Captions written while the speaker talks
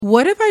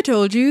What if I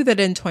told you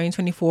that in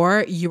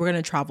 2024, you were going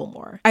to travel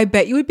more? I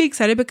bet you would be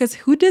excited because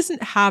who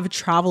doesn't have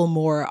travel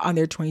more on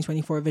their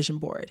 2024 vision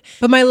board?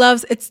 But my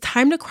loves, it's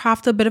time to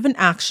craft a bit of an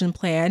action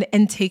plan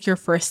and take your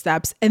first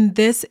steps. And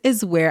this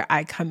is where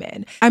I come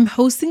in. I'm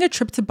hosting a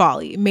trip to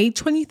Bali, May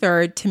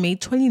 23rd to May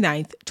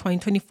 29th,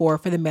 2024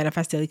 for the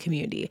Manifest Daily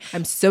community.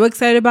 I'm so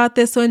excited about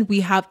this one. We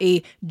have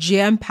a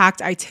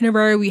jam-packed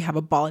itinerary. We have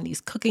a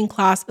Balinese cooking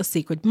class, a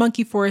sacred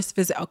monkey forest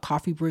visit, a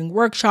coffee brewing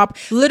workshop,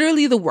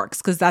 literally the works,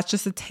 because that's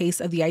just a taste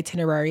of the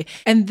itinerary.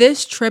 And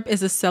this trip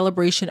is a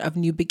celebration of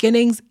new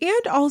beginnings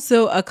and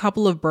also a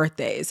couple of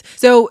birthdays.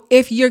 So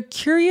if you're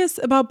curious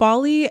about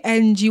Bali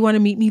and you want to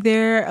meet me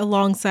there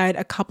alongside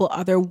a couple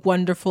other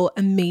wonderful,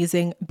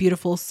 amazing,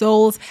 beautiful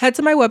souls, head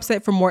to my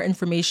website for more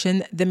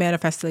information,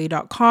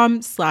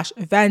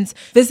 themanifestdaily.com/events.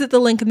 Visit the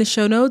link in the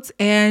show notes.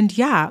 And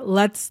yeah,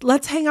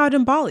 let's hang out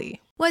in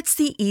Bali. What's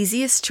the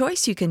easiest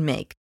choice you can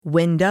make?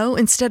 Window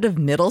instead of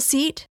middle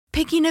seat?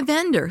 Picking a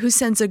vendor who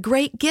sends a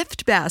great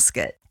gift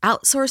basket?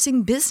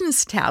 Outsourcing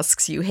business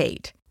tasks you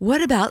hate?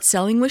 What about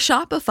selling with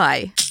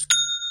Shopify?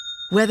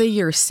 Whether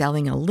you're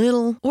selling a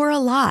little or a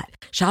lot,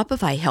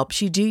 Shopify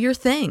helps you do your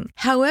thing,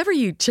 however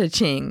you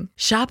cha-ching.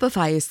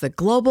 Shopify is the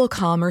global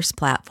commerce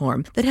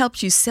platform that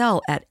helps you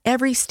sell at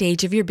every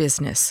stage of your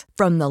business.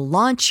 From the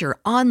launch your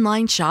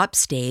online shop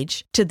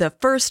stage to the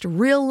first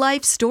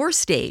real-life store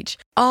stage,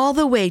 all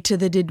the way to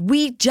the did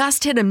we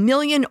just hit a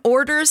million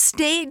orders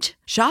stage?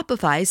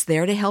 Shopify's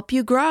there to help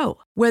you grow.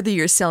 Whether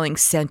you're selling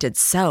scented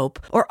soap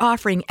or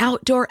offering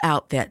outdoor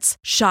outfits,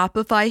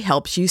 Shopify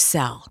helps you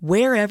sell.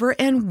 Wherever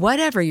and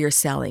whatever you're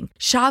selling,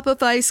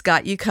 Shopify's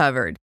got you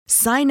covered.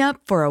 Sign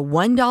up for a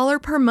 $1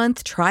 per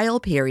month trial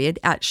period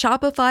at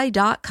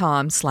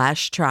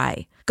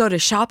shopify.com/try. Go to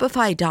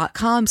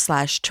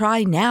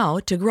shopify.com/try now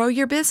to grow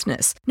your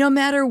business, no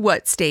matter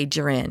what stage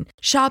you're in.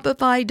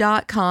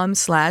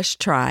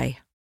 Shopify.com/try.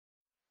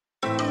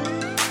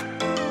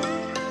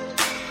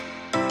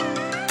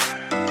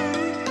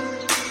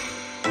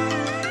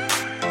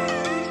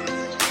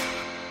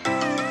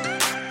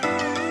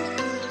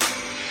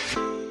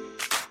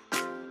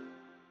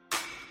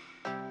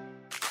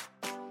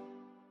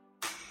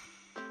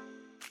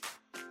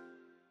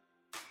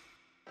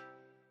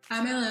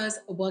 Hi, my loves.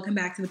 Welcome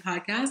back to the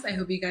podcast. I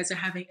hope you guys are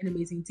having an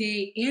amazing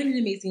day and an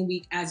amazing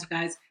week as you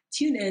guys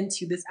tune in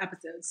to this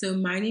episode. So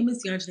my name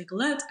is Deandra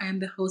Nicolette. I am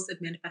the host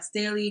of Manifest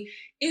Daily.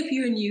 If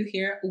you're new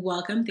here,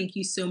 welcome. Thank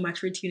you so much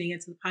for tuning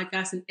into the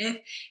podcast. And if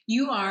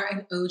you are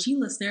an OG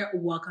listener,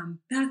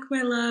 welcome back,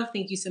 my love.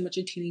 Thank you so much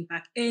for tuning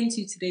back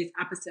into today's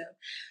episode.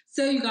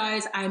 So you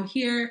guys, I'm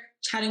here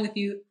chatting with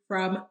you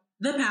from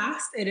the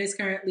past. It is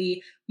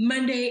currently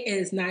Monday. It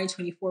is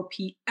 9:24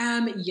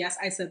 p.m. Yes,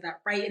 I said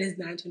that right. It is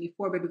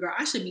 9:24, baby girl.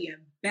 I should be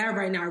in bed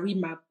right now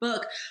reading my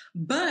book.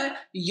 But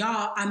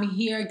y'all, I'm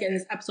here getting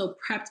this episode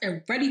prepped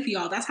and ready for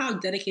y'all. That's how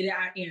dedicated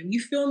I am. You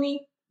feel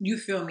me? You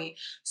feel me?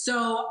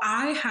 So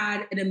I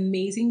had an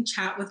amazing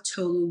chat with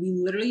Tolu. We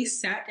literally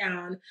sat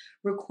down,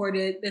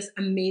 recorded this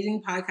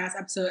amazing podcast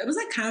episode. It was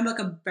like kind of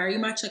like a very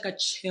much like a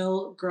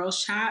chill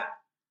girls chat.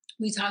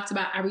 We talked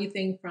about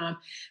everything from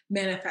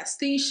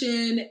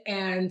manifestation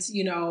and,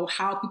 you know,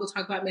 how people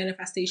talk about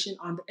manifestation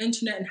on the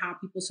internet and how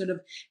people sort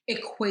of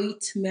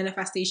equate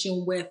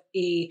manifestation with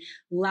a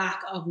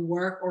lack of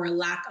work or a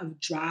lack of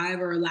drive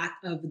or a lack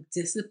of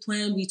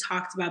discipline. We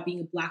talked about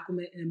being a Black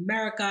woman in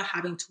America,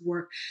 having to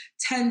work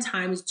 10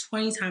 times,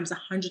 20 times,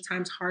 100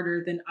 times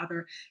harder than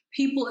other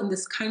people in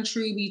this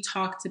country. We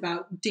talked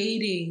about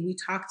dating. We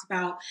talked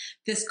about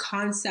this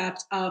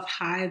concept of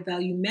high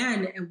value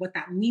men and what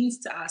that means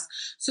to us.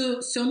 So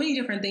many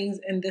different things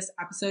in this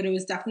episode. It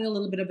was definitely a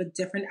little bit of a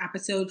different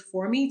episode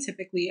for me.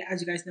 Typically,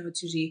 as you guys know,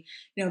 it's usually,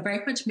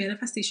 very much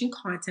manifestation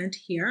content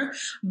here.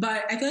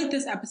 But I feel like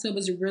this episode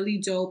was really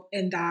dope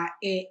in that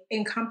it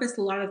encompassed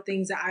a lot of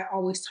things that I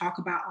always talk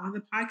about on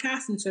the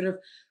podcast and sort of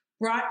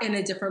brought in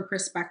a different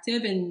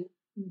perspective and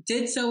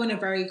did so in a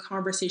very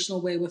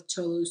conversational way with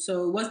Tolu.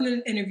 So it wasn't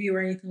an interview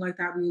or anything like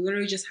that. We were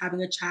literally just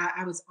having a chat.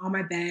 I was on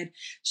my bed.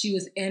 She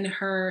was in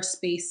her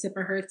space,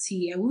 sipping her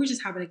tea, and we were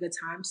just having a good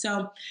time.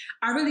 So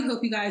I really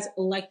hope you guys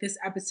like this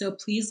episode.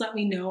 Please let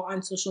me know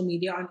on social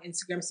media, on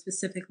Instagram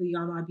specifically.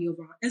 Y'all know I'll be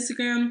over on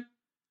Instagram.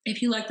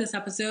 If you like this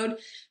episode,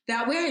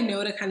 that way I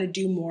know to kind of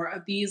do more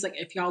of these. Like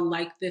if y'all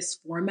like this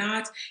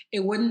format,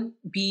 it wouldn't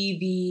be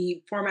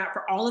the format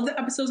for all of the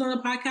episodes on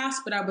the podcast,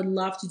 but I would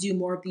love to do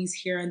more of these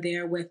here and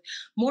there with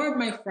more of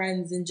my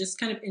friends and just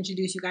kind of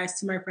introduce you guys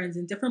to my friends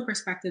and different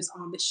perspectives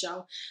on the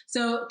show.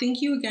 So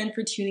thank you again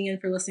for tuning in,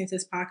 for listening to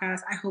this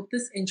podcast. I hope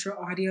this intro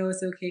audio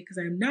is okay because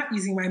I'm not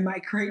using my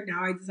mic right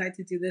now. I decided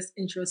to do this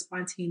intro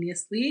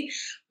spontaneously,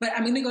 but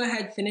I'm going to go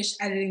ahead and finish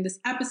editing this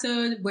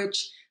episode,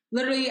 which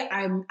literally,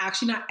 I'm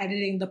actually not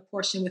editing the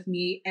portion with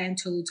me and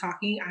Tolu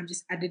talking. I'm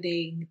just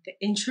editing the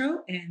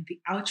intro and the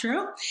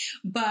outro.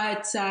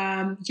 But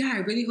I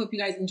really hope you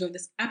guys enjoyed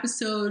this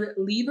episode.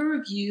 Leave a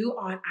review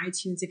on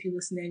iTunes if you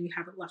listen and you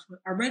haven't left one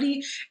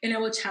already. And I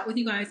will chat with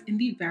you guys in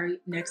the very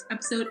next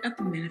episode of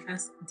the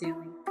Manifest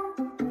Daily.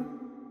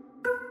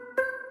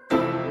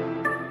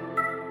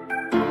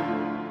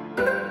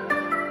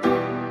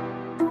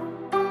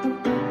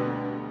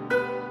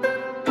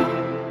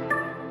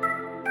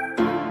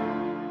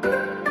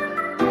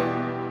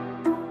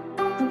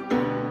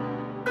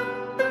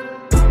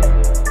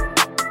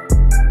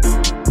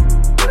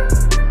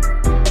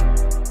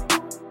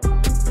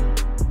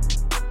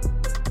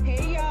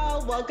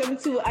 welcome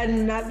to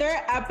another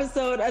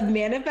episode of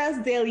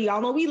Manifest Daily.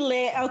 Y'all know we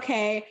lit,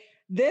 okay?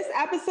 This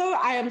episode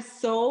I am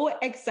so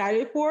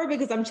excited for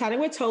because I'm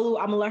chatting with Tolu.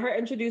 I'm gonna let her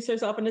introduce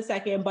herself in a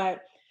second,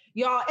 but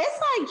y'all, it's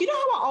like, you know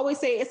how I always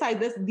say, it's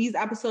like these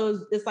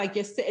episodes, it's like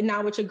you're sitting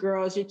down with your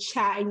girls, you're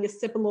chatting, you're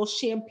sipping a little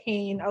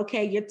champagne,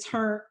 okay? You're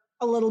turned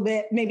a little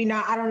bit, maybe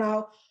not, I don't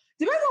know.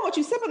 Depends on what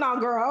you're sipping on,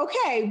 girl.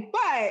 Okay.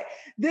 But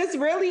this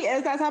really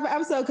is that type of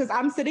episode because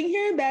I'm sitting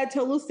here in bed,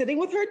 Tolu's sitting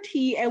with her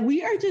tea, and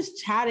we are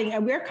just chatting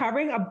and we're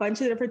covering a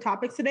bunch of different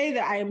topics today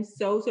that I am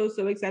so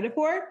excited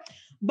for.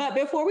 But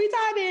before we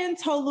dive in,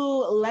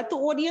 Tolu, let the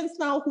audience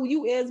know who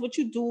you is, what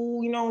you do,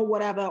 you know,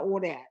 whatever,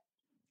 all that.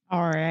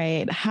 All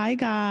right. Hi,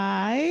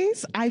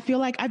 guys. I feel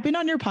like I've been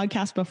on your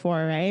podcast before,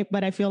 right?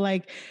 But I feel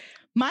like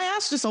my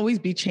ass just always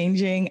be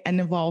changing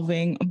and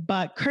evolving.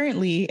 But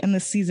currently in the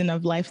season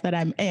of life that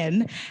I'm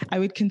in, I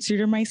would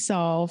consider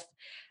myself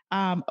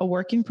a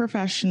working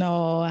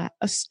professional,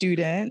 a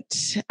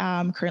student,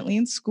 currently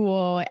in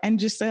school, and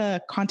just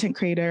a content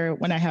creator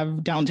when I have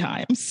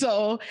downtime.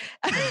 So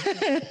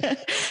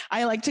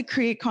I like to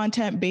create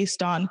content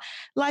based on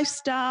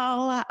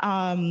lifestyle,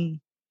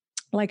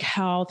 like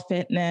health,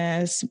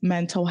 fitness,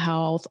 mental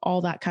health, all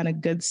that kind of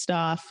good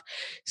stuff.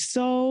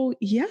 So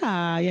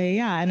yeah.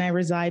 And I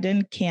reside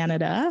in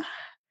Canada.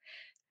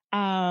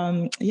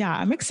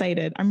 I'm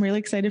excited. I'm really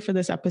excited for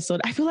this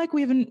episode. I feel like we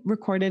haven't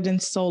recorded in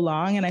so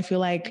long, and I feel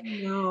like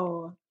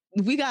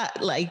we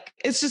got like,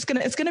 it's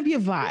gonna be a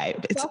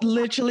vibe. It's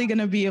literally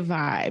gonna be a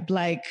vibe.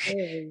 Like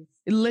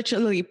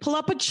literally pull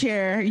up a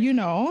chair, you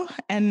know,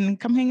 and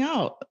come hang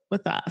out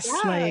with us.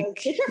 Yes. Like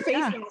get your face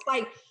mask.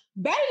 Like,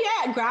 better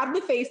yet, grab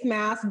the face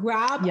mask,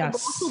 grab a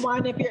glass of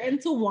wine if you're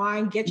into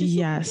wine, get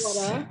you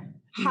some water,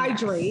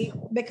 hydrate,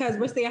 because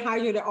we're staying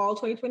hydrated all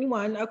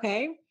 2021,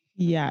 okay?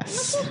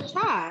 Yes.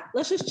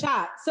 Let's just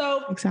chat.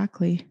 So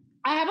exactly.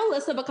 I have a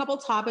list of a couple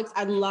topics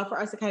I'd love for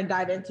us to kind of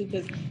dive into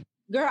because,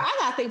 girl, I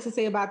got things to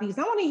say about these.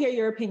 I want to hear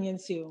your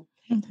opinions too.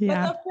 Yeah.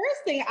 But the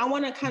first thing I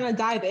want to kind of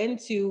dive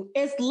into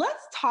is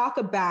let's talk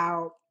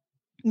about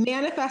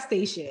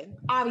manifestation,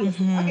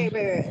 obviously. Mm-hmm. Okay,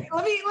 baby.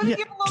 Let me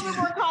give a little bit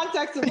more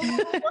context to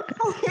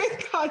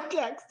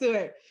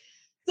it.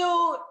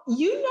 So,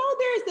 you know,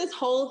 there's this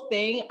whole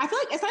thing. I feel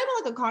like it's not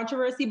even like a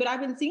controversy, but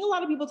I've been seeing a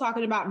lot of people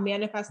talking about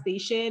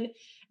manifestation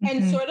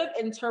and sort of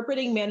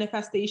interpreting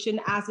manifestation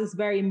as this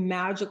very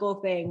magical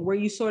thing where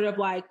you sort of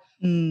like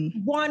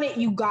want it,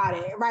 you got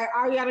it, right?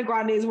 Ariana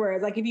Grande's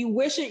words, like if you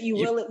wish it, you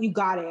will it, you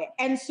got it.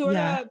 And sort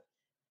of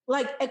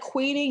like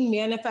equating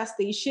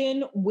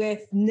manifestation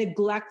with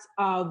neglect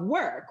of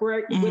work,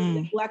 with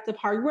neglect of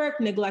hard work,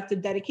 neglect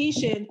of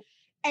dedication,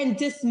 and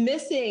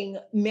dismissing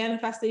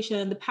manifestation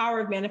and the power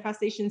of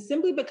manifestation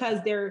simply because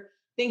they're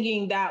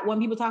thinking that when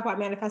people talk about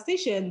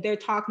manifestation, they're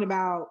talking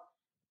about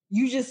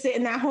you just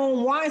sitting at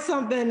home wanting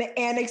something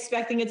and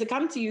expecting it to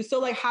come to you. So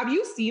like, have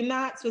you seen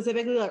that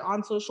specifically like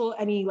on social,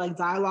 any like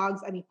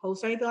dialogues, any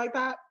posts or anything like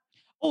that?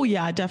 Oh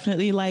yeah,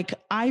 definitely. Like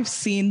I've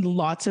seen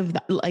lots of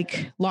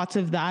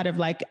that of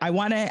like, I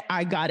want it,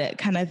 I got it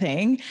kind of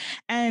thing.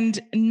 And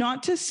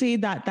not to say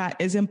that that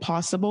is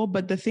impossible,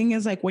 but the thing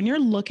is like, when you're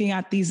looking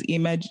at these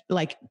image,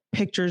 like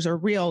pictures or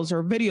reels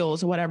or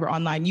videos or whatever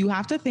online, you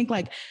have to think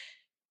like,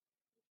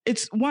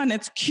 it's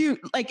cute.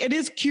 Like it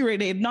is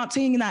curated, not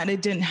saying that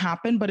it didn't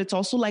happen, but it's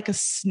also like a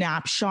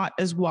snapshot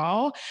as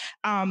well.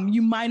 They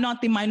might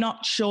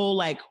not show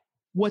like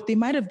what they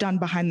might have done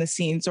behind the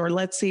scenes, or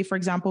let's say, for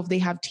example, if they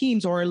have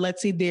teams, or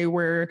let's say they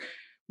were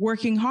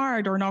working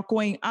hard or not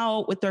going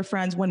out with their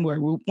friends when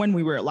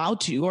we were allowed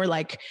to, or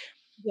like,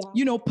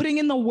 you know, putting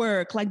in the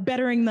work, like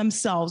bettering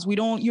themselves.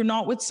 You're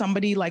not with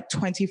somebody like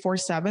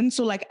 24/7.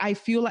 So like, I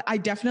feel like I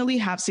definitely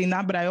have seen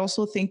that, but I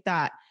also think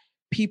that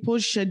people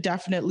should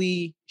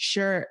definitely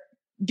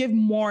give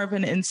more of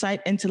an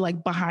insight into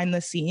like behind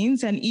the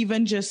scenes. And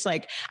even just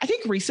like, I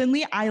think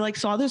recently I like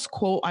saw this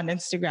quote on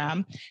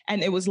Instagram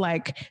and it was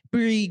like,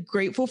 be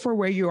grateful for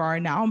where you are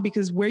now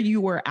because where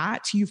you were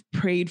at, you've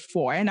prayed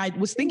for. And I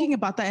was thinking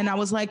about that and I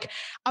was like,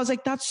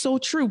 that's so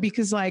true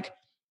because like,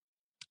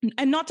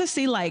 and not to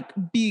say like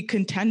be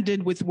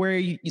contented with where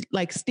you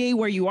like stay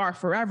where you are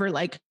forever.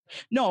 Like,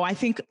 no, I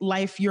think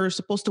life, you're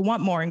supposed to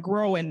want more and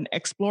grow and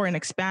explore and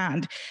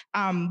expand.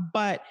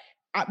 But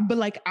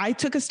like I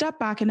took a step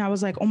back and I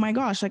was like, oh my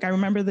gosh, like I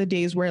remember the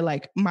days where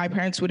like my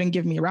parents wouldn't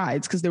give me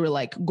rides because they were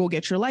like, go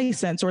get your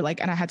license, or like,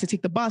 and I had to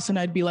take the bus and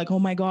I'd be like, oh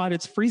my God,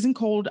 it's freezing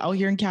cold out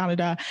here in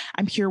Canada.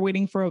 I'm here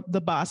waiting for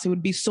the bus. It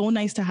would be so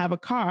nice to have a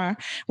car.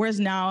 Whereas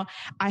now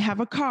I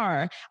have a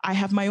car, I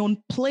have my own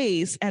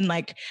place. And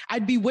like,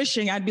 I'd be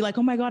like,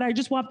 oh my God, I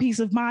just want peace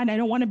of mind. I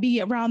don't want to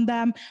be around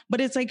them. But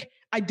it's like,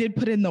 I did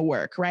put in the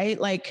work, right?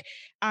 Like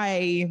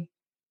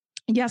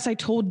yes, I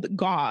told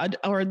God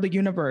or the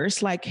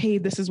universe, like, hey,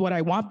 this is what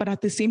I want. But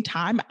at the same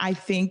time, I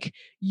think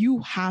you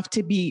have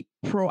to be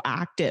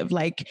proactive.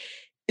 Like,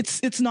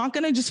 it's not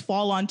going to just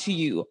fall onto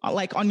you,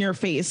 like on your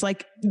face.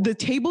 Like the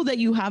table that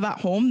you have at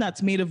home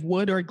that's made of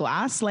wood or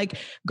glass, like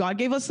God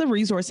gave us the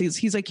resources.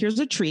 He's like, here's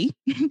a tree.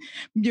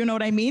 You know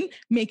what I mean?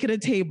 Make it a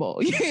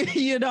table,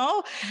 you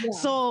know? Yeah.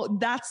 So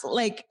that's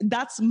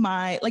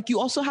my, like, you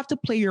also have to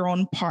play your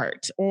own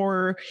part.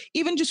 Or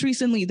even just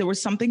recently, there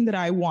was something that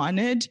I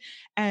wanted,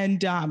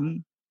 and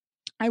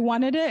I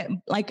wanted it,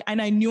 like,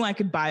 and I knew I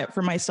could buy it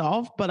for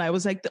myself, but I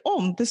was like,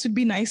 oh, this would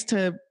be nice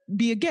to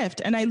be a gift.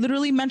 And I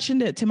literally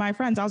mentioned it to my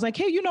friends. I was like,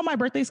 hey, you know, my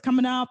birthday's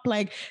coming up.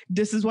 Like,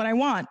 this is what I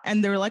want.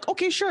 And they were like,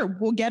 okay, sure,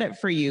 we'll get it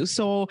for you.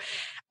 So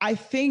I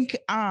think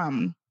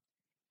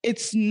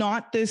it's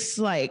not this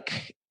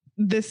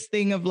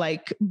thing of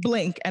like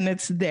blink and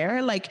it's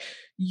there. Like,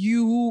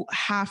 you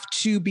have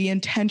to be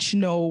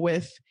intentional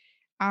with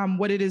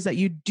what it is that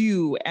you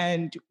do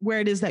and where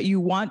it is that you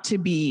want to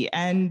be,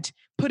 and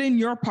put in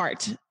your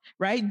part,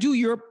 right? Do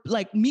your,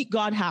 like, meet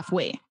God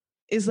halfway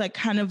is like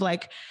kind of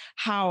like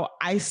how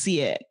I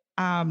see it.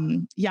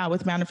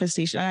 With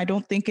manifestation. And I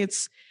don't think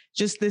it's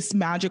just this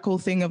magical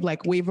thing of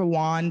like wave a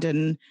wand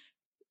and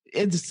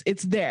it's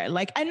there.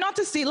 Like, and not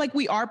to say like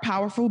we are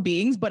powerful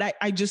beings, but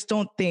I just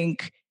don't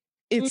think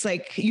it's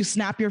like you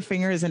snap your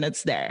fingers and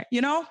it's there,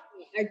 you know?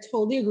 I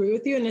totally agree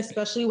with you. And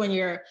especially when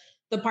you're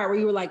the part where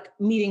you were like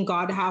meeting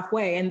God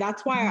halfway. And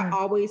that's why I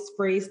always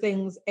phrase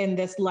things in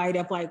this light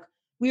of like,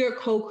 we are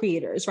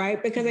co-creators,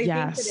 right? Because I think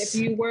that if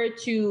you were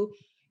to,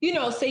 you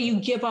know, say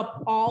you give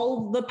up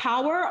all the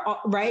power,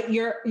 right?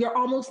 You're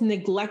almost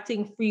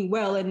neglecting free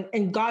will,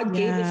 and God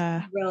gave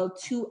us free will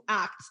to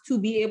act, to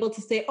be able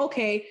to say,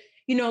 okay,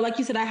 you know, like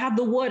you said, I have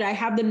the wood, I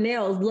have the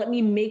nails. Let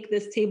me make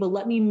this table.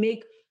 Let me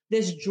make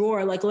this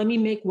drawer. Like, let me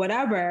make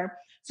whatever.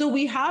 So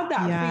we have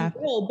that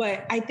free will,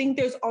 but I think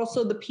there's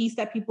also the piece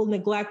that people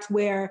neglect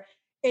where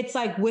it's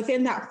like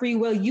within that free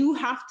will, you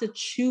have to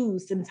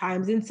choose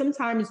sometimes. And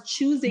sometimes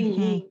choosing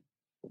means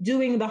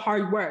doing the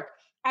hard work.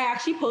 I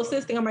actually posted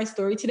this thing on my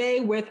story today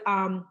with,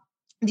 do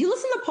you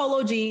listen to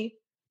Polo G?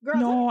 Girl,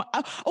 no.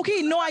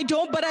 Okay. No, I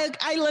don't, but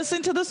I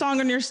listened to the song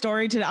on your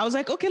story today. I was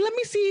like, okay, let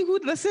me see who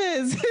this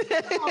is.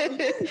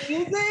 This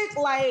music,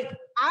 like,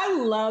 I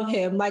love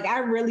him. Like, I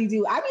really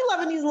do. I be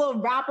loving these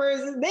little rappers.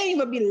 They ain't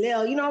even be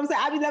lil. You know what I'm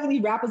saying? I be loving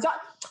these rappers.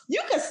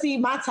 You can see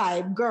my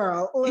type,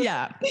 girl.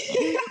 Yeah.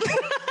 It's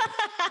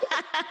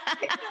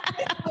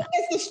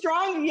the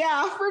strong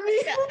for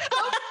me.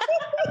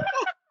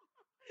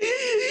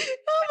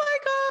 Oh my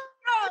God.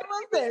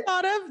 I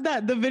thought of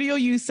that, the video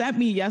you sent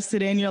me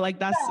yesterday, and you're like,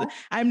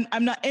 I'm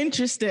not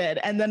interested.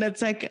 And then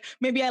it's like,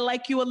 maybe I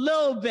like you a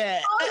little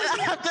bit. Oh,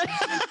 yeah.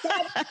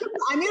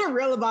 I made a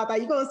reel about that.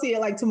 You're going to see it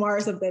like tomorrow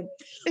or something.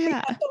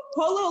 Yeah. So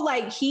Polo,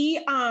 like he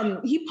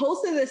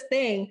posted this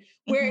thing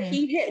where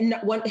he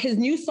his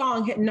new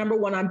song hit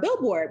 #1 on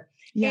Billboard.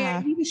 Yeah.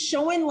 And he was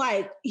showing,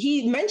 like,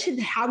 he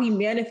mentioned how he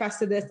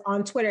manifested this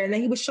on Twitter. And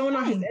then he was showing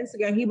on his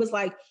Instagram. He was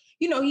like,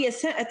 you know, he had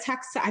sent a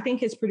text to, I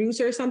think, his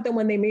producer or something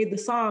when they made the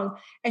song.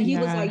 And he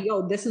was like,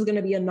 yo, this is going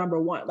to be a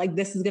 #1. Like,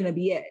 this is going to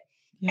be it.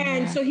 Yeah.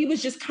 And so he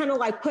was just kind of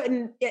like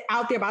putting it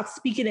out there about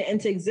speaking it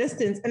into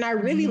existence. And I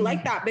really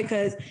like that,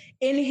 because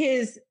in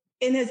his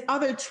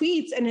other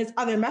tweets and his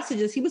other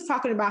messages, he was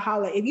talking about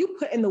how, like, if you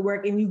put in the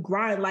work and you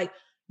grind, like,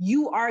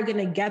 you are going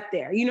to get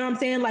there. You know what I'm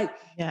saying? Like,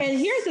 and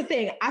here's the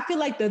thing. I feel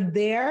like the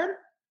there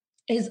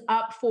is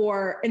up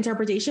for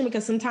interpretation,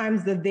 because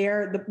sometimes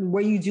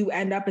where you do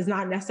end up is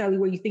not necessarily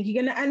where you think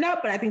you're going to end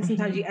up. But I think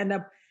sometimes you end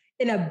up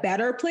in a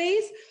better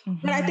place.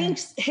 But I think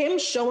him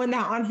showing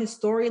that on his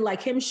story,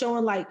 like him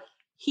showing like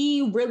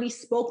he really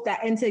spoke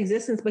that into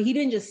existence, but he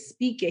didn't just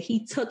speak it.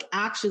 He took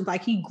actions.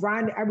 Like, he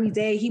grinded every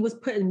day. He was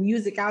putting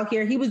music out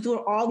here. He was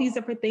doing all these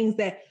different things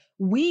that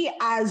we,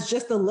 as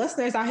just the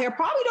listeners out here,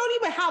 probably don't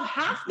even have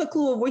half the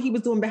clue of what he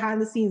was doing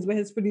behind the scenes with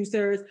his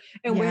producers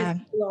and with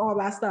all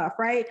that stuff,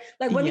 right?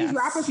 Like, when these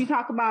rappers, you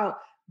talk about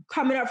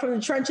coming up from the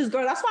trenches,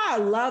 girl, that's why I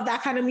love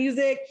that kind of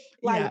music,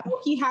 like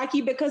Wookie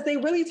Hacky, because they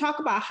really talk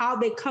about how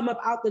they come up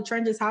out the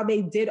trenches, how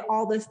they did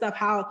all this stuff,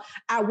 how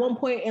at one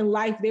point in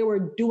life they were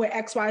doing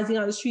XYZ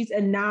on the streets,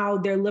 and now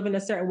they're living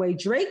a certain way.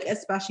 Drake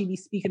especially be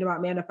speaking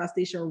about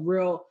manifestation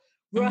real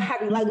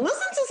heavy. Like,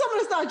 listen to some of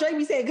the stuff Drake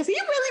be saying, because he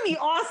really be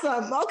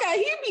awesome. Okay,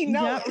 he be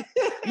knowing.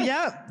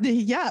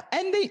 Yeah.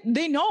 And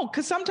they know,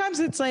 because sometimes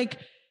it's like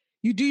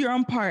you do your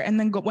own part, and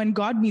then when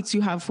God meets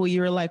you halfway,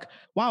 you're like,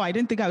 wow, I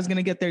didn't think I was going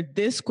to get there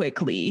this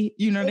quickly.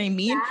 You know what I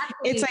mean?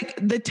 It's like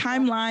the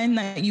timeline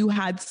that you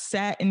had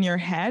set in your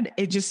head,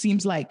 it just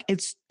seems like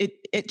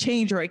it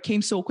changed, or it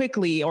came so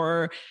quickly,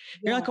 or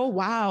you're like, oh,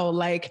 wow.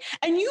 Like,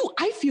 and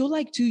I feel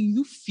like too,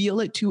 you feel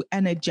it too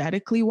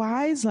energetically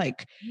wise,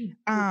 like,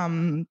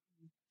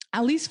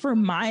 at least for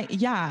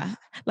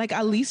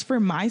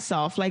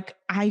myself, like,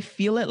 I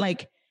feel it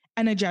like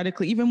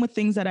energetically, even with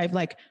things that I've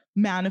like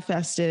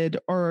manifested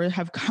or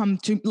have come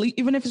to,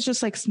 even if it's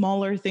just like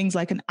smaller things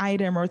like an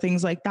item or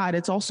things like that.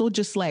 It's also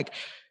just like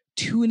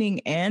tuning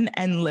in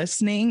and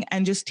listening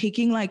and just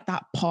taking like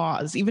that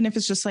pause, even if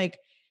it's just like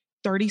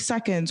 30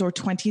 seconds or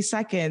 20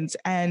 seconds.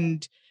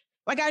 And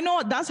Like, I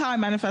know that's how I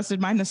manifested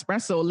my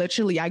Nespresso.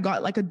 Literally, I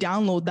got like a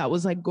download that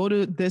was like, go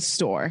to this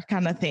store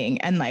kind of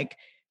thing. And like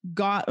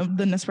got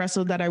the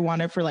Nespresso that I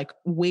wanted for like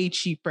way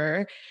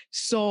cheaper.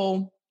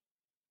 So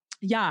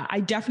yeah, I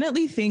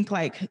definitely think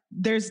like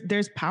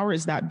there's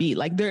powers that be.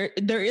 Like there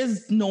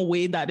is no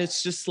way that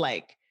it's just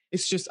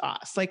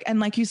us. Like, and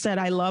like you said,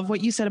 I love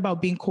what you said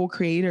about being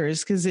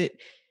co-creators, because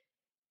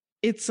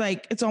it's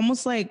like, it's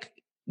almost like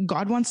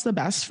God wants the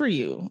best for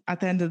you at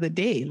the end of the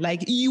day.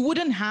 Like you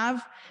wouldn't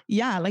have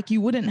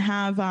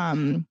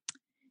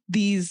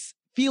these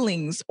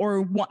feelings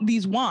or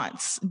these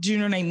wants. Do you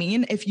know what I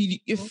mean? If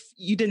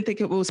you didn't think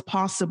it was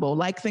possible.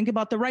 Like think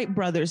about the Wright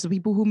brothers, the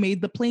people who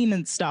made the plane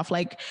and stuff.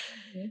 Like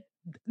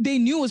they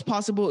knew it was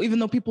possible, even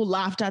though people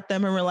laughed at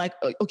them and were like,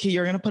 okay,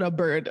 you're going to put a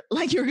bird,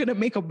 like you're going to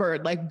make a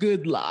bird, like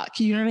good luck.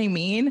 You know what I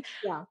mean?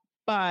 Yeah.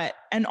 But,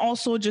 and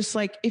also just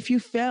like, if you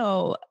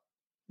fail,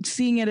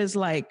 seeing it as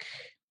like,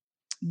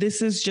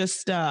 this is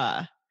just,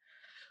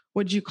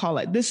 what do you call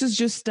it? This is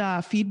just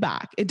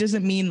feedback. It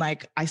doesn't mean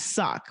like I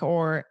suck,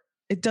 or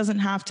it doesn't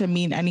have to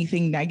mean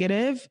anything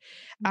negative.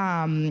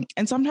 And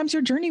sometimes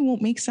your journey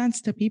won't make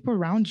sense to people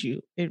around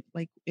you. It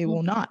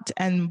will not.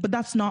 But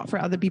that's not for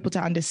other people to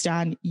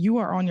understand. You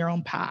are on your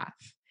own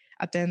path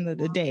at the end of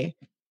the day.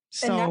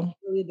 So and that's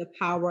really the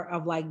power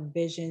of like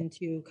vision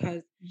too.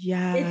 Cause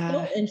yeah, it's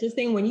so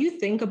interesting when you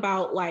think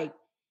about like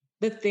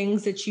the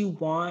things that you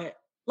want,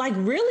 like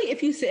really,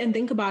 if you sit and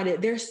think about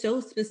it, they're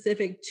so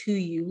specific to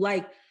you.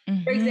 Like,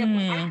 for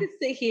example, I could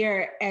sit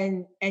here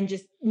and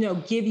just,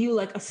 give you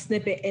like a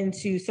snippet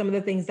into some of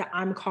the things that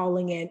I'm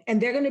calling in,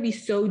 and they're going to be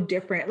so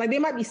different. Like they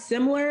might be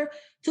similar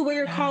to what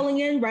you're calling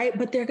in, right?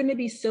 But they're going to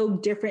be so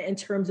different in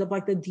terms of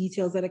like the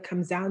details that it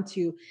comes down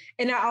to.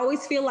 And I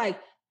always feel like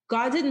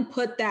God didn't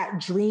put that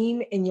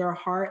dream in your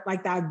heart,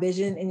 like that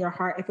vision in your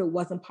heart, if it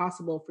wasn't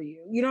possible for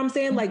you. You know what I'm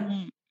saying? Like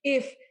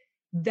if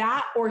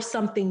that or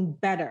something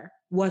better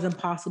wasn't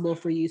possible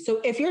for you. So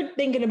if you're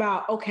thinking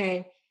about,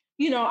 okay,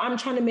 I'm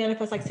trying to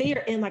manifest, like say you're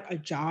in like a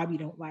job you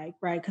don't like,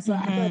 right? Because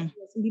I feel like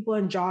some people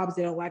in jobs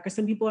they don't like, or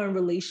some people are in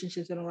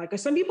relationships they don't like, or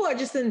some people are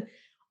just in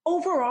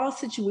overall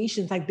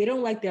situations, like they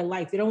don't like their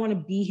life. They don't want to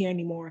be here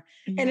anymore.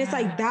 Yeah. And it's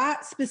like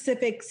that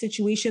specific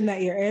situation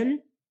that you're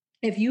in,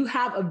 if you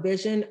have a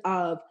vision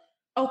of,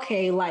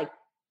 okay, like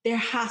there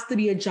has to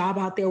be a job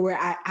out there where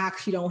I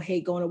actually don't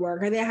hate going to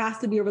work, or there has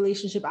to be a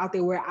relationship out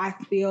there where I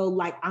feel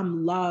like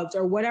I'm loved,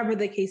 or whatever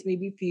the case may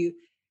be for you.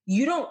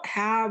 You don't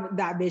have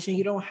that vision.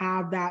 You don't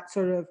have that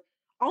sort of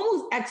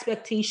almost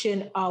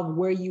expectation of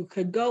where you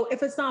could go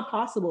if it's not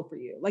possible for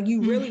you. Like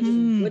you really just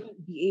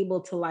wouldn't be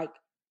able to like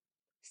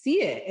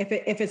see it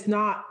if it's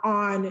not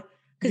on,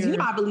 because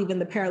I believe in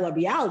the parallel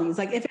realities.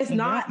 Like if it's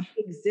not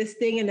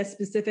existing in a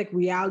specific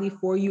reality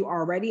for you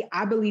already,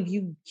 I believe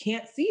you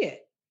can't see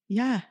it.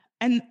 Yeah.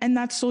 And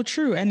that's so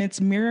true. And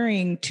it's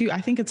mirroring too. I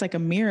think it's like a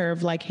mirror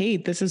of like, hey,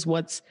 this is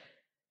what's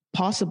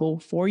possible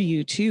for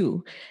you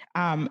too.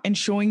 And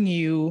showing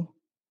you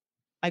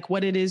like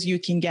what it is you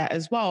can get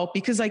as well.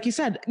 Because like you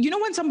said,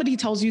 when somebody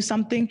tells you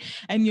something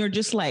and you're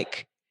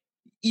like,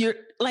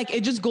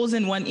 it just goes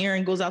in one ear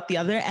and goes out the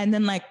other. And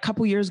then like a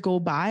couple years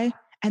go by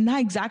and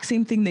that exact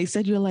same thing they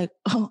said, you're like,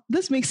 oh,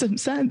 this makes some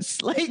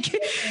sense. Like,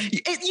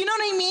 you know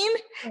what I mean?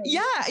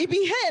 Yeah, it'd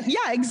be hit.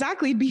 Yeah,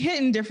 exactly. It'd be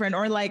hitting different.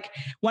 Or like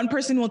one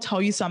person will tell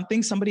you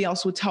something, somebody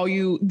else will tell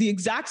you the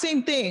exact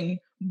same thing.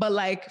 But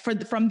like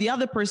from the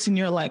other person,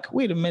 you're like,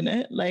 wait a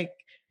minute, like,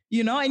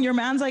 and your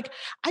man's like,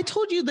 I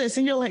told you this.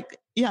 And you're like,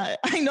 yeah,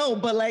 I know.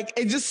 But like,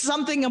 it's just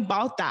something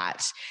about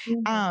that.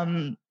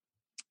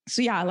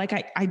 So yeah, like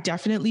I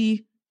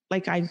definitely,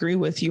 like, I agree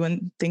with you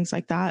and things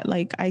like that.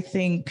 Like, I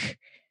think,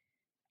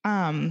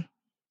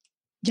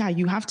 yeah,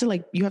 you have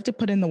to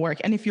put in the work.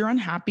 And if you're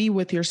unhappy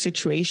with your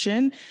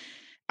situation,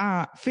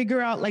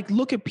 figure out, like,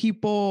 look at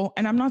people,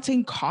 and I'm not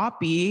saying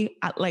copy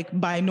like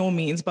by no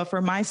means, but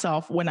for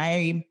myself, when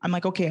I'm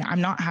like, okay,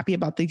 I'm not happy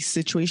about this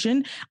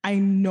situation. I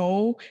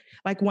know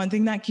like one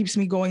thing that keeps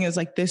me going is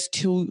like this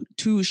too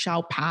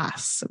shall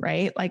pass,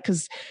 right? Like,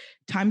 cause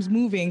time's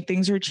moving,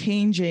 things are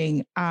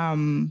changing.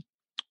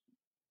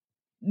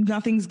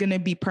 Nothing's going to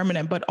be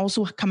permanent, but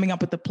also coming up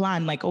with a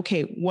plan. Like,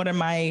 okay, what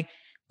am I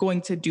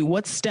going to do?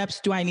 What steps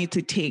do I need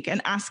to take?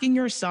 And asking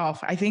yourself,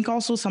 I think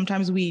also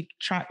sometimes we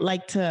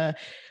like to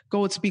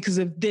go, it's because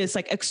of this,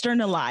 like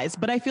externalize,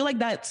 but I feel like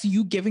that's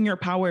you giving your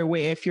power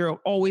away. If you're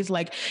always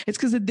like, it's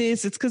because of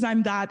this, it's because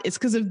I'm that, it's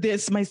because of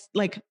this, my,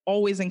 like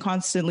always and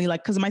constantly,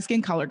 like, because of my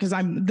skin color, because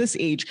I'm this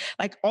age,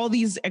 like all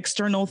these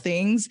external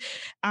things.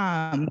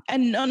 And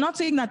I'm not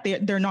saying that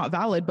they're not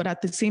valid, but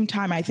at the same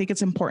time, I think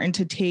it's important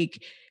to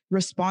take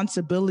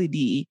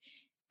responsibility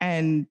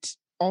and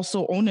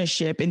also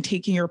ownership and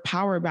taking your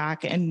power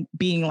back and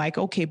being like,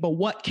 okay, but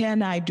what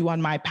can I do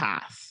on my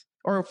path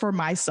or for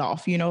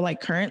myself,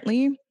 like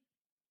currently?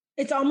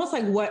 It's almost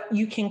like what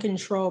you can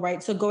control,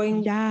 right? So I'm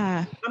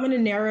going to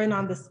narrow in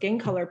on the skin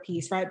color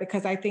piece, right?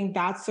 Because I think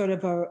that's sort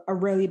of a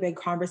really big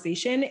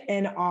conversation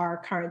in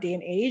our current day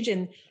and age.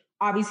 And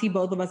obviously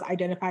both of us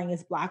identifying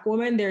as Black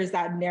women, there's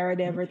that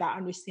narrative or that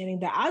understanding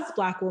that as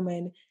Black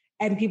women,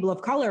 and people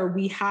of color,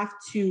 we have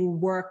to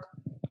work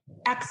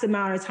X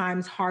amount of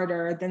times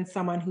harder than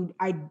someone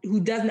who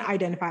doesn't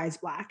identify as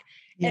Black.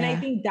 Yeah. And I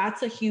think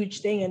that's a huge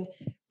thing. And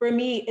for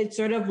me, it's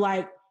sort of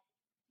like,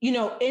 you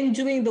know, in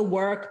doing the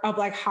work of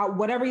like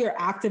whatever your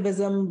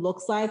activism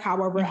looks like,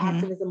 however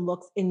activism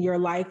looks in your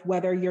life,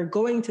 whether you're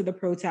going to the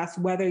protest,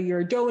 whether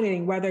you're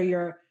donating, whether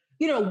you're,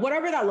 you know,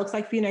 whatever that looks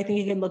like for you. And I think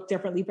it can look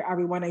differently for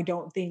everyone. I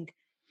don't think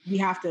we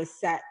have to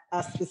set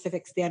a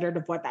specific standard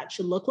of what that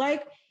should look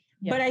like.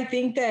 Yeah. But I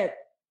think that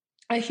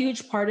a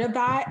huge part of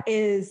that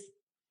is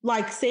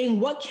like saying,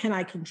 what can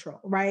I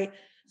control, right?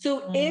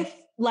 So if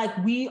like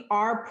we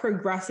are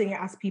progressing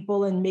as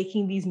people and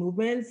making these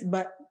movements,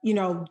 but you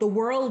know, the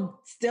world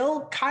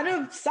still kind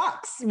of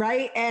sucks,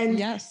 right? And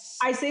yes,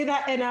 I say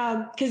that,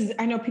 and because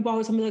I know people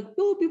always tell me like,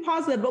 "Oh, be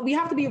positive," but we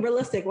have to be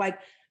realistic. Like,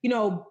 you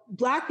know,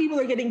 Black people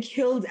are getting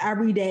killed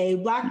every day.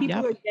 Black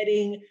people are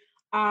getting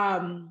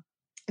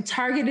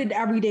targeted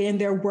every day in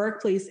their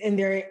workplace, in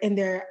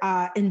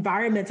their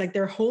environments, like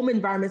their home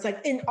environments, like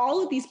in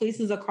all of these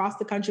places across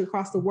the country,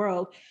 across the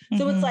world.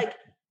 So it's like,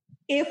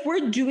 if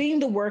we're doing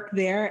the work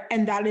there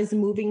and that is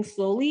moving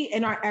slowly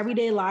in our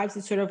everyday lives,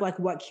 it's sort of like,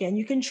 what can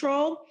you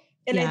control?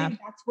 And I think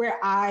that's where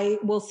I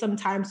will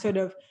sometimes sort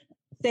of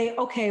say,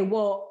 okay,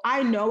 well,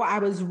 I know I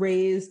was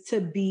raised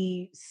to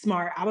be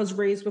smart. I was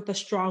raised with a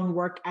strong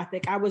work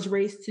ethic. I was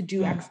raised to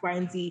do X, Y,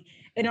 and Z.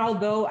 And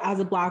although as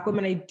a Black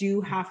woman, I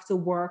do have to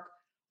work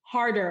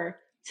harder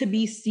to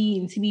be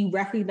seen, to be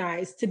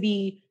recognized, to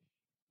be,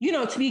 you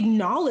know, to be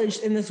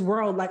acknowledged in this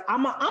world. Like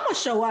I'm gonna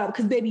show up,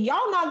 because baby,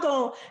 y'all not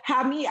gonna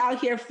have me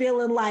out here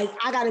feeling like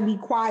I gotta be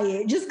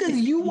quiet just because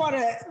you wanna,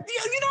 you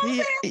know what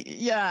I'm saying?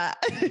 Yeah.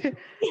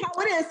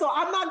 How it is. So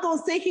I'm not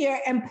gonna sit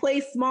here and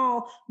play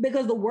small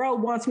because the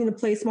world wants me to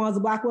play small as a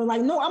Black woman.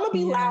 Like, no, I'm gonna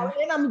be loud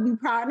and I'm gonna be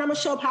proud and I'm gonna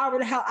show up however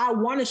the hell I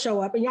want to show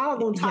up, and y'all are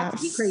gonna talk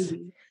to me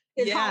crazy.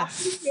 It's how I'm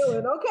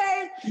feeling,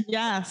 okay?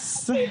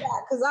 Yes.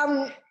 Because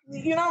I'm,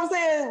 you know what I'm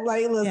saying?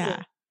 Like,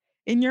 listen.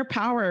 In your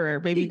power,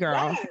 baby girl.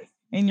 Yes.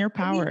 In your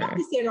power. We have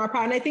to stay in our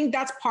power. And I think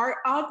that's part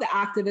of the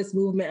activist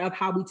movement of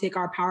how we take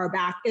our power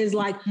back, is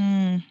like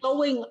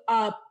showing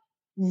up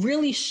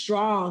really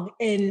strong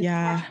in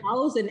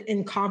ourselves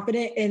and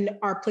confident in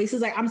our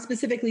places. Like I'm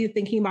specifically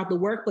thinking about the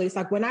workplace.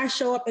 Like when I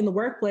show up in the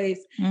workplace,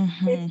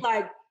 it's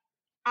like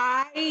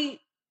I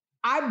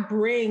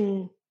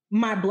bring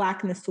my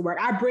Blackness to work.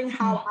 I bring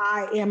how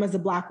I am as a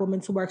Black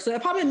woman to work. So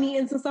if I'm in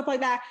meetings and stuff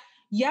like that,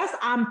 yes,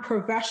 I'm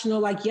professional.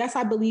 Like, yes,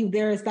 I believe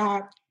there is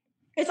that.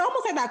 It's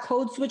almost like that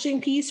code switching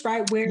piece,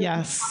 right? Where you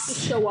have to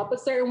show up a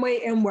certain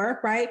way in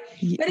work, right?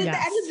 But at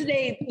the end of the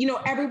day, you know,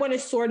 everyone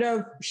is sort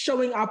of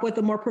showing up with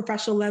a more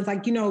professional lens.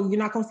 Like, you know, you're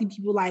not going to see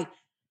people like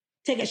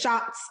taking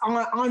shots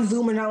on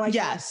Zoom and all like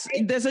that,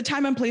 right? There's a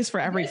time and place for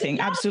everything.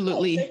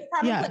 Absolutely.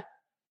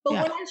 But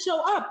when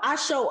I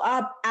show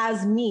up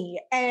as me.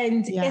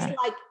 And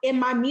it's like in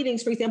my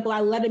meetings, for example, I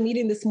led a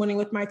meeting this morning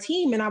with my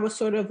team and I was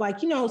sort of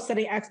like, you know,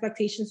 setting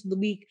expectations for the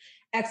week,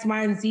 X,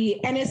 Y, and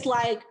Z. And it's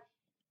like,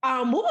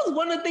 what was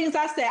one of the things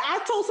I said? I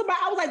told somebody,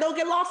 I was like, don't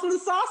get lost in the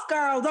sauce,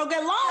 girl. Don't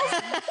get lost.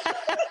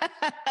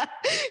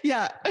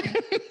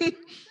 And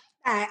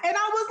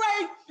I was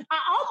like, I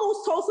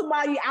almost told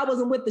somebody I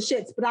wasn't with the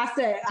shits, but I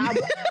said,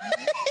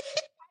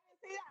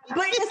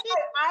 but it's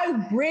like,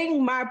 I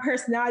bring my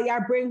personality, I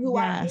bring who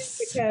I am,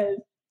 because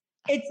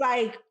it's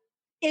like,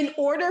 in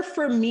order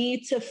for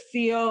me to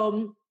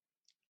feel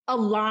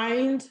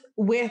aligned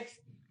with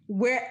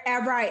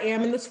wherever I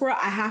am in this world,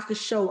 I have to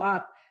show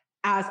up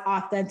as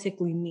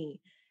authentically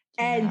me.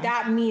 And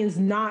that means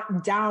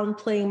not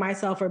downplaying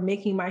myself or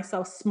making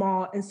myself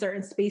small in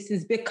certain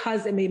spaces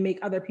because it may make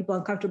other people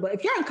uncomfortable.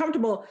 If you're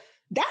uncomfortable,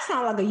 that's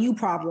not like a you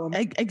problem.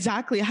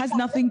 Exactly. It has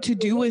nothing to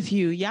do with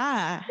you.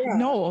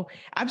 No,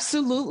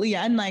 absolutely.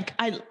 And like,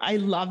 I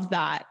love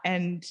that.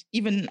 And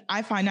even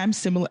I find I'm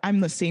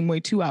the same way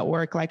too at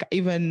work. Like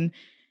even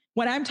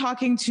when I'm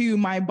talking to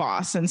my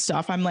boss and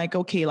stuff, I'm like,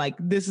 okay, like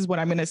this is what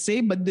I'm going to say,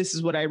 but this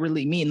is what I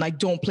really mean. Like,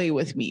 don't play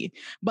with me.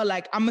 But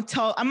like, I'm going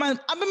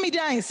to be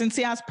nice and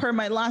say, as per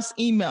my last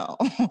email,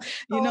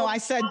 I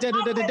said,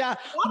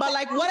 But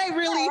like what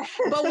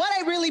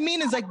I really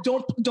mean is like,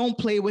 don't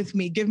play with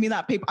me. Give me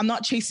that paper. I'm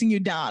not chasing you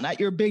down at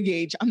your big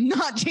age. I'm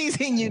not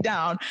chasing you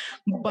down,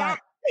 but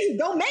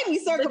don't make me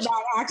circle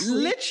back,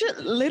 actually.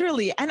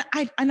 Literally. And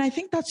I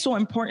think that's so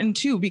important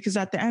too, because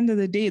at the end of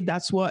the day,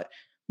 that's what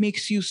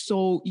makes you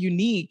so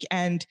unique.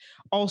 And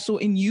also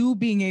in you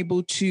being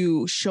able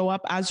to show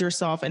up as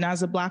yourself and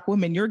as a Black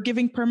woman, you're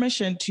giving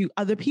permission to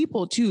other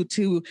people too,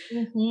 to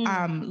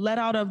let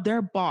out of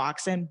their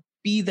box and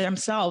be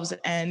themselves.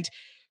 And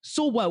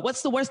so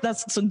what's the worst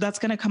that's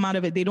going to come out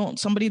of it?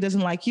 Somebody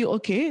doesn't like you.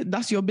 Okay.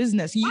 That's your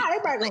business. And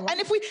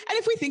if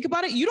we think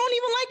about it, you don't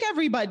even like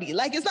everybody.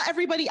 Like, it's not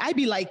everybody I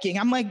be liking.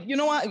 I'm like, you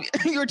know what?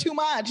 You're too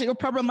much. You're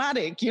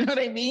problematic. You know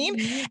what I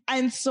mean?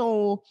 And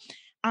so,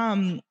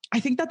 I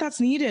think that that's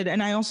needed.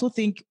 And I also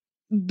think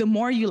the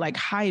more you like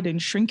hide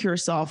and shrink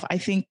yourself, I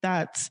think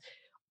that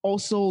could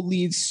also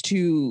lead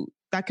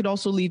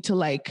to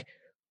like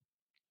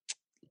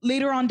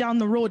later on down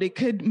the road, it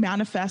could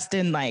manifest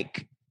in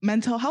like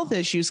mental health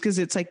issues because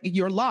it's like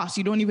you're lost.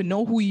 You don't even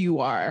know who you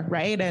are,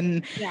 right?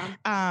 And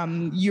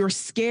you're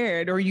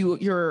scared or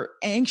you're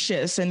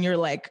anxious and you're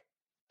like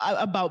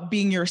about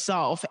being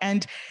yourself.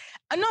 And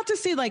not to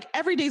say like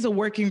every day is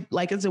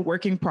it's a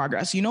working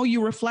progress. You know,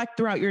 you reflect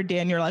throughout your day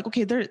and you're like,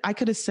 okay, I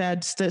could have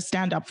said to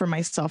stand up for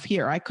myself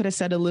here. I could have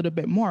said a little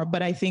bit more,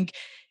 but I think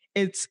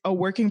it's a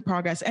working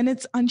progress and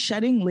it's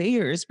unshedding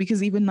layers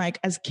because even like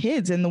as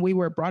kids and the way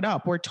we're brought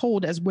up, we're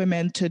told as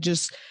women to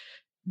just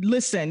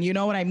listen, you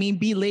know what I mean?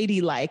 Be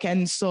ladylike.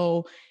 And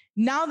so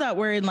now that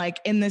we're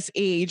in this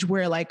age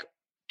where like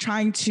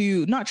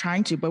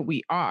but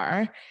we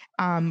are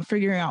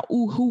figuring out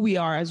who we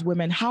are as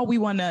women, how we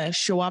want to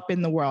show up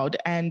in the world.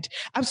 And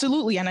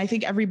absolutely. And I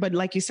think everybody,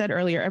 like you said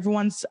earlier,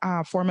 everyone's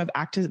form of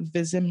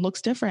activism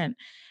looks different.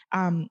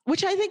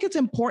 Which I think it's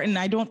important.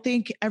 I don't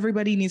think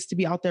everybody needs to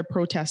be out there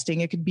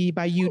protesting. It could be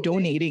by you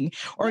donating,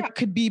 or it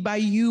could be by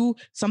you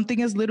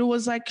something as little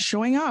as like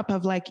showing up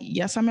of like,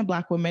 yes, I'm a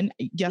Black woman.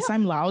 Yes,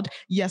 I'm loud.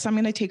 Yes, I'm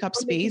going to take up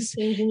space.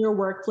 Changing your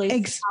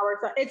workplace.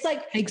 It's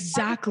like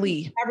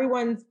exactly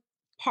everyone's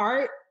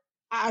part,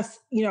 as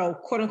you know,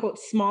 quote unquote,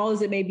 small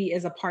as it may be,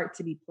 is a part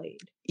to be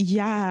played.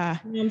 Yeah.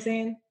 You know what I'm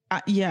saying?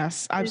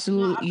 Yes,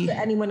 absolutely. It's not up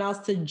to anyone else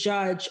to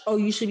judge, oh,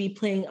 you should be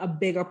playing a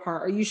bigger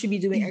part or you should be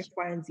doing X,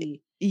 Y, and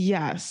Z.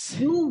 Yes.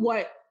 Do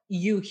what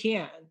you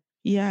can.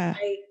 Yeah.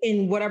 Right?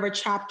 In whatever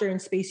chapter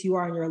and space you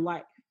are in your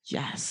life.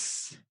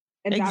 Yes.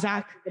 And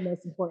exactly. That's the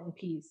most important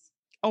piece.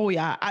 Oh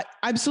yeah,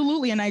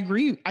 absolutely. And I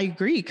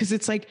agree. Cause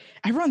it's like,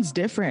 everyone's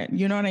different.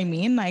 You know what I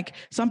mean? Like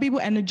some people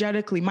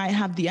energetically might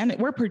have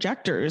we're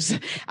projectors.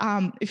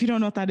 If you don't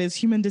know what that is,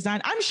 human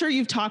design. I'm sure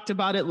you've talked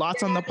about it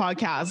lots on the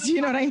podcast.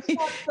 You know what I mean?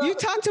 You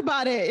talked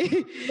about it,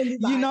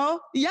 you know?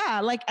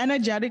 Yeah. Like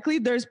energetically,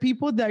 there's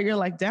people that you're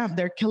like, damn,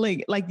 they're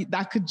killing. Like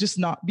that could just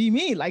not be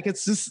me. Like,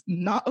 it's just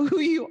not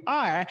who you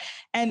are.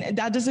 And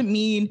that doesn't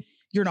mean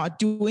you're not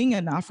doing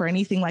enough or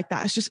anything like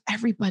that. It's just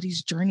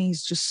everybody's journey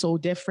is just so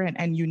different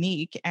and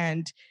unique.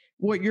 And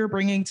what you're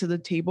bringing to the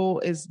table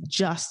is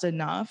just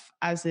enough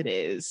as it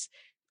is.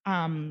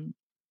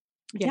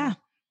 Yeah.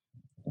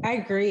 I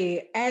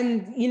agree.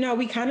 And, you know,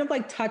 we kind of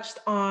like touched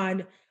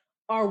on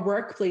our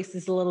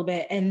workplaces a little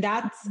bit. And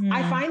that's,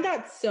 I find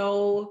that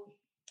so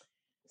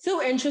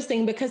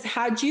interesting because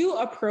had you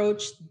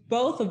approached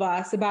both of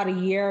us about a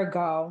year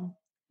ago,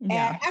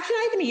 actually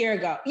not even a year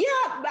ago.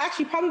 Yeah,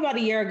 actually probably about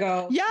a year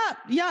ago.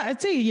 Yeah, I'd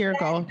say a year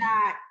ago.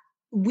 That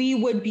we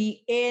would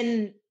be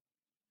in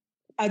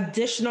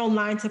additional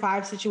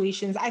 9-to-5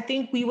 situations. I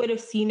think we would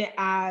have seen it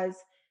as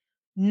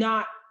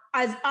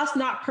us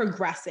not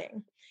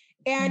progressing.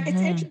 And it's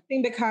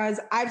interesting because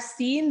I've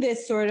seen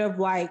this sort of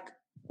like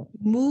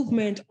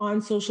movement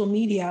on social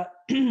media.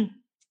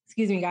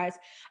 Excuse me, guys.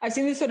 I've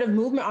seen this sort of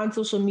movement on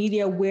social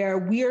media where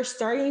we are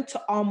starting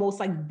to almost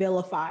like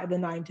vilify the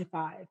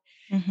 9-to-5.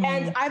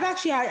 And I've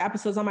actually had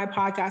episodes on my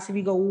podcast. If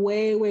you go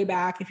way, way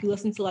back, if you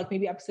listen to like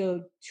maybe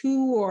episode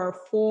 2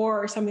 or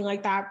 4 or something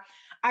like that,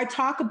 I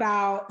talk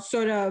about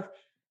sort of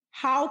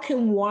how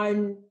can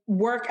one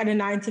work at a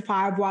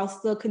 9-to-5 while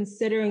still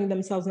considering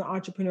themselves an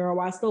entrepreneur,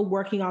 while still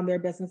working on their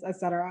business, et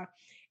cetera.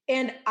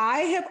 And I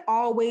have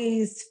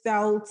always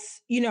felt,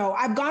 you know,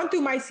 I've gone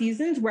through my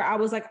seasons where I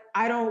was like,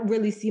 I don't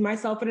really see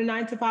myself in a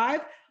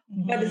 9-to-5.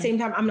 But at the same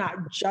time, I'm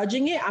not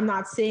judging it. I'm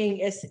not saying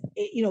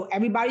you know,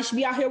 everybody should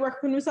be out here working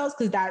for themselves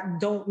because that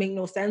don't make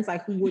no sense.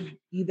 Like who would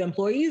be the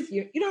employees?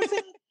 You know what I'm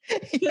saying?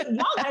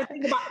 Y'all gotta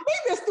think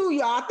this through,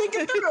 y'all. Think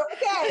it through,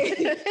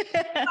 okay?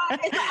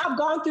 I've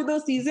gone through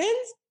those seasons,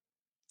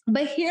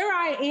 but here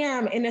I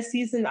am in a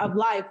season of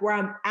life where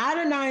I'm at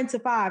a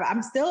 9-to-5.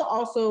 I'm still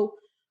also,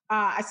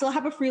 I still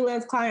have a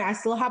freelance client. I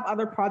still have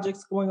other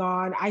projects going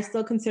on. I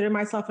still consider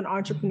myself an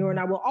entrepreneur and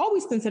I will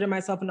always consider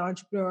myself an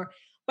entrepreneur.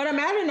 But I'm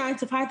at a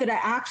 9-to-5 that I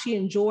actually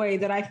enjoy,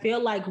 that I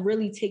feel like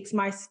really takes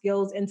my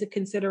skills into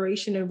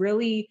consideration and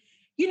really,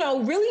 you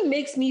know, really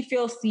makes me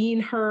feel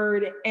seen,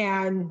 heard,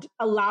 and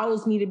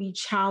allows me to be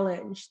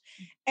challenged.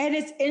 And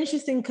it's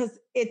interesting because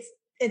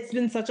it's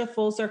been such a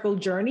full circle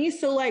journey.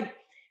 So like,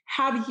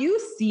 have you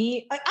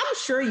seen, I'm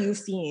sure you've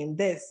seen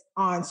this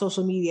on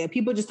social media,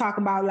 people just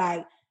talking about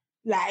like,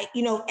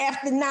 you know,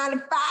 after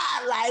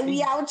 9-to-5, like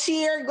we out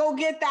here, go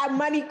get that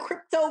money,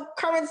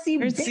 cryptocurrency,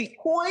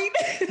 Bitcoin.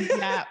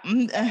 Yeah.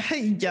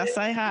 Yes,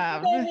 I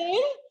have. You know what I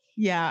mean?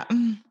 Yeah.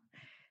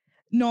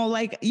 No,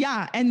 like,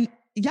 yeah. And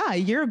yeah, a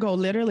year ago,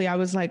 literally, I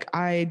was like,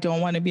 I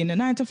don't want to be in a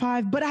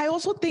 9-to-5, but I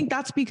also think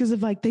that's because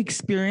of like the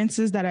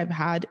experiences that I've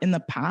had in the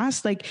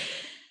past. Like,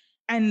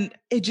 and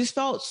it just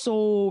felt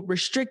so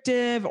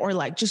restrictive or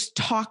like just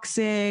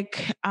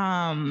toxic.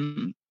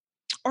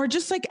 Or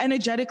just like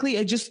energetically,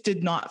 it just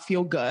did not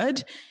feel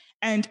good.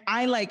 And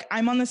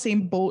I'm on the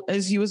same boat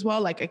as you as well.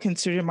 Like I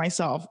consider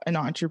myself an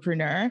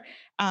entrepreneur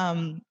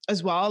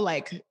as well,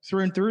 like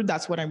through and through.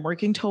 That's what I'm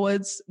working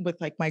towards with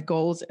like my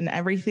goals and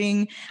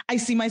everything. I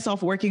see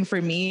myself working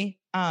for me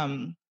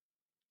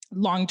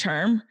long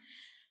term.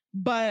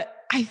 But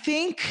I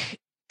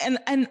think, and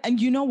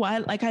you know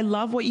what, like I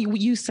love what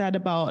you said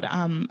about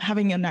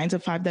having a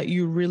 9-to-5 that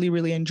you really,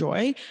 really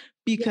enjoy.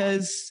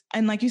 because,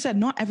 and like you said,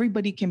 not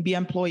everybody can be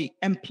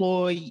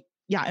employees.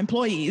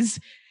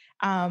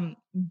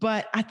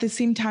 But at the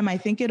same time, I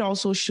think it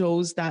also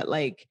shows that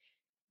like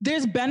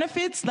there's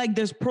benefits, like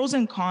there's pros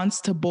and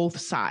cons to both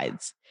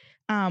sides.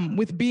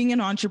 With being an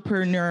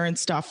entrepreneur and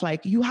stuff,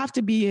 like you have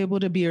to be able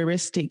to be a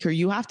risk taker.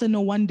 You have to know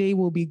one day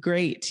will be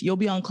great. You'll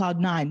be on cloud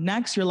 9.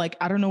 Next, you're like,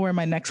 I don't know where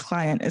my next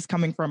client is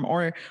coming from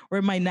or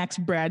where my next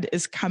bread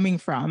is coming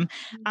from.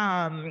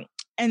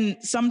 And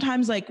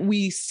sometimes like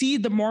we see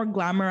the more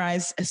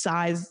glamorized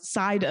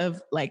side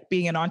of like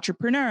being an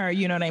entrepreneur,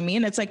 you know what I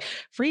mean? It's like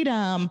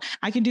freedom.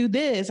 I can do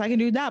this, I can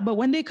do that. But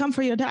when they come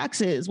for your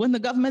taxes, when the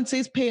government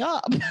says pay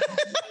up, you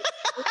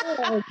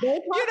know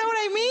what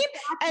I mean?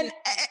 And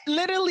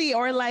literally,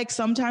 or like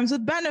sometimes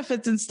with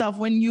benefits and stuff,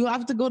 when you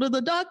have to go to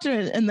the doctor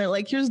and they're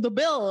like, here's the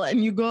bill.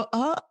 And you go,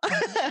 oh.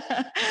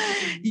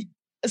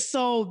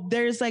 So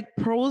there's like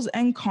pros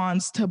and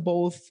cons to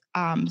both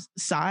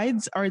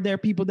sides. Are there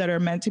people that are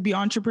meant to be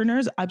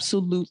entrepreneurs?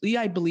 Absolutely.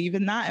 I believe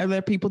in that. Are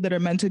there people that are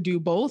meant to do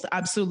both?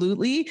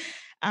 Absolutely.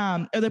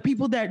 Are there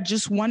people that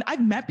just want,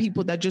 I've met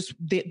people that just,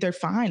 they're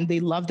fine. They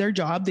love their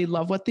job. They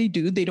love what they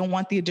do. They don't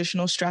want the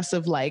additional stress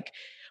of like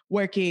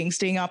working,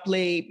 staying up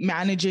late,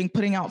 managing,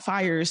 putting out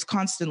fires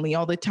constantly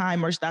all the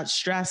time, or that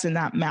stress and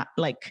that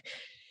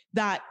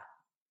that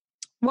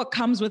what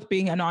comes with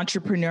being an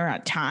entrepreneur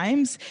at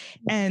times.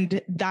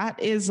 And that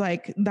is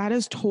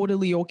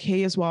totally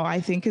okay as well. I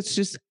think it's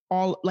just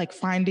all like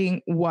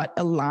finding what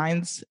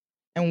aligns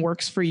and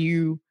works for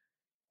you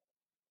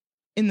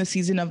in the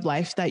season of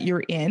life that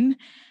you're in.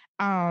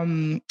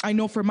 I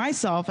know for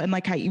myself, and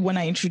like when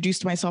I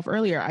introduced myself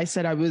earlier, I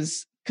said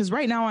because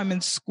right now I'm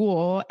in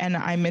school and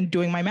I'm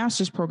doing my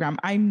master's program.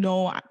 I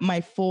know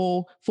my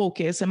full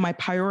focus and my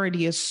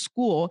priority is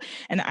school,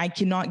 and I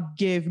cannot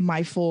give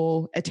my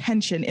full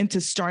attention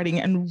into starting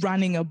and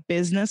running a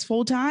business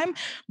full time.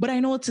 But I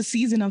know it's a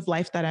season of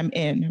life that I'm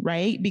in,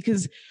 right?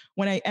 Because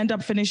when I end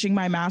up finishing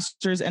my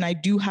master's and I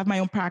do have my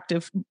own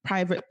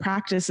private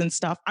practice and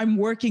stuff, I'm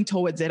working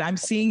towards it. I'm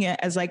seeing it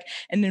as like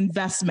an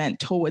investment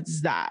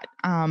towards that.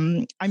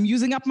 I'm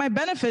using up my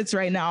benefits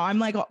right now. I'm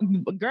like,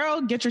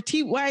 girl, get your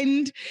teeth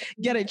whitened,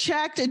 get it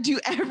checked, and do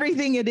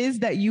everything it is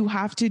that you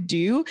have to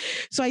do.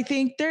 So I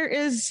think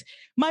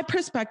my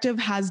perspective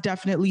has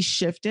definitely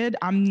shifted.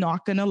 I'm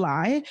not going to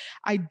lie.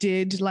 I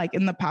did like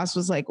in the past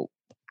was like,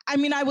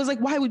 I was like,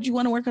 why would you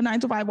want to work a 9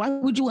 to 5? Why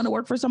would you want to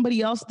work for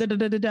somebody else?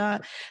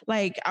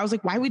 Like, I was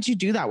like, why would you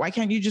do that? Why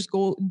can't you just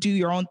go do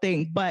your own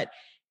thing? But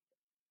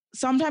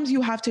sometimes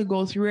you have to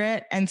go through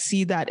it and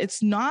see that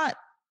it's not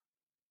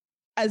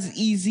as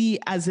easy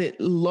as it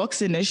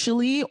looks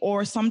initially,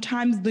 or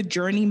sometimes the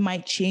journey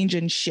might change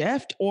and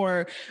shift,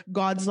 or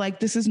God's like,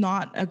 this is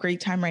not a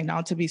great time right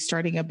now to be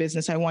starting a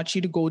business. I want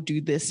you to go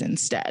do this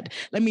instead.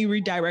 Let me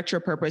redirect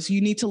your purpose. You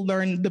need to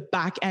learn the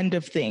back end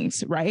of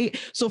things, right?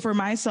 So for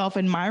myself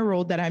and my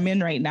role that I'm in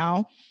right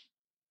now,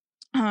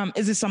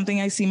 is this something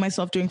I see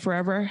myself doing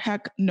forever?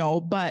 Heck no.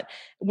 But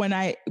when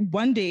I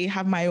one day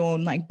have my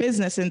own like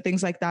business and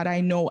things like that, I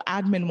know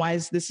admin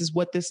wise, this is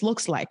what this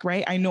looks like,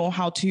 right? I know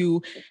how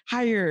to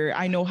hire.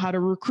 I know how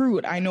to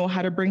recruit. I know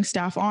how to bring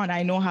staff on.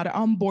 I know how to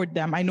onboard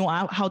them. I know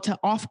how to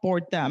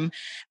offboard them.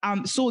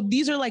 So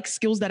these are like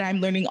skills that I'm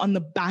learning on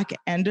the back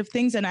end of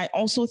things. And I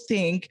also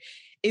think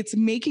it's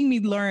making me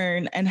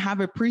learn and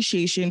have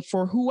appreciation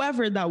for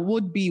whoever that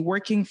would be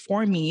working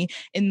for me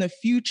in the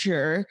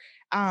future.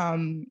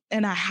 And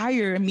I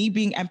hire me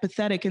being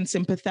empathetic and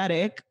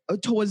sympathetic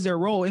towards their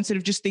role instead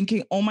of just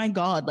thinking, oh my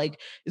God, like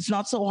it's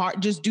not so hard.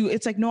 Just do.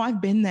 It's like, no,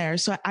 I've been there.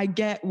 So I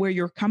get where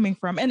you're coming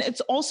from. And it's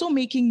also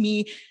making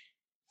me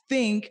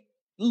think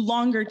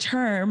longer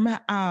term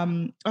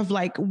of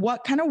like,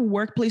 what kind of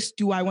workplace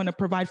do I want to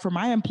provide for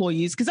my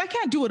employees? Because I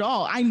can't do it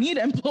all. I need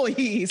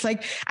employees.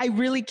 Like I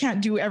really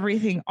can't do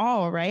everything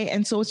all, right?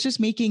 And so it's just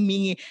making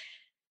me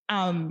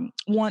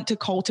want to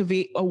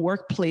cultivate a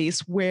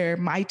workplace where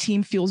my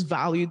team feels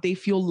valued, they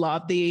feel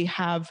loved, they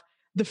have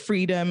the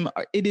freedom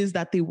it is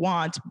that they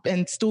want,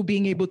 and still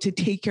being able to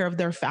take care of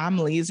their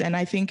families. And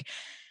I think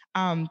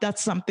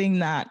that's something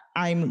that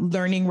I'm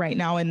learning right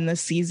now in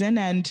this season.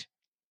 And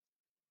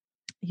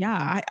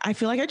yeah, I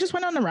feel like I just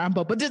went on a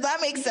ramble, but did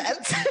that make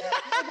sense?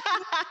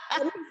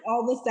 That makes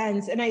all the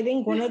sense. And I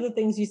think one of the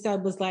things you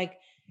said was like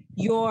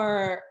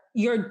your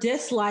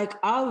dislike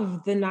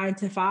of the 9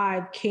 to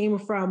 5 came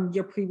from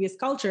your previous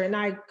culture. And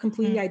I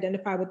completely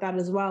identify with that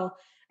as well.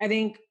 I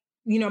think,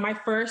 my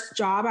first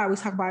job, I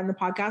always talk about it in the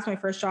podcast, my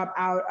first job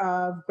out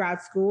of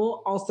grad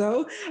school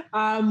also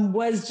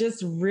was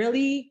just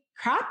really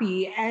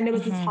crappy. And it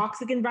was a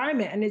toxic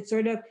environment. And it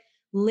sort of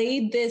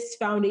laid this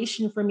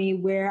foundation for me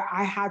where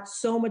I had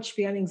so much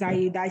fear and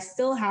anxiety that I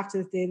still have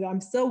to say that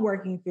I'm still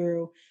working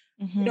through,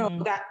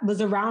 that was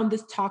around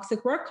this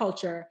toxic work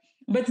culture.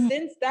 But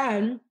since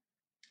then,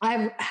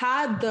 I've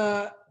had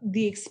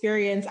the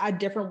experience at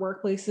different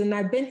workplaces, and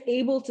I've been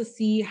able to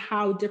see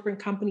how different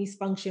companies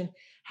function,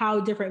 how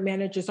different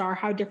managers are,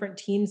 how different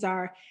teams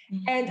are.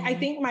 And I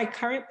think my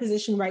current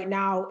position right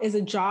now is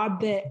a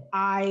job that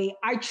I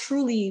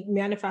truly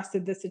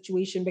manifested this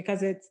situation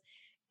because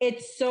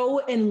it's so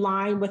in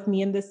line with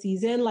me in the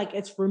season. Like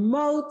it's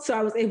remote. So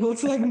I was able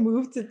to like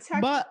move to Texas.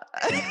 But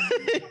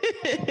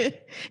and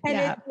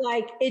it's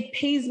like, it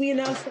pays me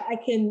enough so I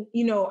can,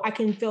 you know, I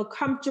can feel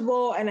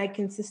comfortable and I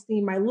can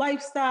sustain my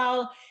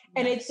lifestyle.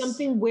 And it's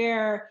something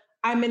where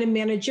I'm in a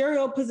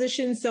managerial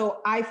position. So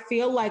I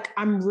feel like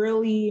I'm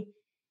really,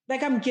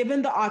 like I'm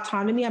given the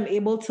autonomy. I'm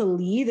able to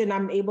lead and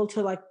I'm able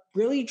to like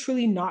really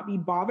truly not be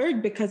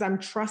bothered because I'm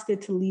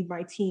trusted to lead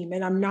my team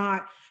and I'm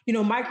not, you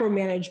know,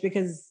 micromanaged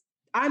because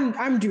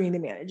I'm doing the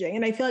managing.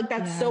 And I feel like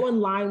that's so in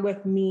line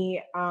with me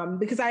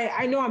because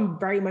I know I'm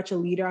very much a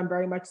leader. I'm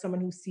very much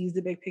someone who sees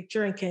the big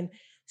picture and can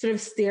sort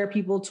of steer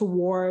people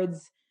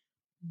towards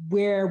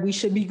where we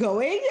should be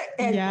going.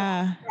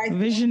 And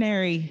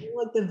visionary.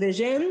 Like the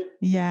vision.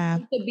 Yeah.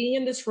 So being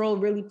in this role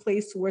really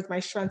plays towards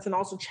my strengths and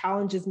also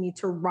challenges me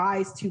to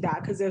rise to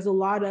that because there's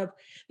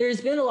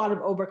been a lot of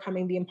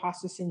overcoming the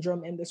imposter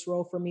syndrome in this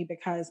role for me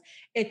because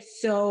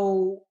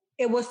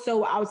it was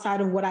so outside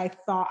of what I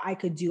thought I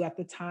could do at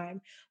the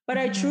time. But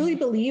I truly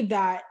believe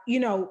that, you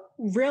know,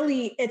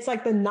 really it's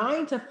like the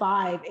 9 to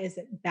 5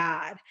 isn't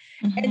bad.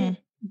 And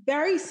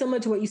very similar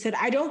to what you said,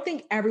 I don't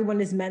think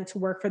everyone is meant to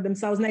work for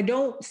themselves. And I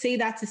don't say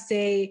that to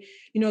say,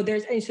 you know,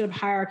 there's any sort of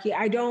hierarchy.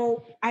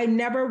 I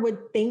never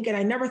would think, and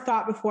I never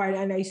thought before,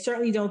 and I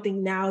certainly don't think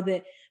now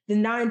that the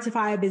 9 to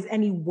 5 is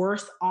any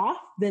worse off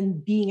than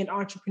being an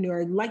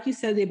entrepreneur. Like you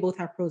said, they both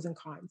have pros and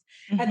cons.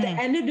 At the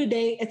end of the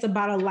day, it's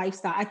about a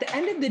lifestyle. At the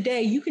end of the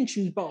day, you can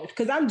choose both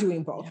because I'm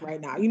doing both right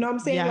now. You know what I'm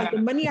saying? Like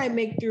the money I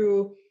make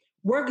through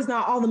work is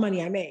not all the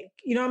money I make.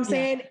 You know what I'm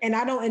saying? And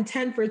I don't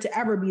intend for it to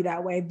ever be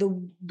that way.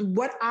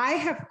 What I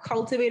have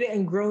cultivated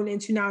and grown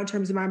into now in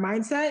terms of my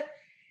mindset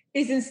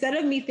is instead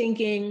of me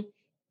thinking,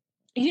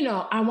 you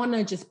know, I want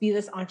to just be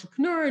this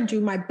entrepreneur and do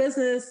my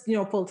business, you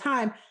know, full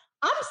time.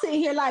 I'm sitting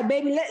here like,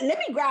 baby, let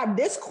me grab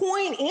this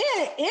coin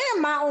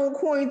and my own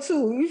coin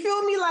too. You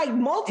feel me? Like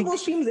multiple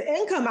streams of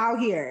income out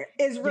here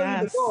is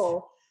really the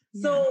goal.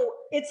 So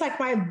it's like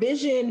my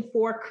vision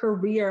for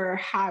career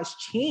has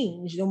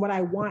changed and what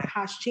I want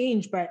has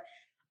changed. But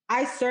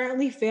I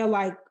certainly feel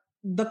like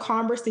the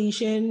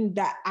conversation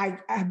that I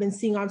have been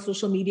seeing on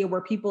social media where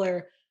people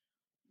are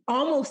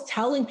almost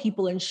telling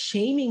people and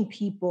shaming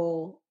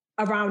people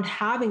around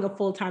having a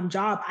full-time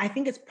job, I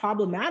think it's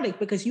problematic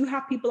because you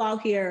have people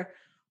out here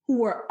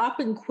who are up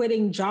and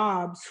quitting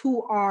jobs,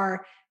 who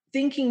are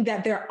thinking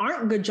that there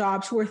aren't good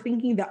jobs, who are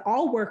thinking that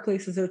all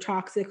workplaces are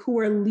toxic, who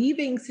are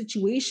leaving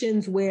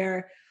situations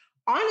where,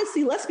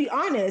 honestly, let's be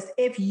honest,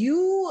 if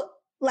you're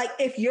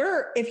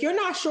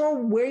not sure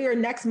where your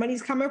next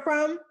money's coming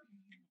from,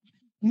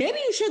 maybe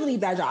you should leave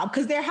that job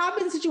because there have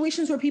been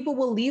situations where people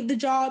will leave the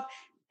job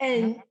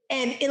and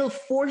it'll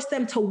force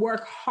them to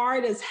work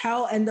hard as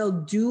hell and they'll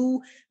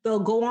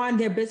go on,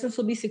 their business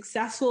will be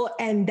successful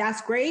and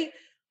that's great.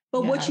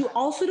 But what you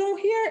also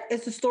don't hear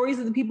is the stories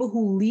of the people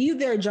who leave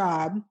their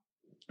job,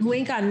 who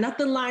ain't got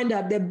nothing lined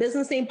up, their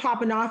business ain't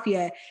popping off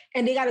yet,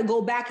 and they got to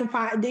go back and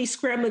they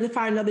scrambling to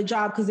find another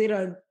job because they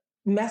done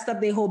messed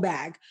up their whole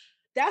bag.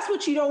 That's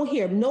what you don't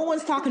hear. No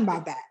one's talking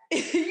about that.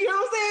 You know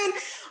what I'm saying?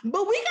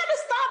 But we got to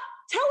stop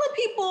telling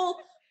people,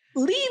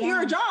 leave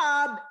your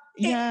job.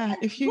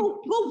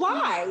 But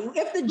why?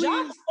 If the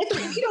job,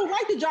 if you don't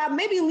like the job,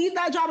 maybe leave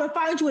that job and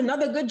find you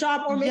another good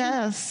job or maybe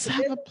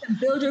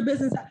build your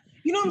business.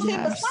 You know what I'm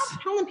saying? But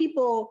stop telling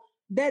people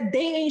that they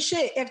ain't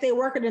shit if they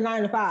work at a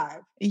 9 to 5.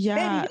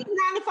 Yeah. Baby,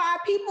 9 to 5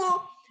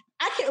 people,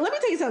 let me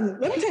tell you something.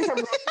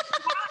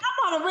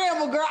 I'm on a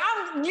ramble, girl.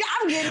 I'm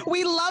getting.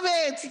 We love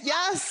it.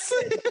 Yes.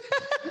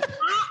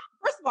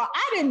 First of all,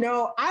 I didn't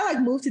know. I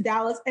like moved to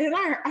Dallas and then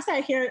I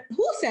started hearing,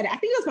 who said it? I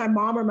think it was my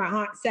mom or my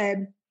aunt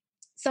said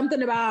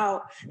something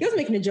about, they was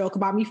making a joke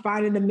about me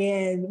finding a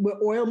man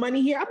with oil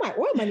money here. I'm like,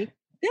 oil money?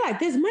 They're like,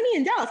 there's money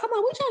in Dallas. I'm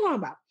like, what y'all talking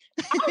about?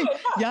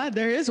 Yeah,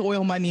 there is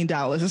oil money in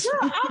Dallas. Girl,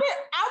 I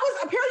was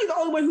apparently the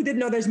only one who didn't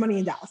know there's money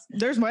in Dallas.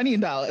 There's money in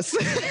Dallas.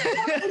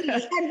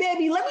 And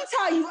baby, let me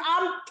tell you,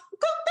 I'm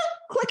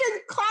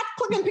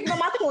clicking, picking up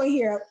my coin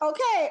here.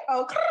 Okay.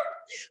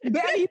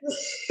 Baby.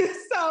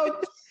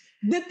 So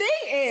the thing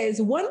is,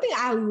 one thing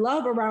I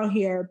love around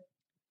here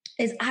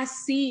is I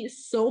see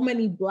so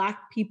many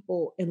Black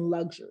people in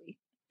luxury.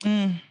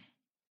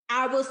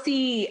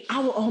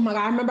 Oh my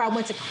God, I remember I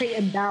went to Crate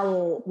and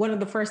Barrel. One of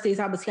the first days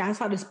I was here, I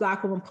saw this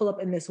Black woman pull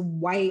up in this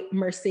white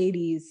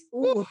Mercedes.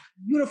 Ooh,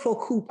 beautiful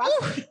coupe.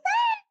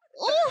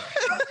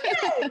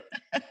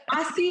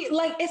 I see,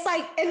 like, it's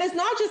like, and it's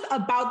not just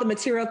about the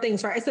material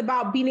things, right? It's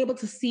about being able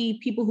to see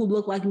people who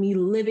look like me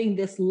living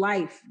this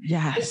life.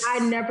 Yes. I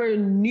never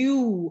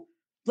knew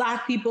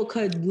Black people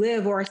could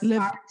live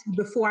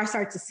before I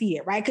start to see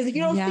it, right? Because if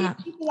you don't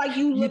see people like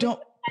you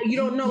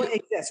don't know it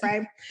exists,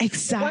 right?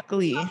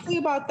 Exactly. What I say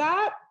about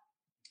that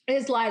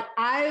is like,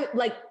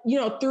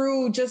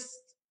 through just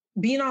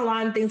being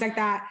online and things like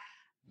that,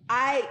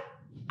 I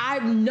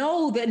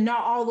know that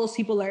not all those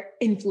people are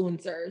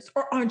influencers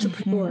or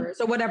entrepreneurs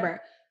or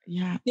whatever.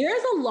 Yeah.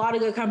 There's a lot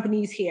of good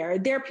companies here.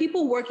 There are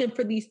people working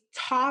for these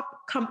top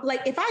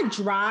like if I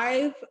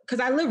drive, because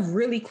I live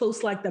really close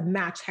to like the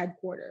Match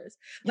headquarters.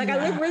 Like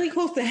I live really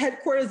close to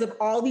headquarters of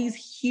all these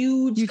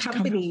huge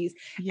companies.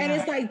 And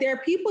it's like there are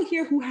people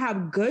here who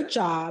have good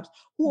jobs,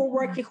 who are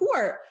working, who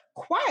are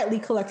quietly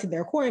collecting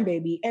their coin,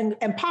 baby, and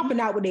popping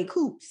out with their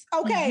coops.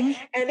 Okay.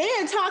 And they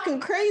ain't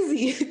talking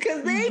crazy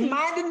because they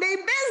minding their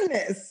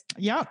business.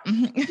 Yep.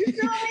 You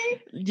feel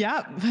me?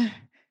 Yep.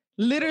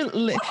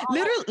 Literally.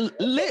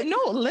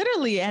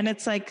 And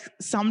it's like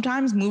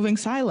sometimes moving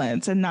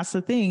silence. And that's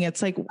the thing.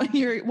 It's like when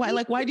you're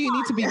why do you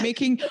need to be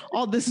making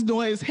all this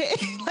noise? Hey,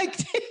 like,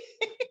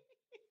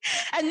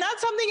 and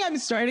that's something I'm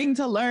starting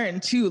to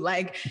learn too.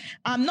 Like,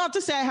 not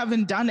to say I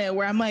haven't done it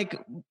where I'm like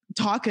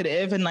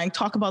talkative and like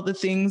talk about the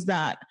things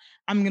that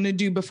I'm going to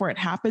do before it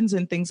happens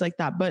and things like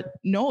that. But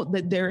no,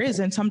 that there is.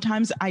 And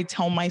sometimes I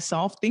tell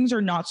myself things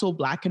are not so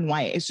black and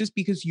white. It's just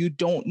because you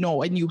don't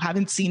know and you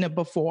haven't seen it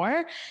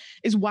before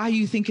is why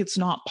you think it's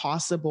not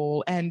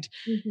possible. And,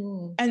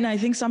 and I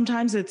think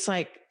sometimes it's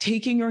like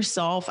taking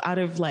yourself out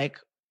of like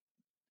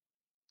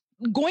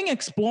going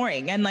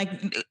exploring. And like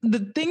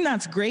the thing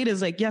that's great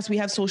is like, yes, we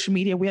have social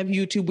media, we have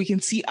YouTube, we can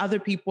see other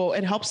people.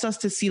 It helps us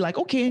to see like,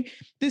 okay,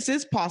 this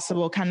is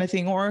possible kind of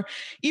thing. Or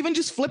even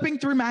just flipping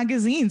through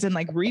magazines and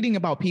like reading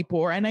about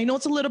people. And I know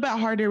it's a little bit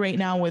harder right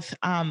now with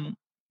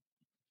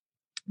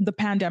the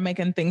pandemic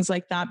and things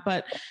like that,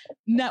 but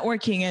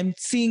networking and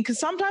seeing, because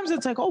sometimes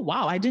it's like, oh,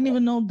 wow, I didn't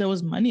even know there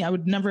was money. I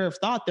would never have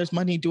thought there's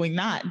money doing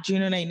that. Do you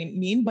know what I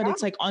mean? But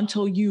it's like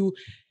until you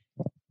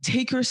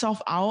take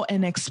yourself out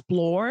and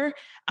explore,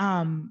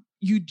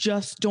 you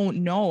just don't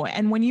know.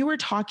 And when you were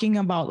talking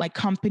about like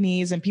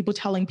companies and people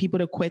telling people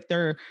to quit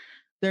their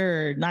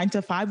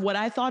 9-to-5, what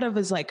I thought of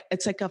is like,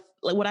 it's like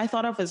what I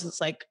thought of is it's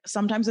like,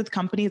 sometimes with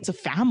company, it's a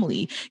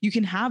family. You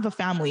can have a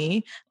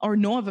family or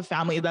know of a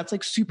family that's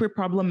like super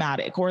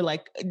problematic or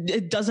like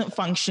it doesn't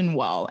function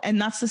well.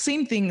 And that's the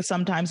same thing.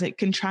 Sometimes it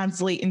can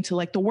translate into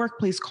like the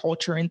workplace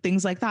culture and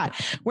things like that.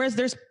 Whereas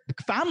there's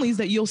families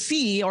that you'll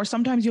see, or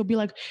sometimes you'll be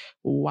like,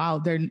 wow,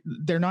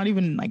 they're not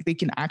even like, they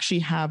can actually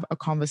have a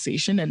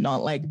conversation and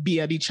not like be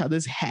at each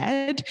other's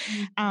head.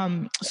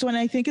 So, and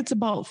I think it's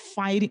about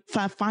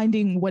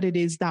finding what it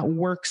is that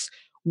works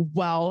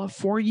well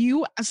for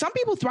you. Some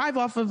people thrive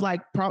off of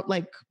like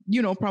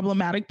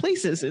problematic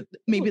places.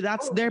 Maybe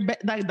that's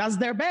that's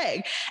their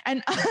bag.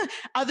 And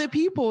other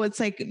people, it's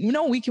like,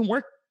 no, we can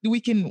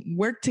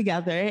work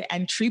together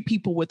and treat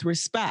people with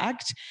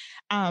respect.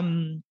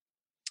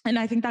 And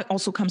I think that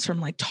also comes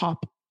from like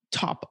top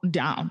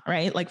down,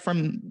 right? Like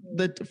from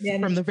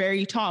the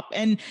very top,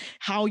 and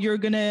how you're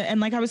gonna, and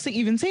like I was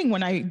even saying,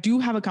 when I do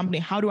have a company,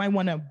 how do I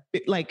want to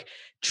like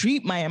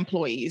treat my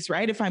employees,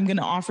 right? If I'm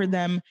gonna offer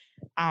them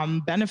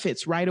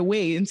benefits right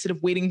away instead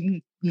of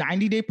waiting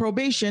 90-day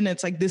probation,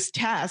 it's like this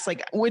test,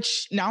 like,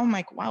 which now I'm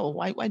like, wow,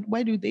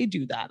 why do they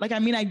do that? Like, I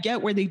mean, I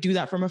get where they do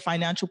that from a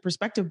financial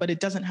perspective, but it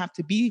doesn't have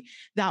to be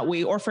that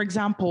way. Or for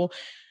example,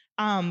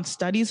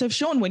 studies have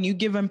shown when you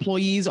give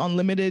employees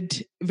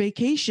unlimited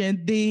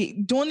vacation,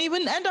 they don't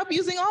even end up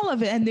using all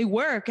of it, and they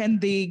work and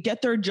they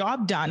get their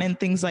job done and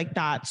things like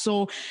that.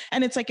 So,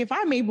 and it's like, if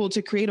I'm able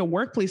to create a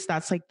workplace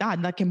that's like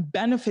that can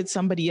benefit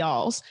somebody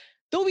else,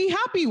 they'll be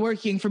happy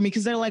working for me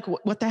because they're like,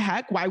 what the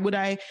heck? Why would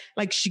I,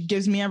 like, she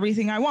gives me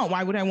everything I want.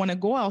 Why would I want to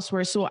go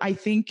elsewhere? So I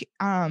think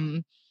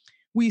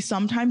we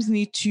sometimes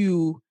need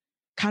to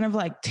kind of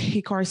like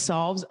take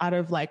ourselves out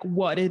of like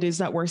what it is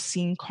that we're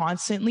seeing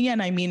constantly.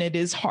 And I mean, it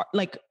is hard.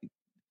 Like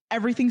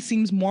everything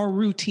seems more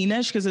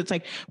routine-ish because it's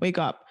like, wake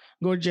up,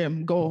 go to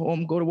gym, go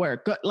home, go to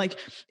work. Like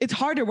it's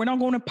harder. We're not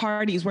going to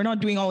parties. We're not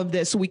doing all of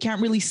this. So we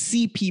can't really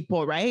see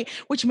people, right?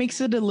 Which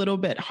makes it a little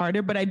bit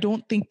harder, but I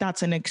don't think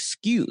that's an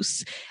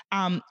excuse.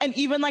 And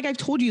even like I've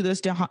told you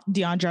this,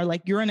 Deandra,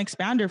 like you're an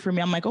expander for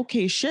me. I'm like,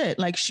 okay, shit.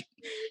 Like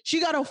she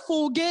got a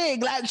full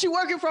gig. Like she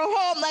working from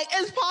home. Like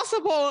it's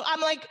possible.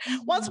 I'm like,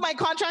 once my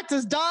contract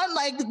is done,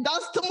 like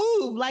that's the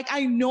move. Like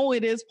I know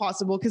it is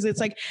possible because it's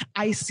like,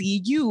 I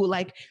see you,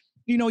 like,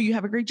 you know, you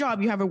have a great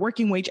job, you have a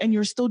working wage, and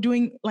you're still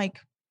doing like,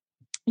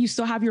 you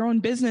still have your own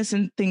business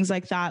and things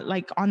like that,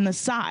 like on the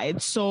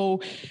side.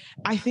 So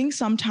I think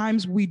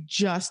sometimes we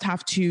just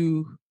have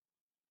to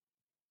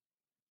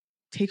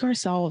take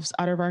ourselves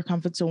out of our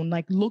comfort zone,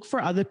 like look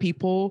for other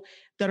people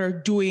that are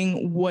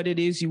doing what it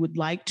is you would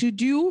like to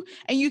do.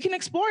 And you can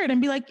explore it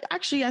and be like,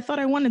 actually, I thought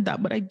I wanted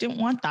that, but I didn't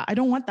want that. I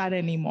don't want that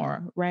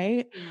anymore.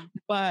 Right.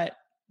 But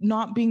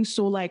not being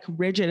so like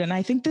rigid. And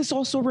I think this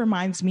also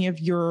reminds me of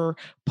your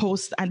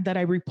post that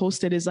I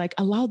reposted, is like,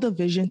 allow the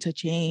vision to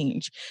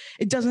change.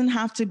 It doesn't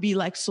have to be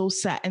like so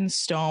set in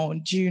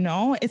stone. Do you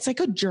know? It's like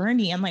a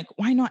journey, and like,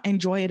 why not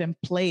enjoy it and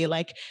play?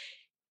 Like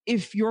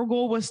if your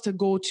goal was to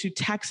go to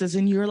Texas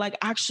and you're like,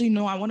 actually,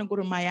 no, I want to go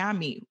to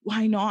Miami.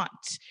 Why not?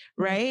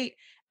 Right.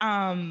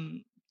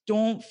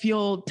 Don't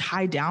feel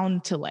tied down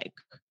to like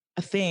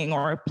a thing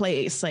or a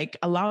place. Like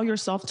allow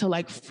yourself to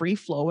like free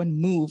flow and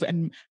move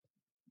and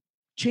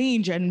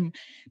change. And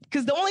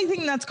because the only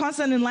thing that's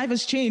constant in life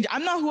is change.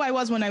 I'm not who I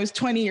was when I was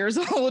 20 years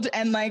old.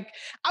 And like,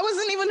 I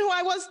wasn't even who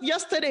I was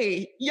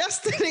yesterday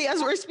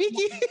as we're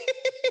speaking.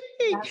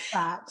 That's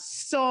that.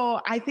 So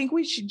I think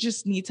we should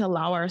just need to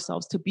allow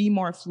ourselves to be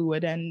more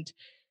fluid and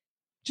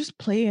just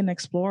play and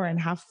explore and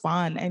have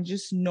fun and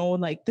just know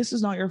like, this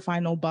is not your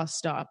final bus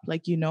stop.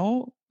 Like,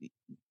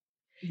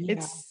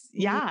 it's,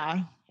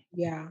 yeah.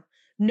 Yeah.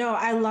 No,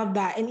 I love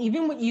that. And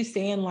even what you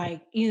saying,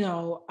 like,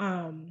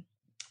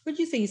 what'd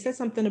you say? You said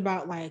something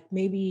about like,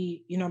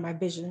 maybe, my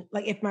vision,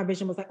 like if my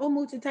vision was like, oh,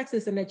 move to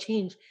Texas and it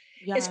changed.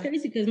 Yeah. It's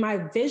crazy because my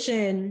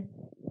vision,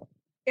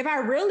 if I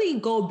really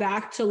go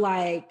back to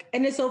like,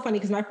 and it's so funny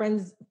because my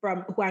friends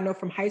who I know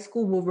from high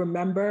school will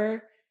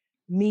remember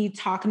me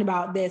talking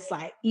about this,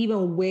 like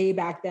even way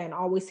back then,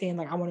 always saying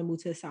like, I want to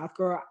move to the South.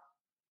 Girl,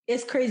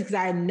 it's crazy because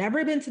I had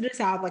never been to the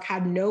South, like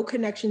had no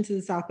connection to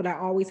the South, but I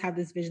always had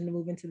this vision to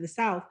move into the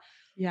South.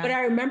 Yeah. But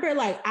I remember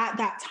like at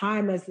that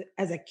time as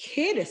a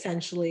kid,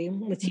 essentially,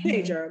 a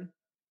teenager,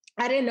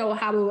 I didn't know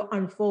how it would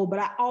unfold, but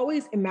I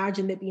always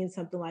imagined it being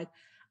something like,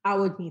 I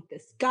would meet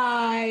this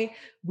guy,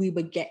 we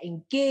would get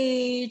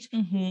engaged,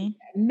 get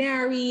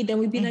married, then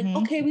we'd be like,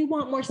 okay, we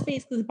want more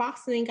space because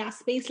Boston ain't got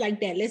space like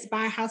that. Let's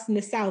buy a house in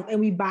the South. And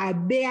we buy a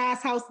big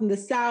ass house in the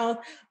South,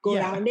 go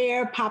down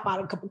there, pop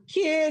out a couple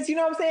kids, you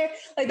know what I'm saying?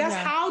 Like that's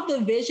how the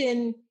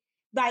vision,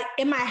 like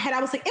in my head, I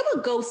was like, it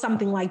would go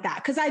something like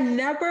that. Cause I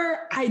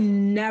never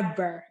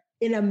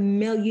in a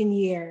million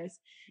years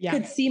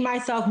could see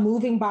myself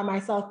moving by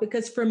myself.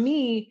 Because for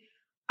me,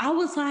 I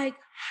was like,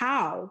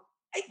 how?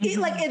 It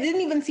didn't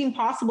even seem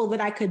possible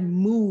that I could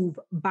move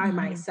by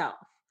myself.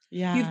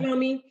 Yeah. You feel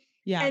me?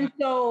 Yeah. And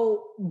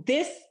so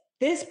this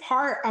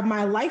part of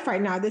my life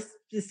right now, this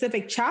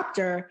specific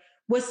chapter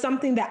was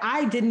something that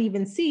I didn't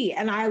even see.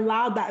 And I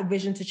allowed that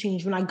vision to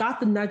change. When I got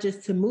the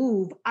nudges to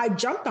move, I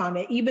jumped on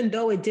it, even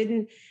though it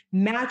didn't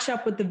match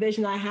up with the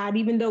vision I had,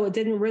 even though it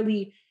didn't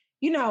really,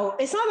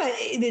 it's not that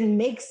it didn't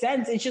make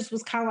sense. It just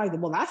was kind of like,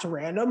 well, that's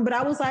random. But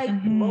I was like,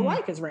 well,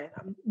 life is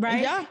random,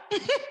 right? Yeah.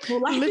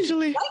 Well, life is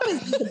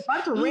just a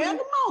bunch of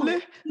random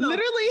moments.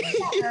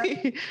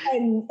 Literally.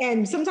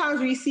 And sometimes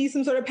we see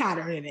some sort of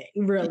pattern in it,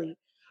 really.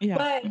 Yeah.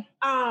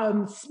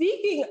 But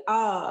speaking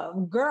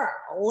of,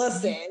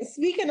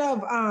 speaking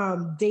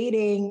of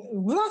dating,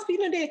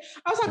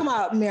 I was talking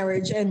about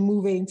marriage and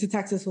moving to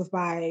Texas with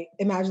my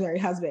imaginary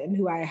husband,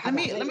 who I have.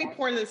 Let me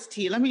pour this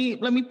tea. Let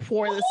me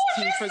pour this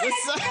tea for this.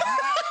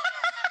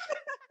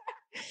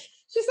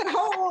 She said,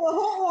 hold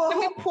on.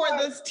 Let me pour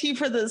this tea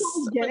for this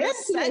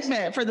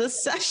segment, for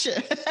this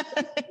session.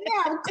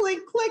 Yeah, click.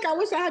 I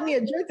wish I had me a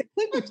drink to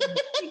click with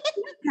you.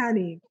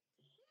 Honey.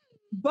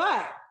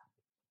 But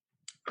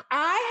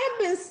I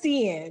have been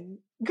seeing,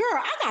 girl,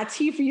 I got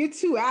tea for you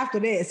too after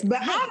this, but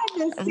I have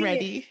been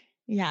seeing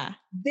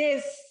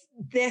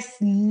this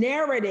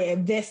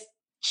narrative, this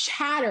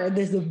chatter,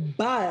 this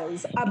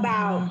buzz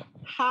about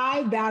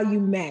high value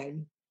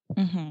men.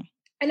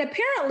 And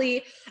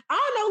apparently,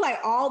 I don't know, like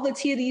all the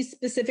tea of these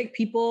specific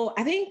people.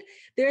 I think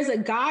there's a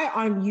guy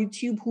on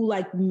YouTube who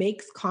like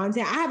makes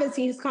content. I haven't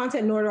seen his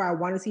content, nor do I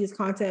want to see his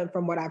content.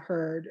 From what I've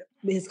heard,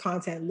 his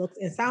content looks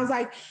and sounds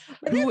like.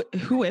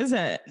 Who is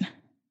it?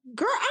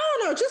 Girl, I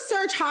don't know. Just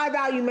search high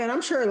value men.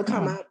 I'm sure it'll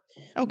come up.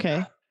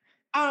 Okay.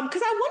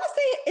 Because I want to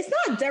say it's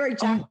not Derek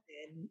Jackson.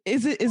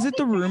 Is it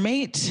the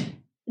roommate?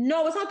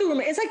 No, it's not the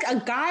roommate. It's like a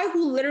guy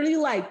who literally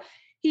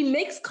he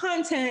makes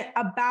content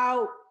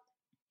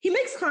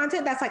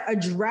that's like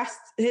addressed,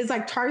 his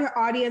like target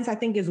audience, I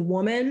think, is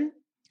woman.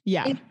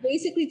 Yeah. It's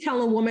basically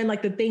telling women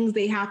like the things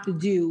they have to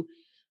do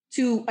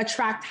to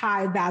attract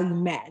high value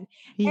men.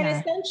 Yeah. And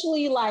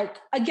essentially, like,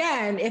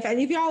 again, if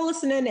any of y'all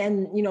listening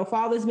and,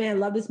 follow this man,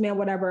 love this man,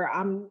 whatever,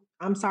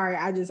 I'm sorry.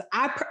 I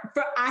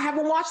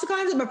haven't watched the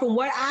content, but from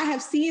what I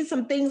have seen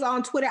some things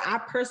on Twitter, I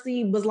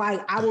personally was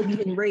like, I will be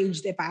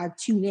enraged if I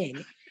tune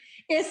in.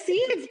 It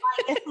seems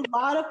like it's a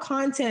lot of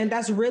content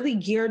that's really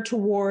geared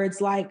towards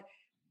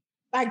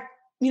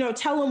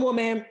telling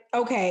women,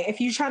 okay, if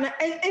you're trying to,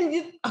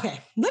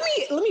 okay,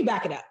 let me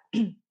back it up.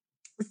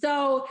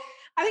 So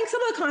I think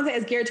some of the content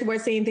is geared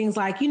towards saying things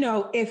like,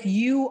 if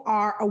you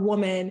are a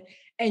woman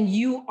and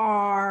you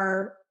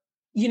are,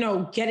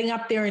 getting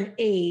up there in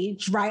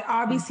age, right?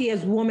 Obviously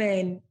as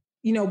women,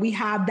 we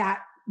have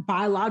that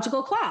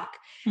biological clock.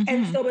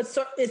 And so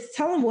it's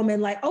telling women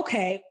like,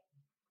 okay,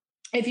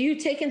 if you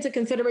take into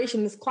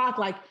consideration this clock,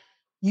 like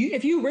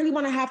if you really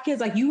want to have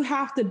kids, like you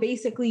have to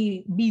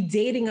basically be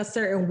dating a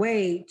certain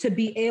way to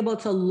be able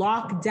to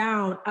lock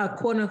down a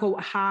quote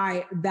unquote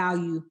high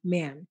value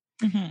man.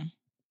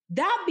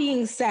 That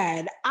being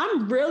said,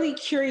 I'm really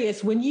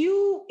curious when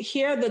you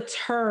hear the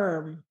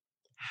term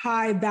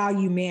high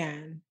value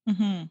man,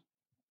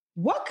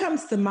 what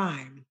comes to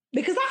mind?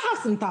 Because I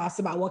have some thoughts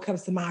about what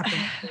comes to mind.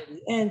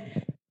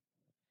 And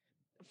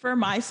for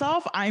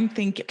myself, I'm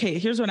thinking, okay,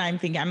 here's what I'm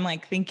thinking. I'm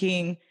like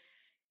thinking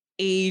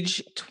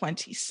age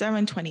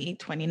 27, 28,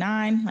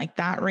 29, like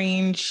that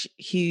range.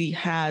 He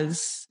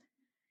has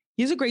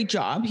a great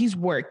job. He's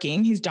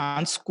working. He's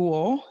done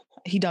school.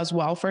 He does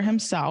well for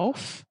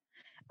himself.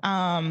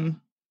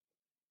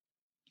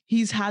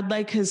 he's had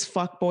like his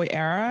fuckboy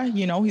era,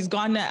 you know, he's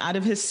gotten it out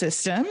of his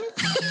system.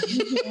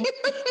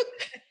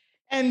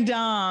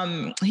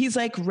 And he's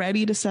like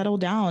ready to settle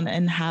down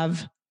and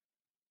have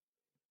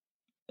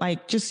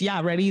like just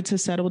ready to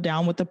settle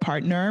down with a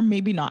partner,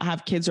 maybe not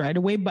have kids right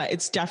away, but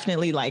it's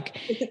definitely like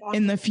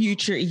in the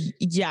future.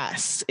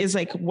 Yes, is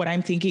like what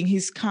I'm thinking.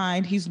 He's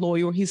kind, he's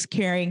loyal, he's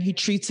caring, he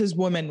treats his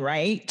woman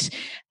right.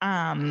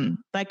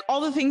 Like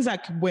all the things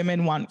that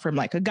women want from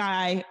like a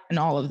guy and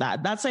all of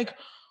that. That's like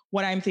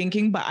what I'm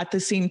thinking. But at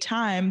the same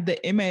time,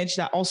 the image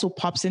that also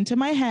pops into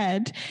my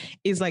head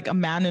is like a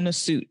man in a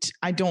suit.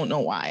 I don't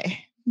know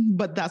why,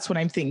 but that's what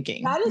I'm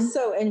thinking. That is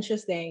so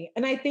interesting.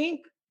 And I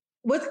think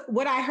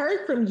what I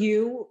heard from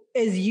you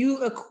is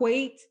you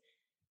equate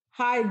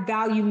high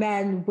value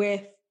men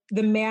with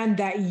the man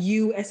that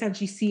you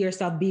essentially see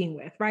yourself being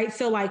with, right?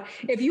 So like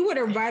if you were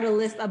to write a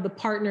list of the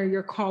partner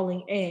you're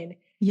calling in,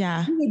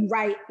 you would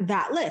write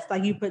that list.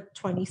 Like you put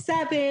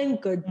 27,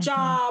 good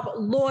job,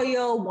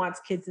 loyal, wants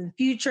kids in the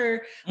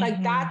future.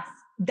 Like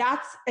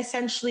that's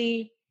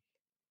essentially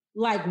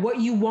like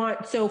what you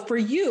want. So for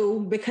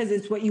you, because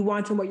it's what you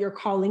want and what you're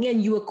calling in,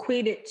 you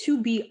equate it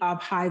to be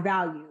of high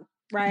value.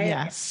 Right?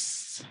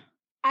 Yes.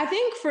 I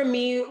think for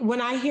me, when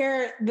I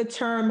hear the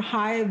term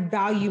high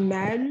value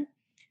men,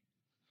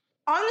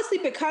 honestly,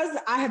 because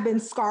I have been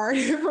scarred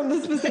from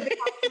this specific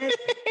content,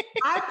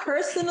 I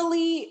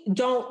personally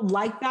don't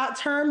like that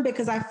term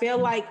because I feel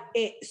like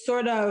it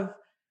says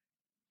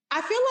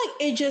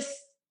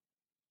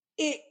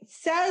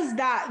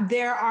that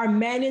there are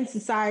men in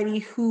society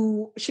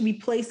who should be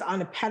placed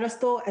on a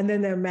pedestal and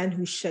then there are men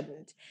who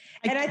shouldn't.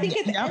 And I think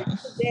at the end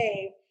of the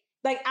day,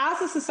 like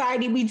as a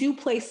society, we do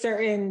place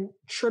certain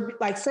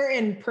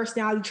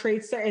personality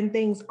traits, certain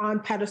things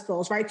on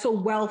pedestals, right? So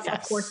wealth,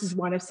 of course, is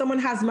one. If someone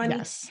has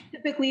money,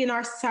 typically in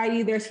our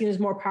society, they're seen as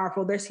more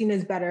powerful. They're seen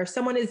as better. If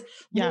someone is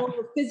more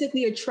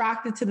physically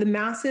attracted to the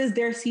masses,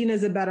 they're seen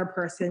as a better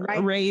person,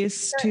 right?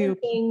 Race,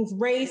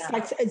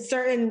 like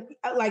certain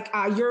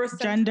Eurocentric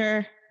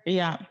gender,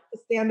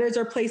 standards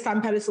are placed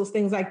on pedestals,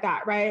 things like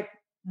that, right?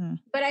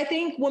 But I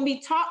think when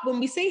we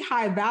say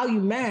high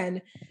value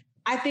men,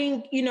 I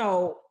think, you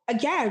know,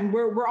 again,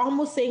 we're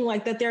almost saying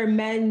like that there are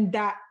men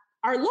that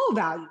are low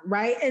value,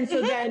 right? And so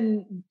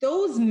then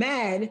those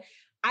men,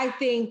 I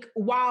think,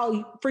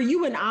 while for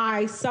you and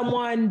I,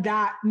 someone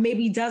that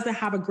maybe doesn't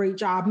have a great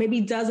job, maybe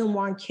doesn't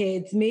want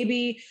kids,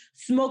 maybe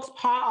smokes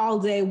pot all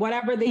day,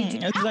 whatever they do.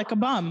 It's like a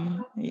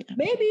bum. Yeah.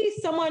 Maybe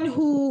someone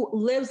who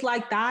lives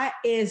like that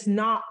is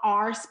not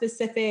our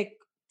specific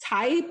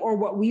type or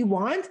what we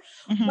want,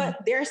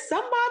 but there's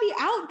somebody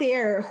out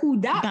there who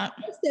that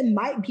person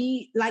might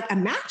be like a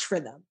match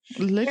for them.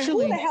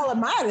 Literally. And who the hell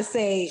am I to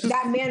say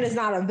that man is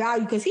not a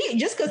value because he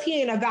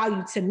ain't a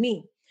value to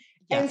me.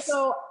 And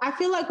so I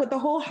feel like with the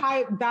whole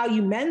high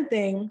value men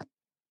thing,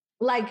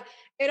 like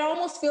it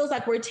almost feels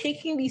like we're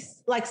taking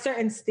these like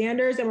certain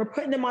standards and we're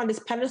putting them on this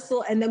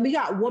pedestal. And then we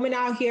got women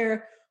out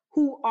here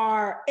who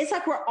are, it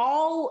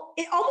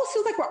almost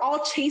feels like we're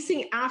all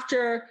chasing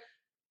after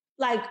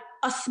like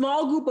a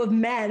small group of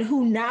men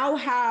who now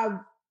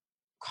have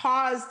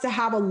cause to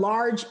have a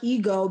large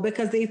ego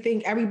because they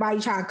think everybody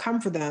trying to come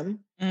for them.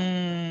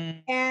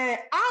 And I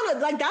don't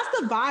know, like that's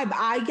the vibe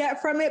I get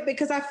from it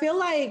because I feel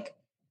like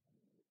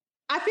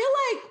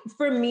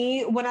for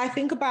me, when I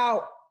think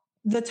about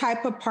the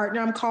type of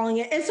partner I'm calling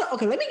it, and so,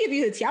 okay, let me give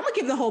you the tea. I'm gonna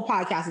give the whole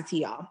podcast a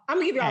tea, y'all. I'm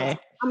gonna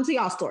tell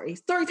y'all stories.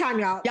 Story time,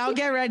 y'all. Y'all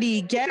get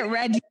ready.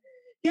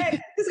 Yeah,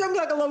 it's gonna be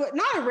like a little bit,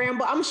 not a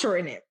ramble, I'm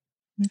shortening it.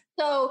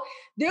 So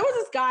there was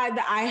this guy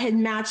that I had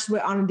matched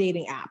with on a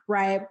dating app,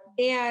 right?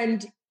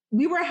 And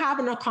we were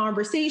having a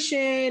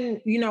conversation,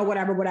 you know,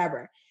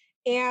 whatever.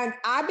 And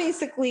I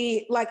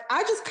basically, like,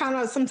 I just kind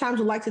of sometimes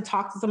would like to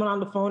talk to someone on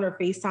the phone or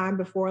FaceTime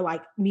before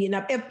like meeting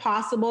up, if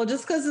possible,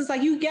 just because it's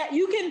like you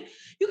can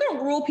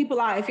rule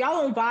people out. If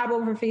y'all don't vibe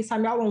over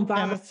FaceTime, y'all don't vibe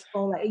on the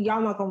phone, like,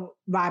 y'all not gonna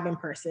vibe in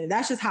person.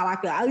 That's just how I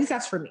feel. At least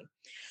that's for me.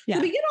 Yeah.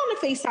 So we get on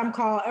the FaceTime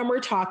call and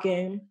we're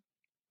talking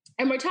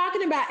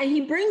about, and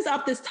he brings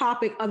up this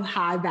topic of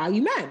high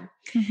value men.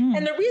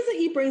 And the reason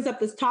he brings up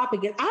this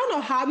topic is, I don't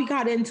know how we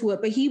got into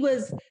it, but he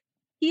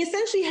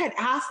essentially had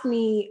asked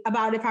me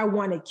about if I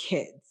wanted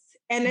kids.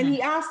 And then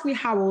he asked me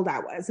how old I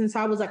was. And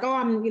so I was like, oh,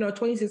 I'm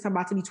 26, I'm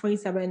about to be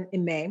 27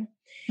 in May.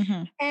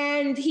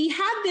 And he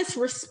had this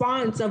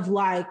response of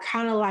like,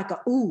 kind of like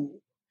ooh,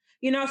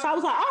 so I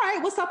was like, all right,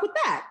 what's up with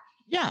that?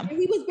 Yeah. And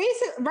he was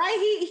basic,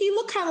 right? He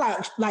looked kind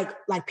of like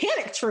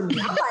panicked for me.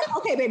 I'm like,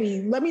 okay,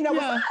 baby, let me know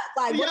what's up.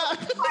 Like, what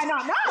do I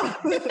not know?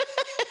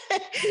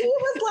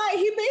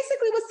 He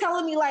basically was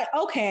telling me like,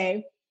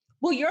 okay,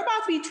 well, you're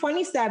about to be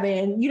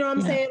 27. You know what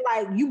I'm saying?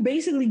 Like, you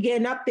basically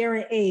getting up there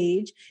in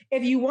age.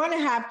 If you want to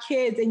have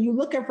kids and you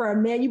looking for a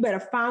man, you better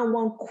find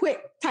one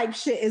quick type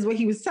shit is what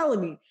he was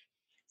telling me.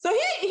 So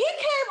he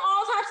came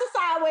all types of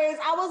sideways.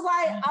 I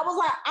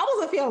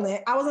wasn't feeling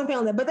it.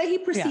 But then he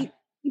proceeded.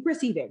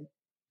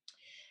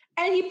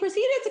 And he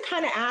proceeded to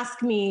kind of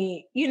ask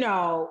me,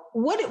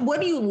 what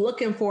are you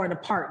looking for in a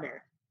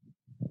partner?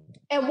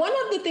 And one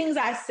of the things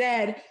I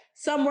said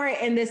somewhere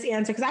in this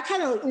answer, because I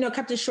kind of,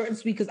 kept it short and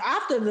sweet, because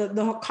after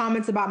the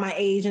comments about my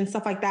age and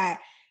stuff like that,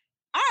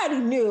 I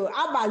already knew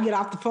I'm about to get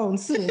off the phone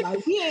soon.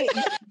 Like, we ain't,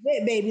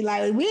 baby,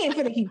 like, we ain't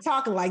finna keep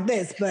talking like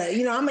this, but,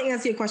 I'm going to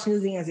answer your question. This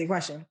is the answer your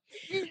question.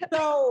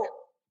 So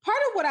part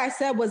of what I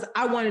said was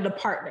I wanted a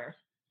partner.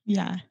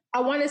 Yeah. I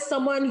wanted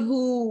someone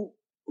who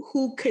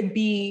could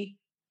be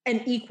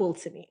an equal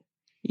to me.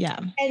 Yeah.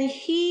 And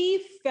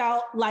he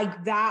felt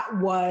like that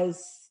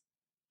was,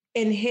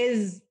 in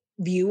his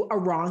view, a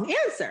wrong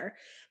answer,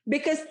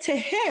 because to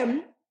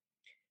him,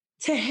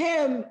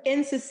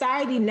 in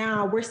society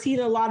now, we're seeing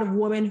a lot of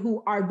women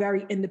who are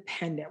very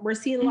independent. We're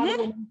seeing a lot of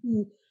women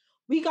who,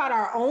 we got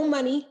our own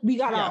money, we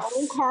got our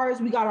own cars,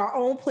 we got our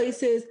own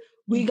places.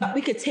 We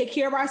could take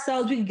care of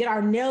ourselves. We could get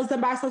our nails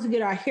done by ourselves. We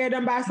get our hair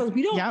done by ourselves.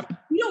 We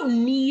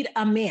don't need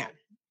a man.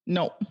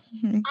 No.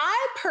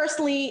 I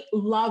personally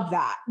love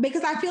that,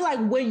 because I feel like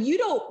when you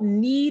don't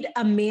need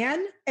a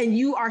man and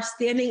you are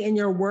standing in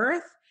your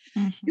worth,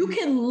 you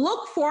can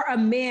look for a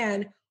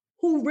man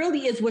who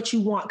really is what you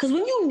want. Because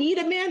when you need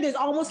a man, there's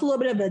almost a little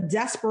bit of a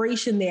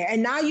desperation there.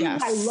 And now you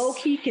like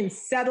low-key can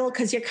settle,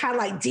 because you're kind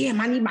of like,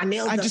 damn, I need my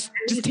nails done. Just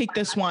take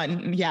this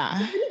one. Yeah.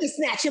 Let me just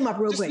snatch him up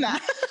real quick.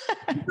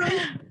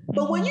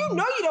 But when you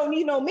know you don't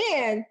need no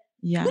man,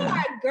 you're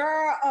like,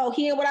 girl,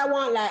 he ain't what I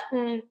want. Like,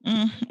 I'm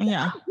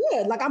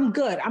good. Like,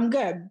 I'm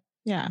good.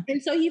 Yeah.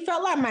 And so he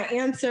felt like my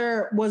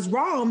answer was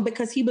wrong,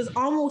 because he was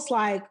almost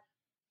like,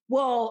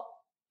 well,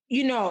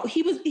 he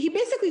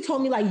basically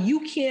told me, like, you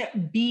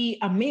can't be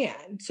a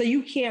man, so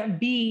you can't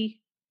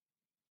be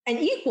an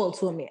equal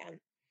to a man.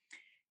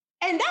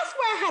 And that's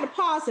where I had to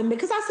pause him,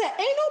 because I said,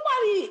 ain't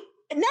nobody,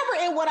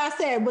 never in what I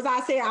said was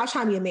I saying I was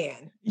trying to be a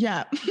man.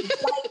 Yeah. Like,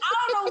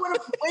 I don't know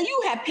when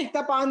you had picked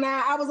up on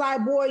that. I was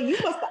like, boy, you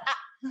must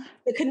have,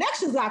 the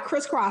connections got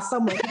crisscrossed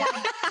somewhere.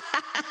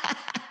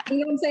 You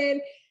know what I'm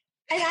saying?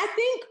 And I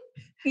think,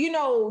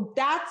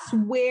 that's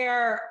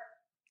where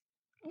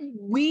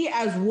we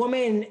as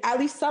women, at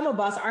least some of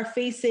us, are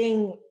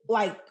facing,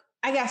 like,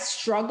 I guess,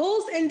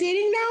 struggles in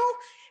dating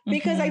now.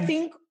 Because I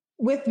think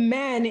with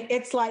men,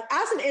 it's like,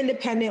 as an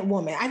independent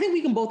woman, I think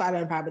we can both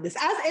identify with this.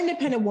 As an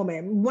independent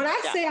woman, when I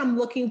say I'm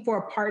looking for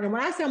a partner,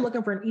 when I say I'm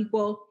looking for an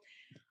equal,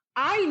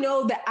 I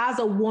know that as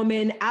a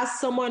woman, as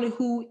someone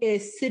who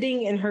is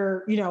sitting in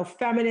her,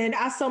 feminine,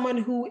 as someone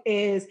who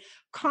is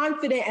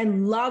confident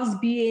and loves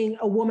being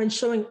a woman,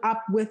 showing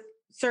up with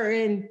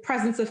certain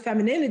presence of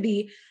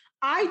femininity,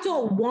 I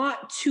don't want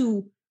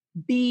to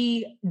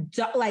be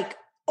like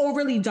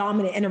overly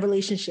dominant in a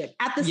relationship.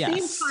 At the same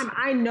time,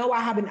 I know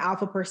I have an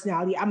alpha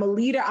personality. I'm a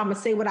leader. I'm going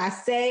to say what I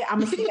say. I'm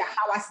going to say it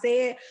how I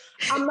say it.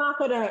 I'm not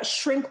going to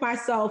shrink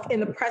myself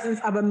in the presence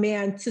of a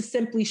man to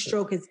simply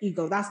stroke his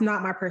ego. That's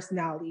not my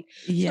personality.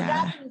 Yeah. So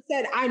that being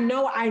said, I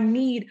know I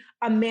need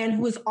a man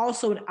who is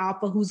also an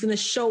alpha, who's going to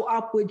show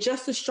up with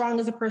just as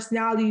strong as a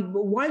personality,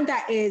 but one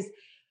that is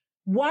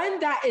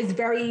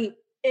very,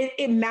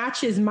 it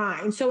matches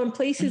mine. So in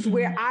places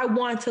where I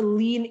want to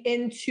lean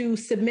into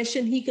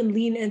submission, he can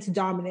lean into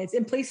dominance.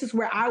 In places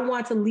where I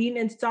want to lean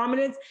into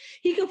dominance,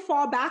 he can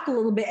fall back a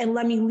little bit and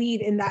let me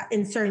lead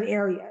in certain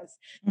areas.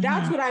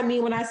 That's what I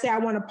mean when I say I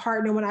want a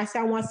partner, when I say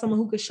I want someone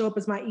who could show up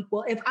as my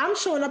equal. If I'm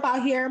showing up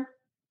out here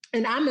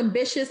and I'm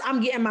ambitious, I'm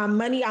getting my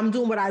money, I'm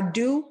doing what I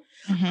do,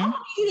 I want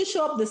you to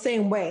show up the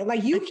same way.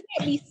 Like, you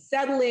can't be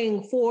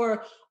settling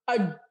for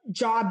a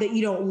job that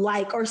you don't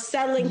like, or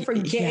settling for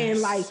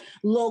getting like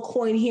low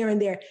coin here and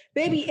there.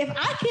 Baby, if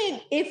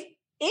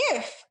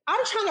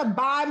I'm trying to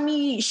buy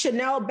me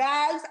Chanel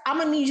bags, I'm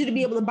gonna need you to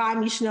be able to buy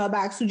me Chanel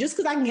bags. So just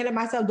because I can get it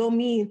myself don't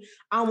mean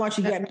I don't want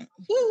you to get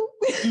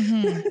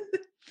me.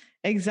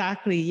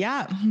 Exactly.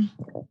 Yeah.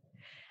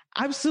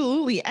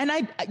 Absolutely. And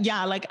I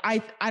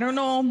don't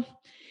know.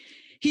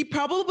 He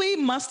probably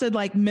must have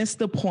like missed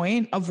the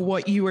point of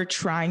what you were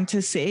trying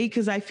to say.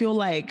 Cause I feel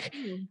like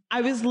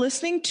I was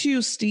listening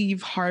to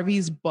Steve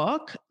Harvey's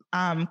book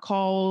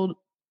called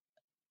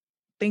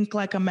Think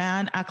Like a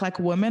Man, Act Like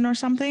a Woman or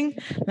something.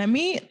 Let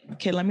me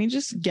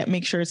just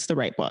make sure it's the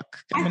right book.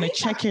 I'm going to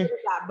check here.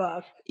 That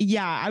book.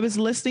 Yeah. I was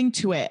listening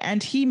to it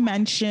and he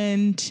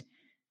mentioned,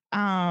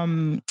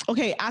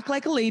 Act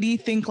Like a Lady,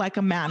 Think Like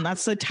a Man.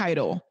 That's the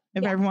title.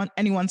 If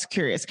anyone's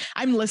curious,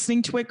 I'm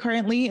listening to it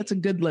currently. It's a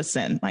good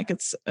listen. Like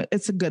it's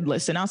a good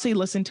listen. I'll say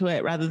listen to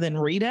it rather than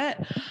read it.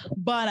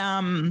 But,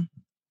 and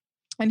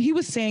he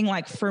was saying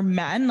like for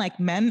men, like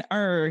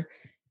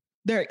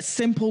they're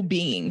simple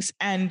beings.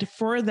 And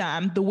for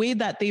them, the way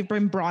that they've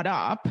been brought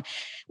up,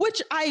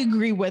 which I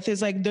agree with,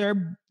 is like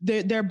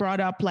they're brought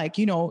up like,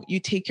 you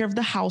take care of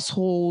the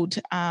household,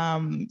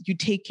 you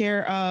take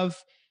care of,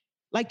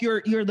 like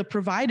you're the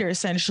provider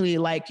essentially,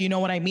 like, you know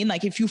what I mean?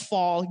 Like if you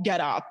fall,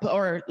 get up,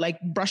 or like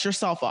brush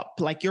yourself up,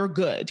 like you're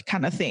good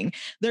kind of thing.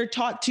 They're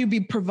taught to be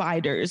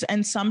providers.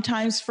 And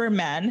sometimes for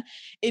men,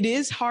 it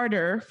is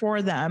harder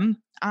for them.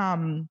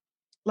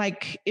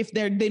 Like if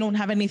they don't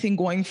have anything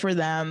going for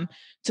them,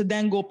 to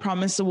then go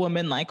promise a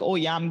woman like, oh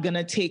yeah, I'm going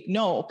to take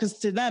no. Cause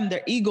to them,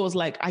 their ego is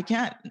like,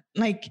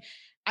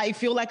 I I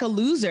feel like a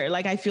loser.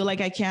 Like, I feel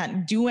like I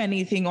can't do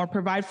anything or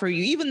provide for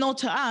you, even though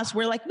to us,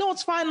 we're like, no,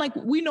 it's fine. Like,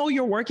 we know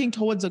you're working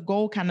towards a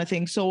goal kind of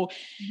thing. So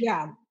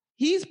yeah,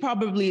 he's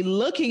probably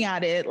looking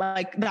at it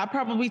like that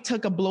probably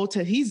took a blow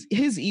to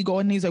his ego.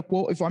 And he's like,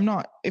 well,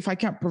 if I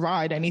can't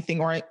provide anything,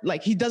 or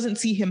like, he doesn't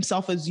see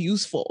himself as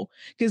useful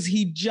because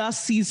he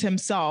just sees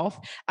himself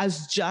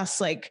as just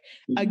like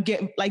a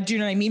give. Like, do you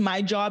know what I mean?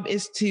 My job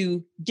is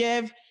to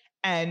give,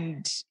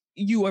 and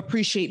you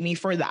appreciate me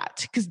for that,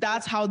 because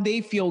that's how they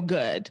feel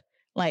good.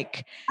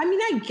 Like, I mean,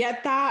 I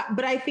get that,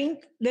 but I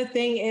think the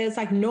thing is,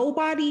 like,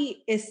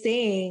 nobody is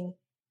saying,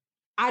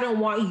 I don't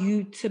want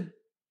you to,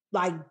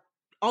 like,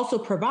 also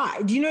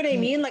provide. Do you know what I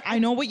mean? Like, I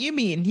know what you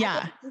mean.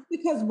 Yeah. Just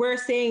because we're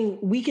saying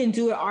we can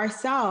do it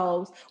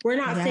ourselves, we're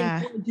not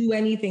saying don't do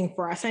anything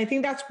for us. And I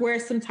think that's where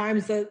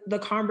sometimes the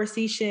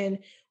conversation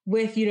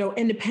with, you know,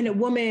 independent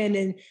women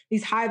and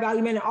these high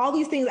value men and all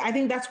these things, I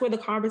think that's where the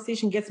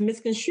conversation gets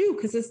misconstrued.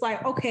 Because it's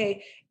like,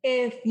 okay,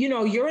 if, you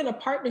know, you're in a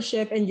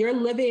partnership and you're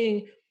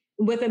living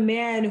with a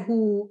man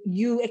who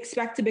you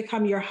expect to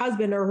become your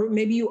husband, or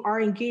maybe you are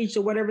engaged,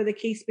 or whatever the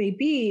case may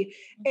be,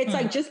 it's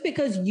like, just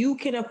because you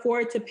can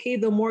afford to pay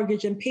the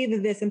mortgage and pay the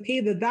this and pay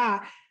the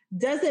that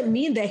doesn't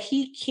mean that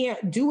he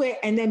can't do it.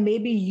 And then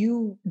maybe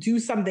you do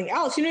something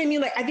else. You know what I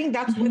mean? Like, I think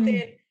that's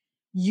within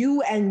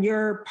you and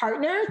your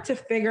partner to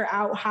figure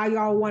out how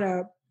y'all want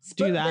to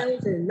split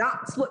bills or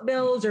not split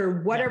bills,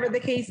 or whatever the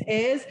case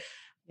is.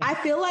 I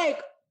feel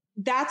like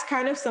that's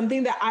kind of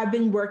something that I've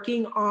been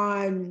working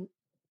on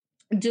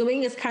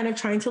doing, is kind of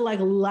trying to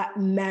like let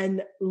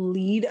men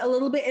lead a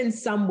little bit in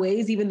some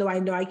ways, even though I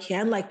know I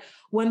can. Like,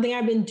 one thing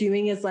I've been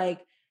doing is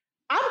like,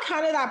 I'm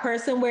kind of that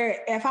person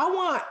where if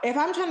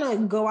I'm trying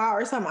to go out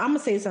or something, I'm gonna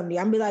say something.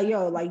 I'm be like,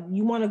 yo, like,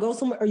 you want to go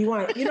somewhere, or you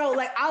want, you know,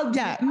 like, I'll do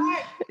that.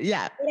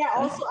 Yeah. But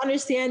I also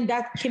understand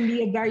that can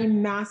be a very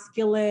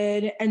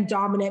masculine and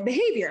dominant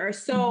behavior.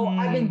 So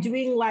I've been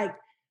doing like,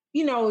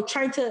 you know,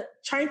 trying to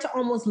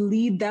almost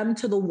lead them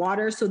to the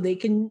water so they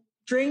can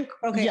drink.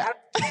 Okay. Yeah.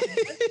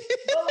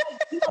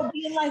 You know,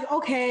 being like,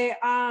 okay,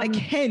 like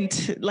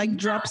hint, like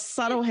drop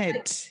subtle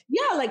hint.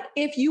 Yeah. Like,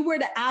 if you were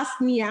to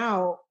ask me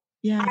out,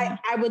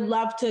 I would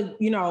love to,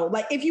 you know,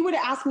 like, if you were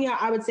to ask me out,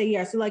 I would say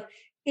yes. So like,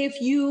 if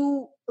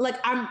you like,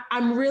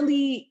 I'm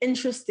really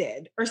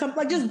interested or something,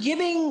 like, just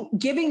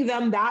giving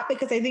them that,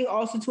 because I think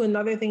also to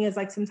another thing is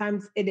like,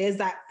 sometimes it is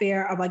that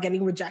fear of like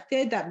getting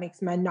rejected that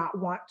makes men not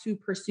want to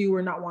pursue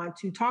or not want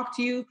to talk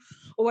to you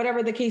or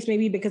whatever the case may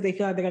be, because they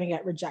feel like they're going to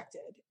get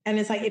rejected. And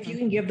it's like, if you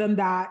can give them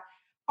that,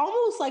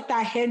 almost like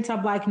that hint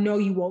of like, no,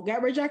 you won't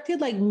get rejected,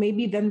 like,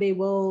 maybe then they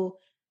will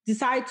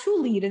decide to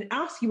lead and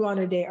ask you on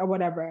a date or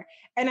whatever.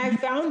 And I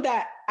found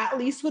that, at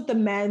least with the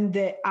men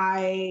that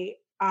I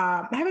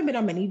haven't been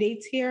on many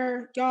dates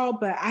here, y'all,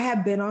 but I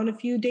have been on a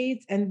few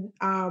dates, and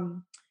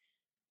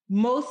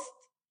most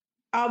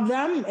of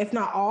them, if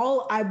not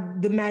all,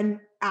 the men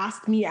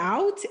asked me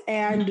out.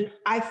 And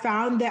I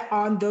found that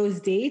on those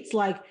dates,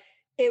 like,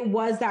 it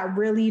was that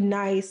really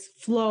nice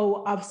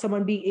flow of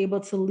someone being able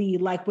to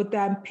lead, like with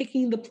them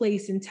picking the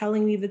place and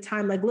telling me the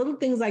time, like little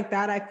things like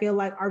that, I feel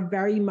like are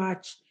very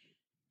much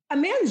a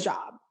man's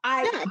job.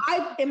 Like,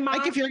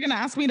 if you're going to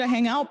ask me to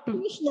hang out, but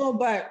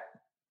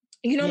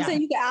you know what I'm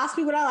saying? You can ask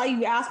me what I like. You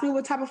can ask me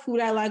what type of food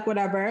I like,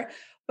 whatever.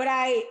 But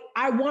I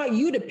want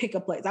you to pick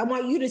a place. I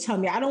want you to tell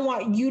me. I don't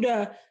want you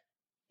to,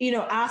 you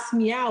know, ask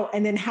me out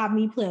and then have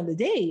me plan the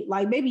date.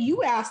 Like, maybe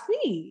you asked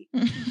me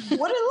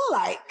what it look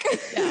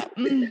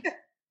like.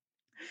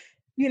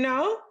 You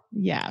know?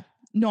 Yeah.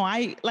 No,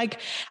 I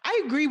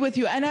agree with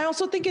you. And I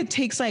also think it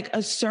takes like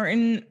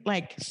certain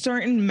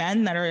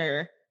men that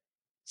are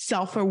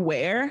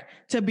self-aware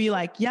to be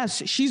like,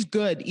 yes, she's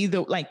good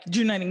either. Like, do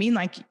you know what I mean?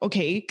 Like,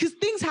 okay, because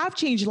things have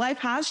changed. Life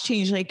has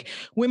changed. Like,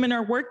 women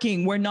are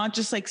working. We're not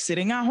just like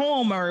sitting at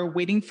home or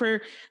waiting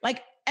for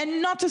like,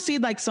 and not to say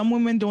like some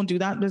women don't do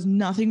that. There's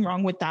nothing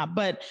wrong with that.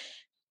 But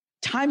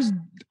times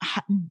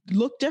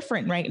look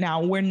different right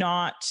now. We're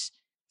not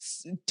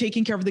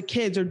taking care of the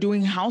kids or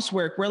doing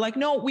housework. We're like,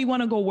 no, we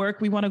want to go work.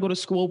 We want to go to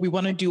school. We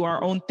want to do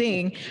our own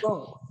thing.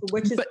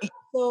 Which is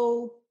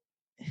also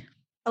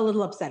a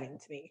little upsetting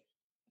to me.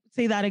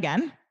 Say that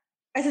again.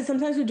 I said,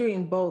 sometimes we're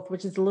doing both,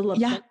 which is a little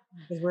upsetting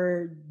because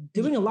we're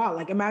doing a lot.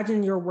 Like,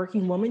 imagine you're a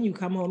working woman, you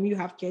come home, you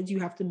have kids, you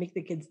have to make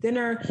the kids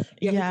dinner.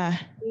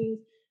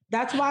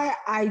 That's why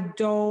I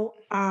don't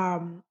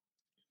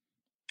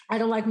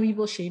like when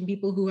people shame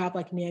people who have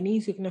like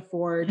nannies who can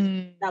afford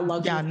that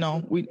luxury. Yeah,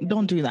 no, we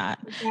don't do that.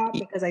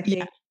 Because I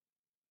think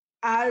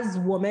as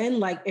women,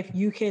 like, if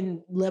you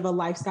can live a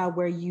lifestyle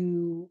where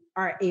you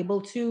are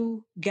able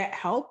to get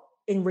help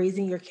in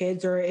raising your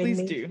kids or in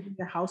maintaining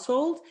your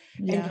household,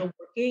 and you're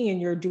working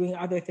and you're doing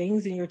other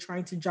things and you're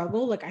trying to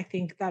juggle, like, I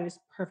think that is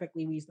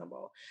perfectly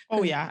reasonable.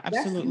 Oh yeah,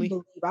 absolutely.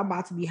 I'm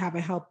about to be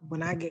having help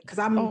when I get, because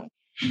I'm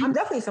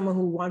definitely someone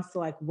who wants to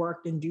like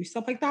work and do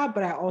stuff like that,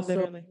 but I also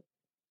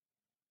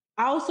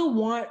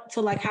want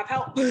to like have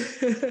help.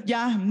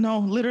 Yeah, no,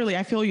 literally.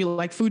 I feel you,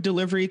 like food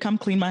delivery, come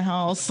clean my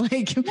house.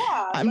 Like,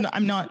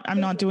 I'm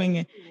not doing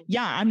it.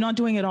 Yeah, I'm not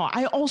doing it all.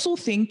 I also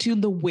think too,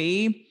 the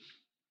way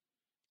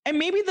and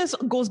maybe this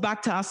goes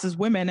back to us as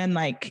women, and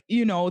like,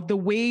 you know, the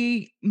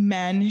way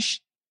men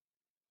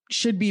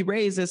should be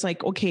raised is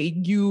like, okay,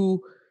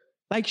 you,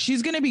 like,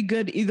 she's going to be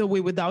good either way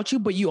without you,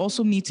 but you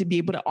also need to be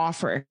able to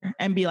offer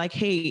and be like,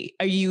 hey,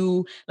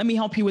 let me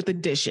help you with the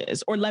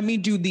dishes, or let me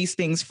do these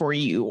things for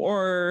you,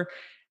 or,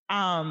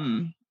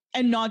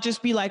 and not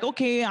just be like,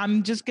 okay,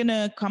 I'm just going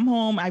to come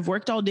home. I've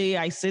worked all day.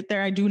 I sit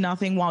there, I do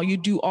nothing while you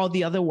do all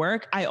the other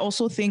work. I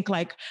also think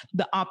like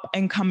the up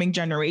and coming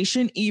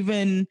generation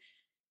even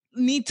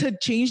need to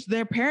change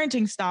their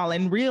parenting style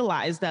and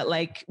realize that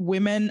like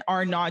women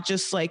are not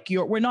just like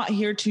we're not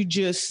here to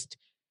just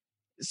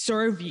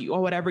serve you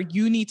or whatever.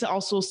 You need to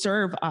also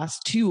serve us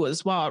too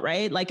as well,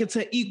 right? Like it's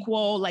an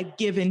equal like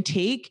give and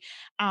take.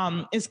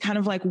 Is kind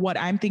of like what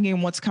I'm thinking,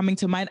 what's coming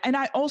to mind. And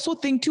I also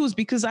think too is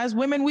because as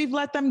women, we've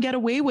let them get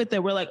away with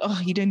it. We're like, oh,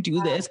 he didn't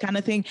do this kind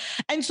of thing.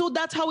 And so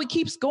that's how it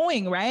keeps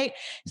going, right?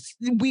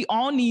 We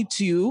all need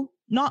to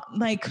not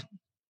like,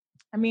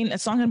 I mean,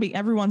 it's not going to be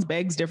everyone's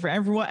bag's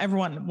different.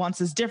 Everyone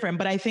wants is different,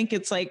 but I think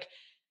it's like,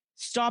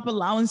 stop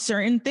allowing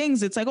certain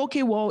things. It's like,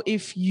 okay, well,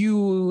 if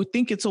you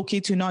think it's okay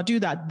to not do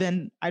that,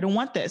 then I don't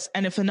want this.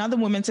 And if another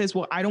woman says,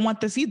 well, I don't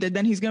want this either,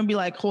 then he's going to be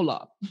like, hold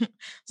up,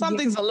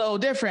 something's a little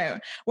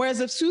different.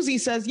 Whereas if Susie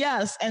says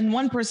yes, and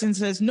one person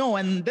says no,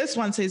 and this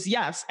one says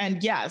yes,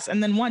 and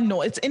then one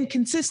no, it's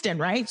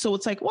inconsistent, right? So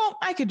it's like, well,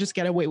 I could just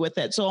get away with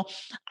it. So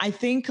I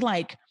think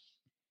like,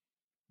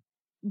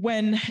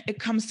 when it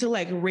comes to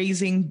like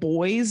raising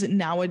boys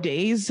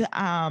nowadays,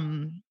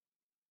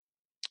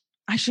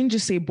 I shouldn't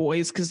just say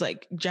boys because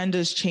like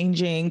gender's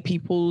changing,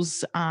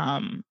 people's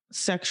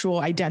sexual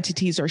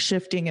identities are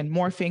shifting and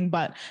morphing,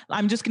 but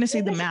I'm just going to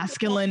say the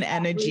masculine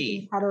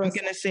energy. I'm going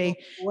to say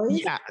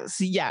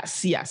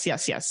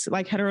yes.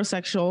 Like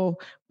heterosexual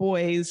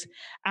boys,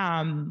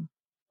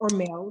 or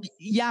males.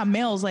 Yeah,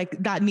 males, like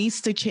that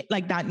needs to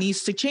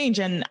change.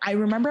 And I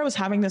remember I was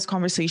having this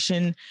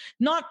conversation,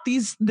 not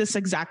this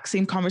exact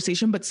same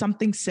conversation, but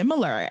something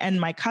similar. And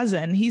my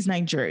cousin, he's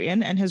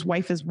Nigerian and his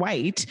wife is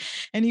white.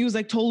 And he was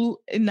like told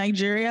in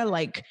Nigeria,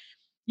 like,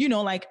 you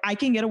know, like I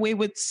can get away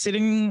with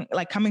sitting,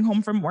 like coming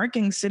home from work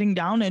and sitting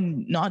down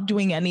and not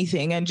doing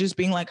anything and just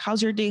being like,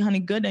 how's your day, honey?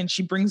 Good. And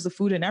she brings the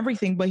food and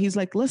everything. But he's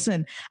like,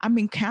 listen, I'm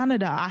in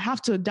Canada. I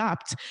have to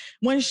adapt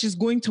when she's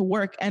going to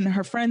work. And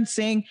her friend's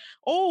saying,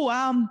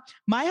 oh,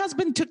 my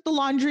husband took the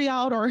laundry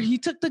out or he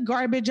took the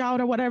garbage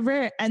out or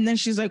whatever. And then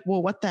she's like,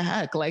 well, what the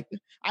heck? Like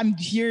I'm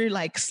here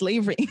like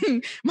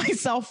slaving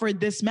myself for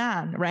this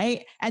man.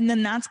 Right. And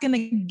then that's going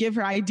to give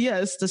her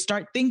ideas to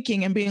start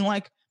thinking and being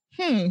like,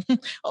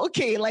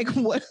 okay, like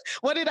what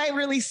did I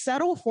really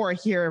settle for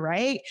here,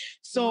 right?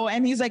 So,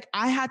 and he's like,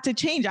 I had to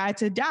change. I had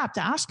to adapt,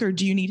 to ask her,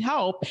 do you need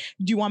help?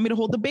 Do you want me to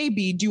hold the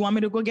baby? Do you want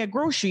me to go get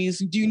groceries?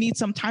 Do you need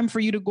some time for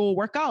you to go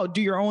work out?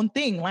 Do your own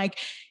thing? Like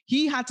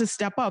he had to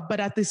step up, but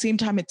at the same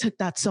time, it took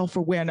that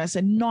self-awareness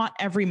and not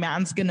every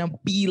man's going to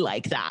be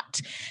like that.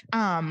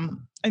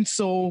 And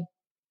so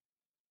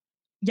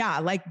yeah,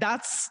 like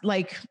that's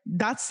like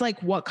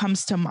what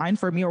comes to mind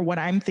for me or what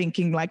I'm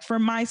thinking. Like for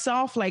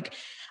myself, like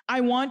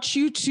I want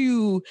you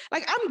to,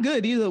 like, I'm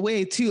good either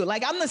way too.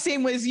 Like I'm the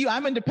same way as you.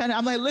 I'm independent.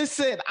 I'm like,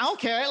 listen, I don't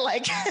care.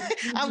 Like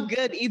I'm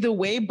good either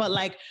way. But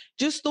like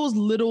just those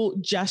little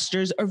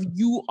gestures of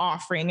you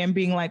offering and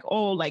being like,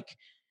 oh, like,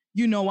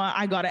 you know what,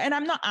 I got it. And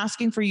I'm not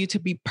asking for you to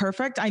be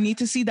perfect. I need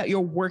to see that you're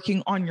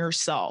working on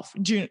yourself.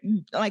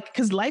 Like,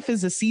 because life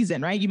is a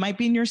season, right? You might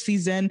be in your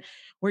season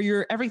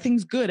where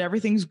everything's good,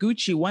 everything's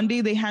Gucci. One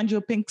day they hand you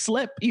a pink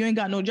slip, you ain't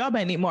got no job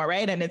anymore,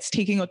 right? And it's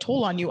taking a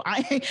toll on you.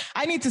 I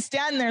need to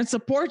stand there and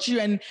support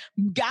you and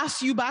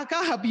gas you back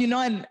up, you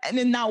know, and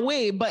in that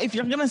way. But if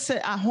you're gonna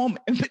sit at home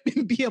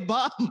and be a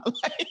bum,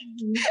 like,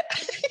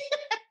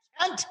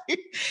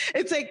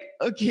 it's like,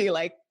 okay,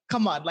 like,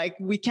 come on, like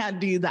we can't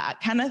do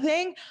that kind of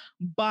thing.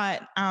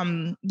 But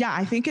yeah,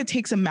 I think it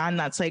takes a man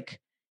that's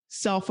like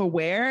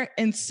self-aware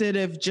instead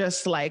of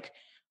just like,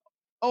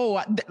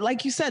 oh,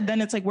 like you said, then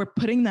it's like we're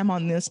putting them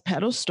on this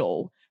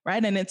pedestal,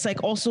 right? And it's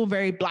like also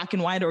very black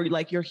and white, or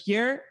like you're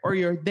here or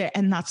you're there.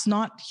 And that's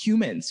not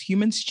humans.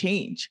 Humans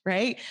change,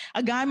 right?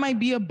 A guy might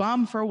be a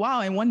bum for a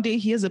while and one day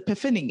he has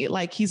epiphany.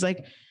 Like he's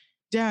like,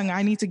 dang,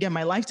 I need to get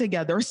my life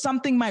together. Or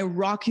something might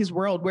rock his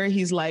world where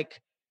he's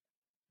like,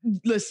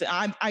 listen,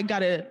 I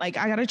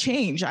gotta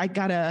change.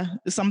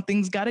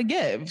 Something's gotta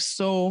give.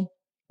 So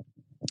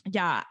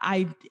yeah,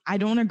 I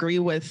don't agree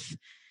with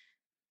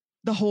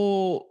the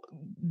whole,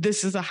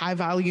 this is a high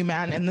value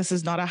man and this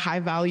is not a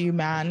high value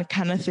man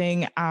kind of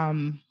thing.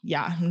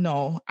 Yeah,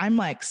 no, I'm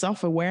like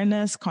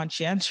self-awareness,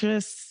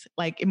 conscientious,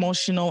 like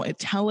emotional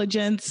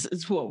intelligence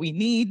is what we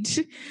need.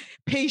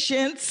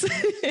 Patience.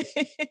 I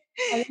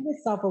think the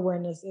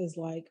self-awareness is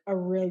like a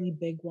really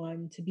big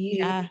one, to be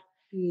able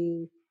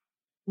to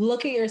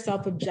look at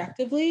yourself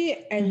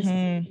objectively and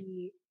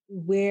see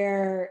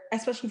where,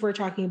 especially if we're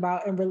talking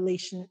about in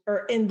relation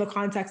or in the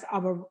context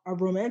of a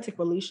romantic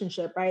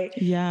relationship, right?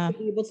 Yeah. To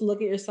be able to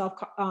look at yourself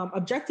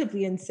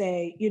objectively and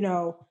say, you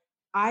know,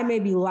 I may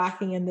be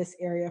lacking in this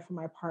area for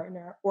my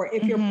partner. Or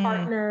if your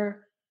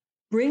partner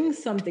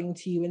brings something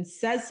to you and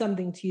says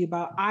something to you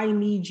about, I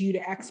need you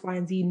to X, Y,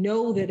 and Z,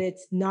 know that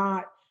it's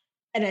not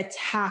an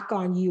attack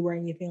on you or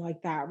anything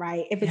like that,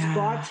 right? If it's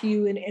brought to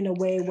you in a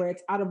way where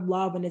it's out of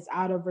love and it's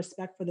out of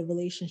respect for the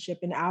relationship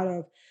and out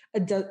of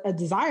a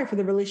desire for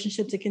the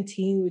relationship to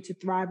continue to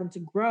thrive and to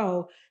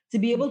grow, to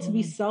be able to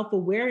be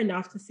self-aware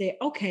enough to say,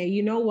 okay,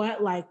 you know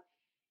what? Like,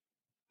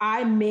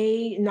 I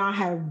may not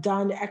have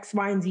done X,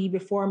 Y, and Z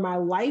before in my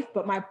life,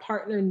 but my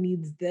partner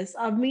needs this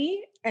of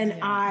me. And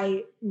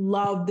I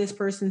love this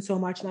person so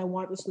much and I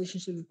want this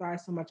relationship to thrive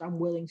so much. I'm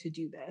willing to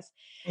do this.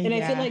 And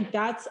I feel like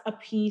that's a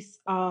piece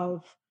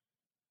of,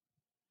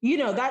 you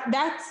know,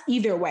 that's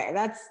either way.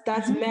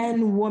 That's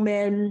men,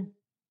 woman,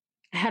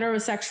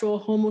 heterosexual,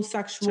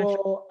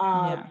 homosexual.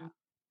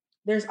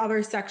 There's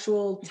other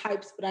sexual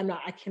types, but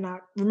I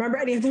cannot remember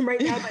any of them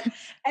right now. But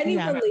any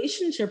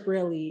relationship,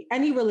 really,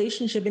 any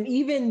relationship, and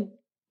even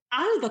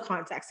out of the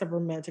context of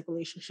romantic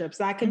relationships,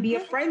 that could be a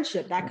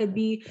friendship, that could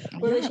be a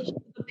relationship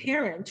with a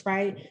parent,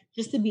 right?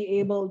 Just to be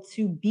able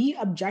to be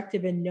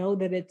objective and know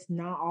that it's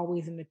not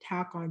always an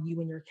attack on you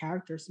and your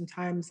character.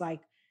 Sometimes, like,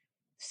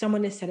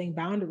 someone is setting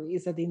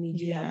boundaries that they need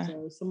you to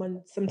observe.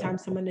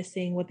 Sometimes someone is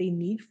saying what they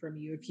need from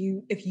you.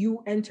 If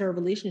you enter a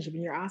relationship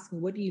and you're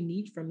asking, what do you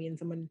need from me? And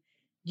someone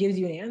gives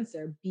you an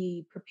answer,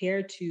 be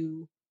prepared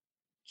to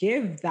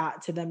give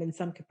that to them in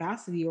some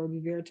capacity or be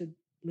prepared to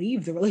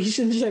leave the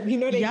relationship. You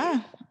know what I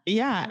mean?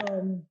 Yeah.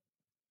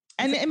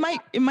 And it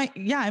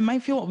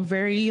might feel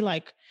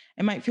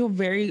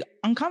very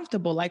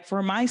uncomfortable. Like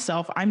for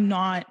myself, I'm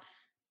not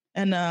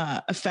an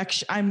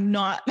affection. I'm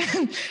not,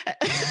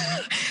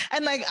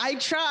 and like, I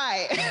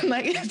try, and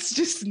like, it's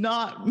just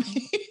not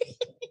me.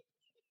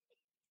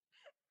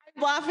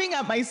 I'm laughing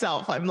at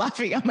myself,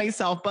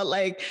 but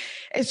like,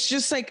 it's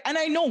just like, and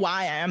I know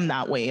why I am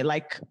that way.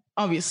 Like,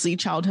 obviously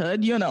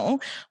childhood, you know,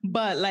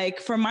 but like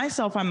for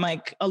myself, I'm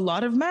like, a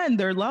lot of men,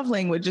 their love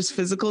language is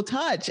physical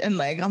touch. And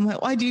like, I'm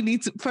like, why do you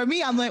need to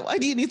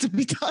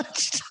be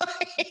touched?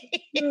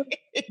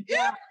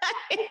 Yeah.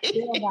 I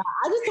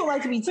just don't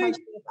like to be touched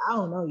if I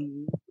don't know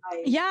you.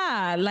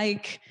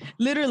 Like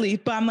literally,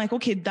 but I'm like,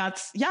 okay,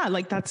 that's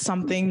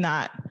something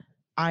that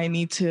I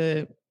need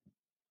to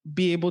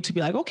be able to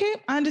be like, okay,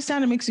 I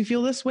understand it makes you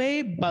feel this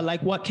way, but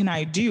like, what can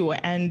I do?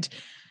 And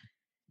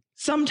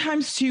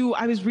sometimes too,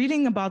 I was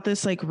reading about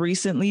this like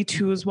recently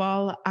too as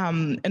well,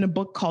 in a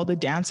book called The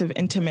Dance of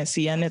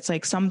Intimacy. And it's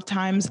like,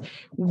 sometimes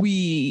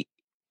we,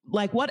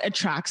 like, what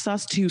attracts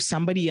us to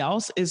somebody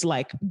else is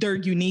like their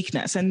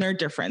uniqueness and their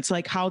difference,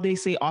 like how they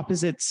say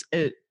opposites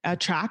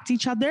attract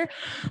each other.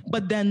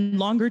 But then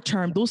longer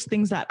term, those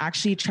things that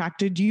actually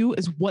attracted you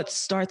is what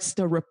starts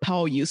to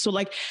repel you. So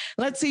like,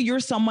 let's say you're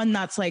someone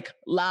that's like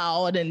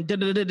loud and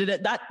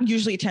that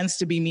usually tends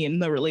to be me in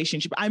the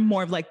relationship. I'm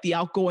more of like the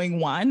outgoing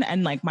one,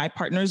 and like my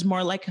partner's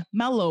more like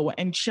mellow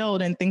and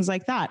chilled and things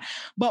like that.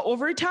 But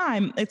over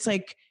time, it's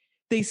like,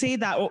 they say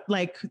that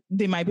like,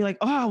 they might be like,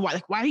 oh,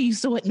 why are you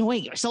so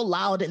annoying? You're so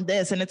loud and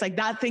this. And it's like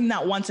that thing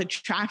that once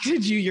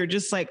attracted you, you're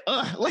just like,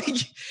 ugh, like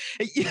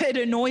it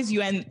annoys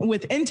you. And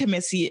with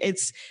intimacy,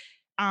 it's,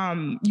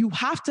 you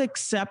have to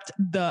accept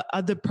the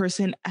other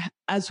person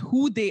as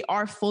who they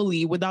are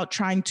fully without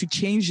trying to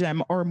change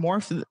them or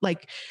morph.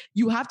 Like,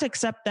 you have to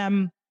accept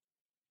them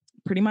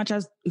pretty much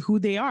as who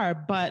they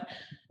are,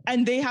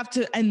 and they have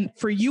to, and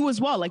for you as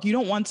well, like, you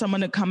don't want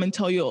someone to come and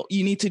tell you,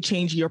 you need to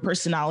change your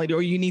personality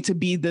or you need to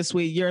be this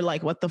way. You're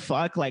like, what the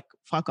fuck? Like,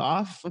 fuck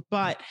off.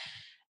 But,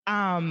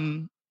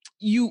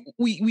 we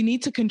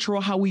need to control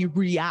how we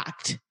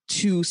react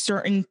to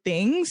certain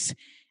things,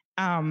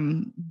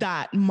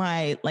 that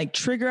might like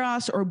trigger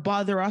us or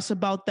bother us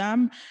about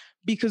them,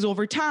 because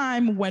over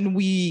time, when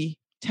we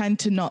tend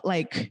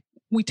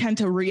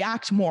to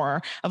react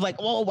more of like,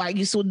 oh, why are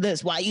you so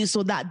this? Why are you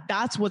so that?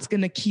 That's what's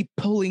going to keep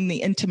pulling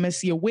the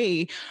intimacy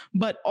away.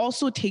 But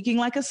also taking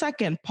like a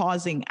second,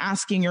 pausing,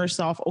 asking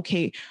yourself,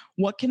 okay,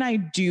 what can I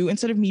do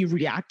instead of me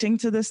reacting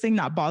to this thing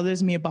that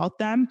bothers me about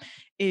them,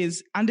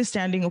 is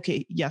understanding,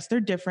 okay, yes, they're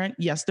different.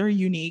 Yes, they're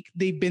unique.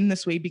 They've been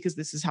this way because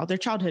this is how their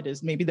childhood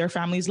is. Maybe their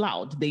family's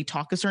loud. They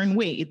talk a certain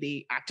way.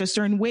 They act a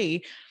certain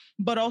way.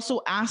 But also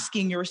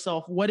asking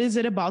yourself, what is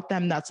it about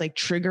them that's like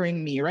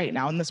triggering me right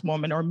now in this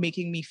moment or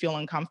making me feel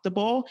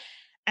uncomfortable?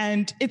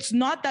 And it's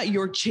not that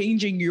you're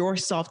changing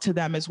yourself to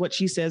them, is what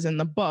she says in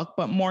the book,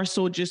 but more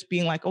so just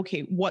being like,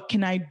 okay, what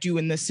can I do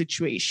in this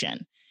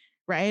situation?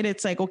 Right?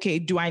 It's like, okay,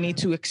 do I need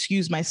to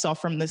excuse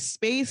myself from this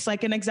space?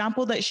 Like an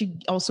example that she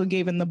also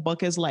gave in the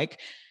book is like,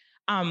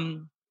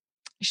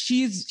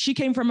 she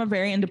came from a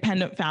very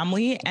independent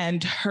family,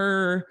 and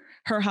her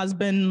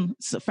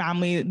husband's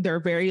family, they're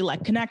very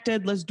like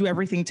connected. Let's do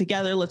everything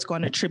together. Let's go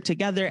on a trip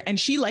together. And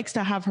she likes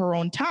to have her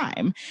own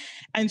time.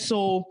 And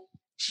so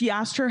she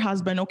asked her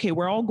husband, okay,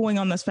 we're all going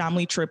on this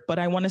family trip, but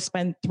I want to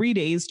spend 3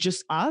 days,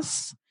 just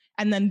us.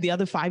 And then the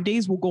other 5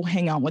 days we'll go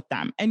hang out with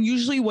them. And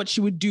usually what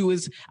she would do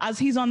is, as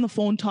he's on the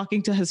phone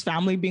talking to his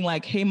family, being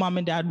like, hey, mom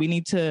and dad,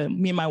 me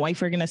and my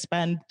wife are going to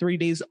spend 3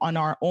 days on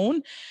our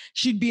own.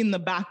 She'd be in the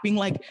back being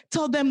like,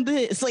 tell them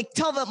this, like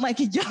tell them, like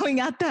yelling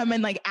at them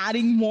and like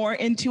adding more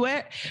into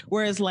it.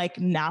 Whereas like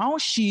now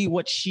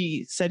what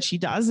she said she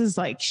does is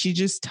like, she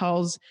just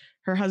tells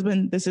her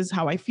husband, this is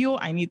how I feel.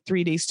 I need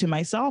 3 days to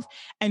myself,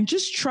 and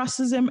just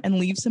trusts him and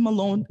leaves him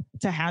alone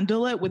to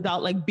handle it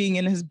without like being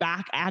in his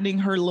back, adding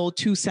her little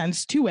 2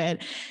 cents to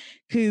it.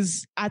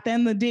 Because at the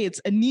end of the day,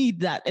 it's a need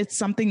that it's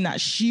something that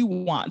she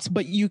wants,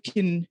 but you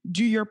can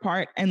do your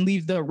part and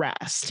leave the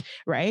rest.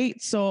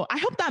 Right. So I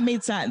hope that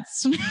made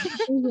sense.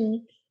 Mm-hmm.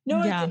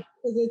 No, Yeah.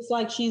 it's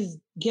like she's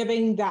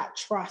giving that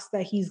trust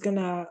that he's going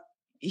to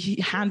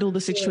handle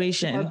the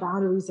situation. Our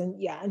boundaries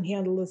and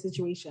handle the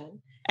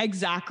situation.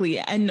 Exactly.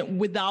 And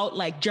without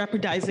like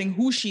jeopardizing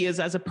who she is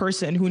as a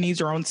person who needs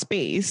her own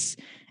space.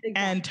 Exactly.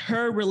 And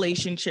her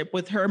relationship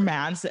with her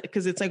man,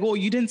 because it's like, oh,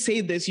 you didn't say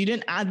this, you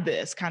didn't add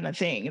this kind of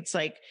thing. It's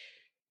like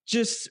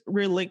just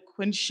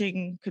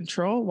relinquishing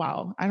control.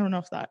 Wow. I don't know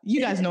if that,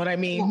 you guys know what I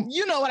mean.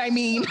 You know what I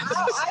mean.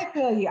 I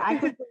feel you. I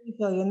completely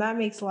feel you. And that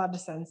makes a lot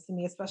of sense to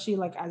me, especially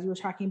like as you were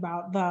talking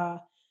about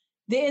the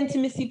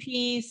intimacy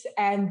piece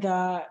and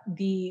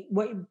the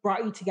what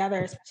brought you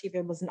together, especially if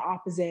it was an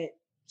opposite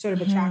sort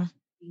of attraction,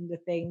 being the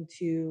thing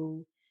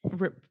to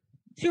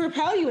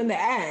repel you in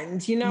the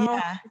end, you know.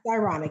 Yeah. It's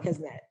ironic,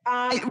 isn't it?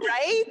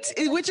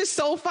 Right? Which is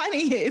so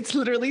funny. It's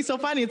literally so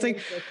funny. It's like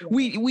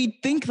we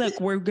think like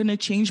we're gonna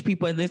change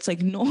people, and it's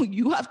like, no,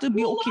 you have to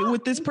be okay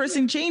with this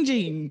person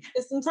changing.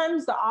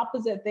 Sometimes the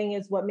opposite thing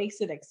is what makes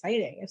it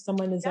exciting. If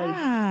someone is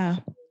like,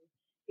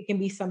 it can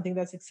be something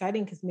that's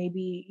exciting because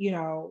maybe, you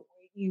know,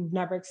 you've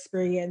never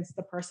experienced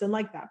the person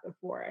like that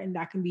before, and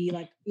that can be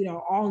like, you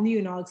know, all new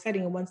and all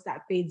exciting. And once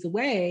that fades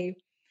away,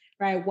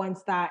 right,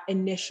 once that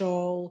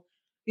initial,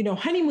 you know,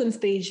 honeymoon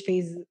stage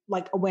fades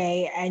like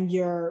away, and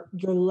you're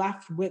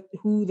left with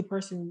who the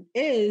person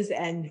is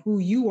and who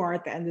you are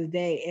at the end of the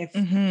day, if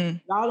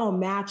y'all don't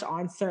match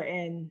on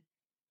certain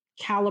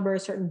caliber,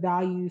 certain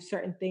values,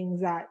 certain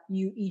things that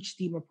you each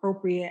deem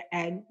appropriate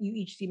and you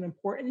each deem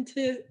important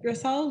to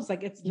yourselves,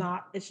 like it's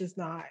not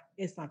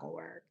gonna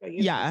work. Like,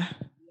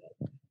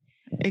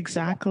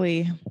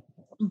 exactly.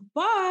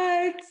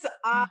 But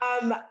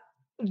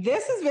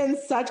this has been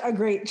such a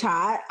great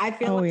chat. I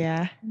feel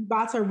we're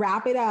about to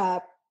wrap it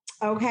up.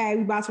 Okay,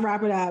 we're about to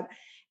wrap it up.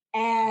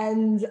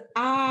 And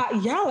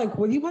like,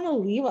 what do you want to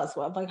leave us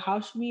with? Like,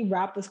 how should we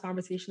wrap this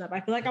conversation up?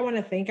 I feel like I want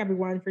to thank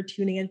everyone for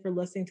tuning in, for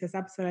listening to this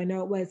episode. I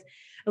know it was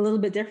a little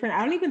bit different.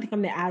 I don't even think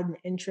I'm going to add an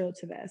intro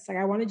to this. Like,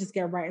 I want to just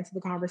get right into the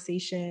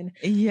conversation.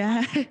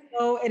 Yeah.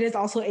 So it is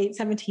also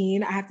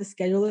 8:17. I have to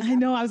schedule this. I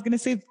know. I was going to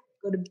say,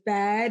 go to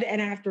bed, and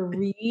I have to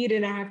read,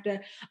 and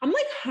I'm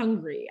like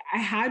hungry. I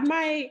had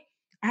my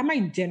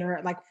dinner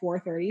at like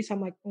 4:30. So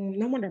I'm like,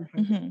 no wonder I'm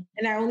hungry.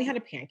 And I only had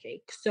a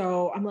pancake.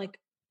 So I'm like,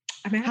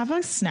 I might have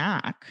a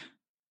snack.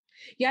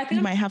 Yeah, I think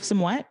you might have some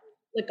what?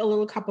 Like a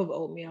little cup of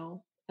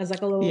oatmeal as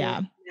like a little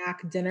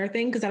snack dinner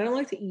thing, because I don't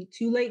like to eat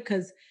too late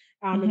because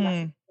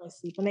I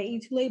sleep when I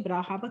eat too late. But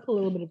I'll have like a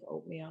little bit of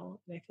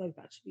oatmeal, and I feel like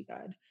that should be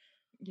good.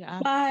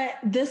 Yeah. But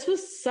this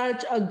was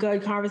such a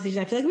good conversation.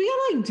 I feel like we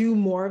gotta like do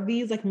more of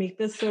these, like make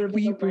this sort of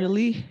we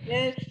really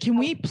can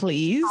we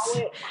please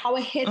how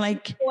it hits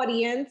like the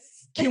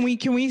audience. Can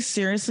we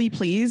seriously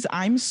please?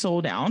 I'm so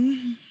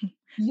down.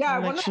 Yeah,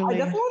 I definitely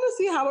want to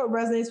see how it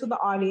resonates with the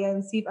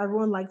audience, see if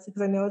everyone likes it,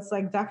 because I know it's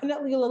like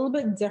definitely a little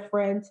bit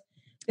different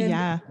than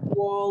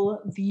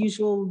the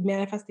usual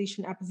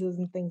manifestation episodes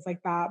and things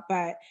like that.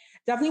 But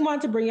definitely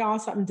want to bring y'all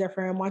something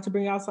different, want to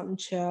bring y'all something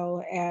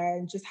chill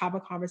and just have a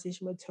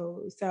conversation with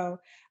Tolu. So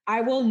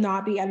I will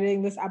not be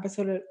editing this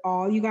episode at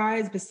all, you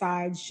guys,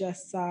 besides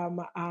just some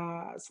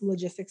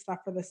logistics stuff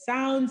for the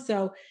sound.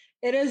 So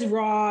it is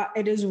raw.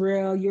 It is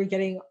real. You're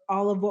getting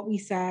all of what we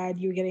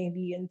said. You're getting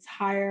the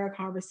entire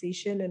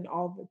conversation and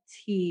all the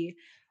tea.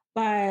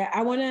 But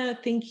I want to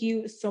thank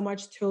you so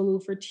much, Tolu,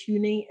 for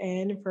tuning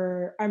in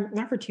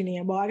not for tuning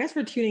in. Well, I guess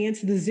for tuning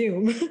into the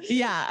Zoom.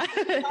 Yeah.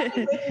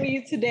 with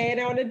me today. And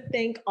I want to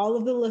thank all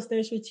of the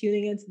listeners for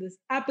tuning into this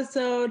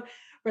episode,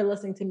 for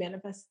listening to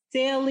Manifest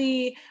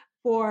Daily,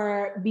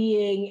 for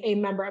being a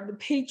member of the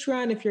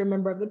Patreon, if you're a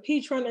member of the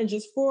Patreon, and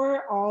just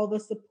for all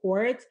the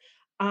support.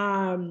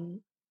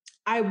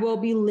 I will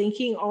be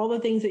linking all the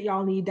things that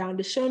y'all need down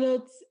to show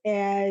notes.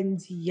 And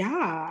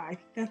I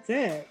think that's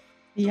it.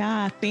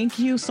 Yeah. Thank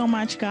you so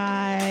much,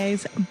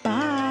 guys.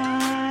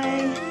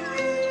 Bye.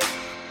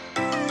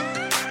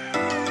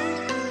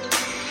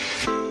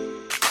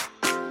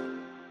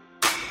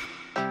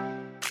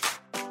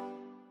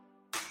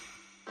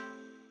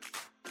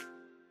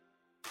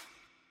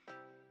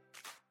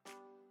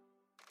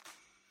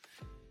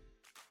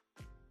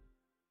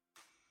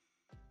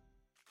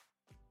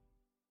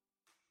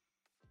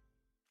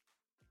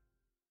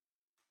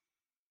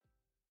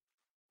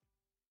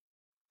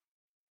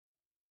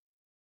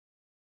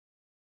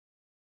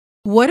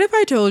 What if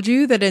I told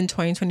you that in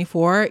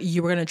 2024,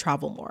 you were going to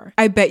travel more?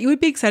 I bet you would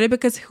be excited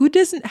because who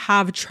doesn't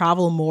have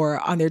travel more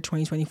on their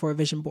 2024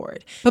 vision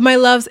board? But my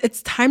loves,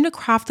 it's time to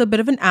craft a bit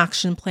of an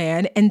action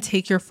plan and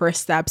take your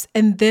first steps.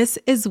 And this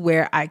is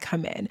where I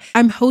come in.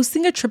 I'm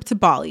hosting a trip to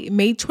Bali,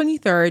 May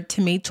 23rd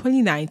to May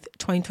 29th,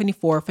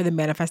 2024 for the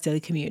Manifest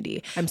Daily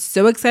community. I'm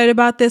so excited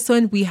about this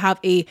one. We have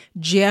a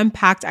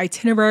jam-packed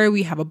itinerary.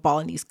 We have a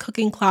Balinese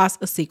cooking class,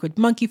 a sacred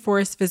monkey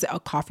forest visit, a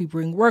coffee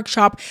brewing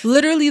workshop,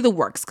 literally the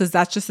works, because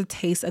that's just a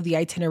taste of the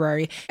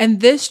itinerary.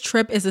 And this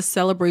trip is a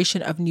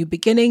celebration of new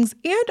beginnings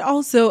and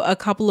also a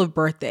couple of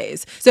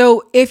birthdays.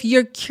 So if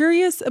you're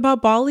curious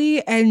about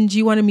Bali and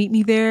you want to meet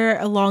me there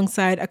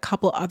alongside a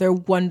couple other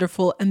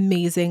wonderful,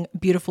 amazing,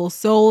 beautiful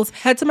souls,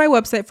 head to my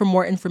website for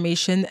more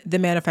information,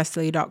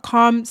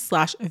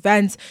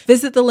 themanifestdaily.com/events.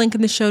 Visit the link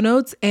in the show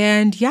notes.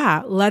 And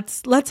yeah,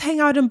 let's hang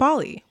out in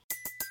Bali.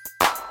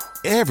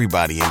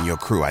 Everybody in your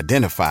crew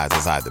identifies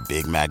as either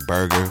Big Mac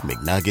Burger,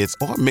 McNuggets,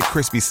 or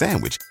McCrispy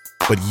Sandwich.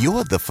 But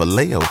you're the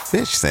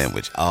Filet-O-Fish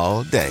Sandwich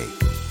all day.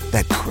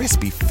 That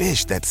crispy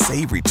fish, that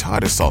savory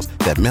tartar sauce,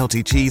 that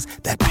melty cheese,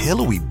 that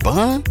pillowy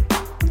bun.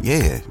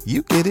 Yeah,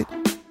 you get it.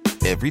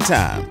 Every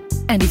time.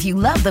 And if you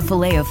love the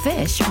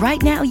Filet-O-Fish,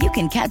 right now you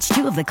can catch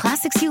two of the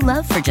classics you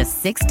love for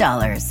just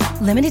 $6.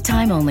 Limited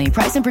time only.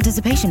 Price and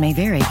participation may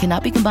vary.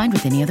 Cannot be combined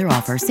with any other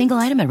offer. Single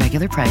item at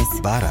regular price.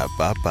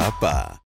 Ba-da-ba-ba-ba.